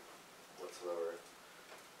insight whatsoever.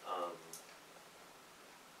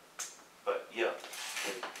 But yeah,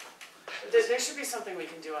 There should be something we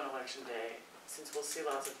can do on election day, since we'll see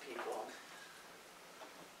lots of people.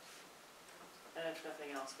 And if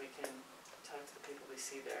nothing else, we can talk to the people we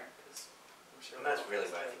see there, because I'm sure. And that's we'll really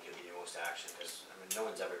all what I stay. think you'll get your most action, because, I mean, no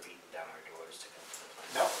one's ever beaten down our doors to come to the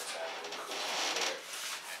planning No. board, sadly.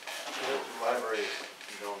 The library,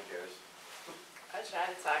 no one cares. I try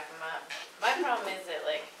to talk them up. My problem is that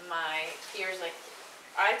like my peers, like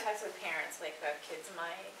I talk to parents like who have kids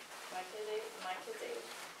my kids' age.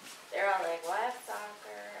 They're all like, well, I have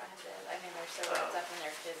soccer, I have this. I mean, they're so wrapped up in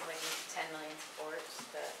their kids like into 10 million sports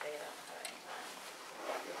that they don't have any time.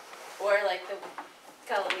 Or like the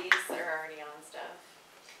Cullowlees are already on stuff.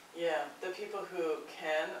 Yeah, the people who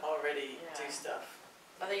can already do Yeah. stuff.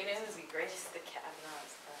 Although you know who's the greatest, the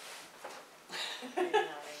Kavanaughs, but you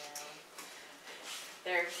know,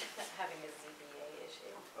 they're having a ZBA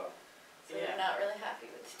issue. Oh. So they're Yeah. not really happy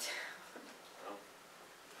with the town.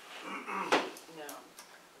 No.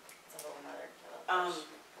 It's a whole nother kettle of fish.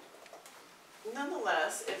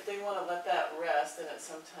 Nonetheless, if they wanna let that rest and at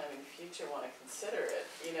some time in the future wanna consider it,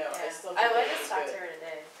 you know, I Yeah. still think I that just is talked to good. her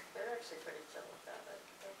today. They're actually pretty chill about it.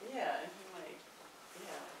 Yeah, and he might,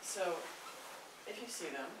 yeah, so, if you see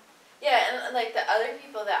them, Yeah, and like the other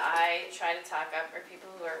people that I try to talk up are people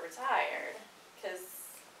who are retired, because,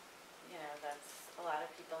 you know, that's, a lot of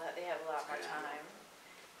people, they have a lot more time.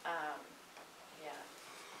 Yeah.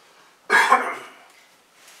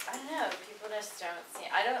 I don't know, people just don't see,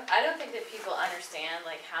 I don't think that people understand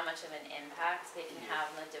like how much of an impact they can have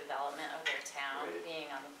on the development of their town, Right. being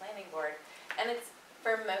on the planning board. And it's,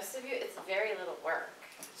 for most of you, it's very little work.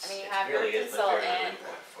 I mean, you It have your really is, but very consultant,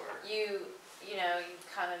 little input for. you know, you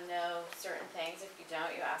kind of know certain things. If you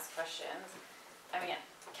don't, you ask questions. I mean,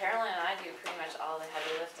 Carolyn and I do pretty much all the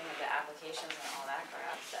heavy lifting of the applications and all that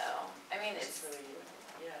crap, so, I mean, it's it's, really,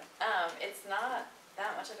 yeah. it's not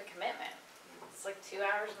that much of a commitment. It's like 2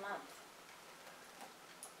 hours a month.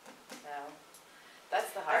 So,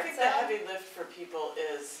 that's the I hard think the sell. heavy lift for people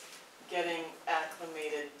is getting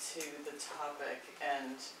acclimated to the topic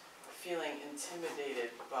and feeling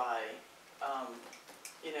intimidated by,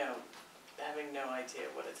 you know, having no idea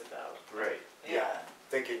what it's about. right. Yeah,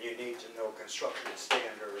 thinking you need to know construction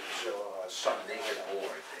standards, something. They get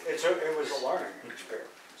bored. It was a learning experience.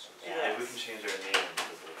 Maybe we can change our name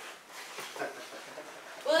because of,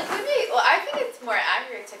 Well, it could be, well, I think it's more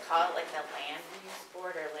accurate to call it like the land use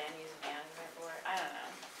board or land use management board. I don't know.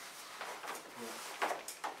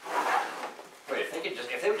 Wait,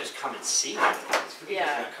 if they would just come and see one of these, people Yeah.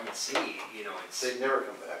 just gonna come and see, you know, it's, They'd never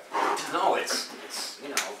come back. no, it's, you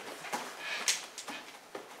know,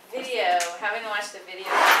 Video, having watched the video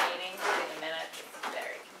of the meeting, in the minutes, it's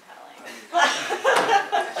very compelling.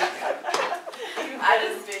 I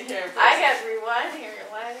just be here. I kept rewinding and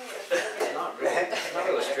rewinding, it was so it's good. not really, it's not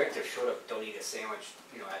really restrictive, short of don't eat a sandwich,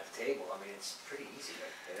 you know, at the table, I mean, it's pretty easy,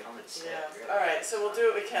 right? They come and sit, Yeah, really. all right, so we'll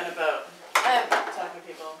do what we can about Um, talking to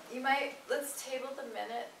people. you might, let's table the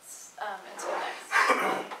minutes, until next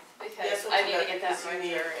month, Yes, because we'll I do need to get that because you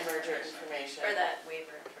need merger merger information. or that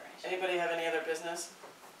waiver information. Anybody have any other business?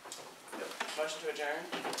 No. Motion to adjourn?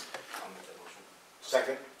 I'll make that motion.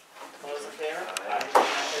 Second? All those in favor? Aye.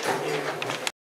 Aye.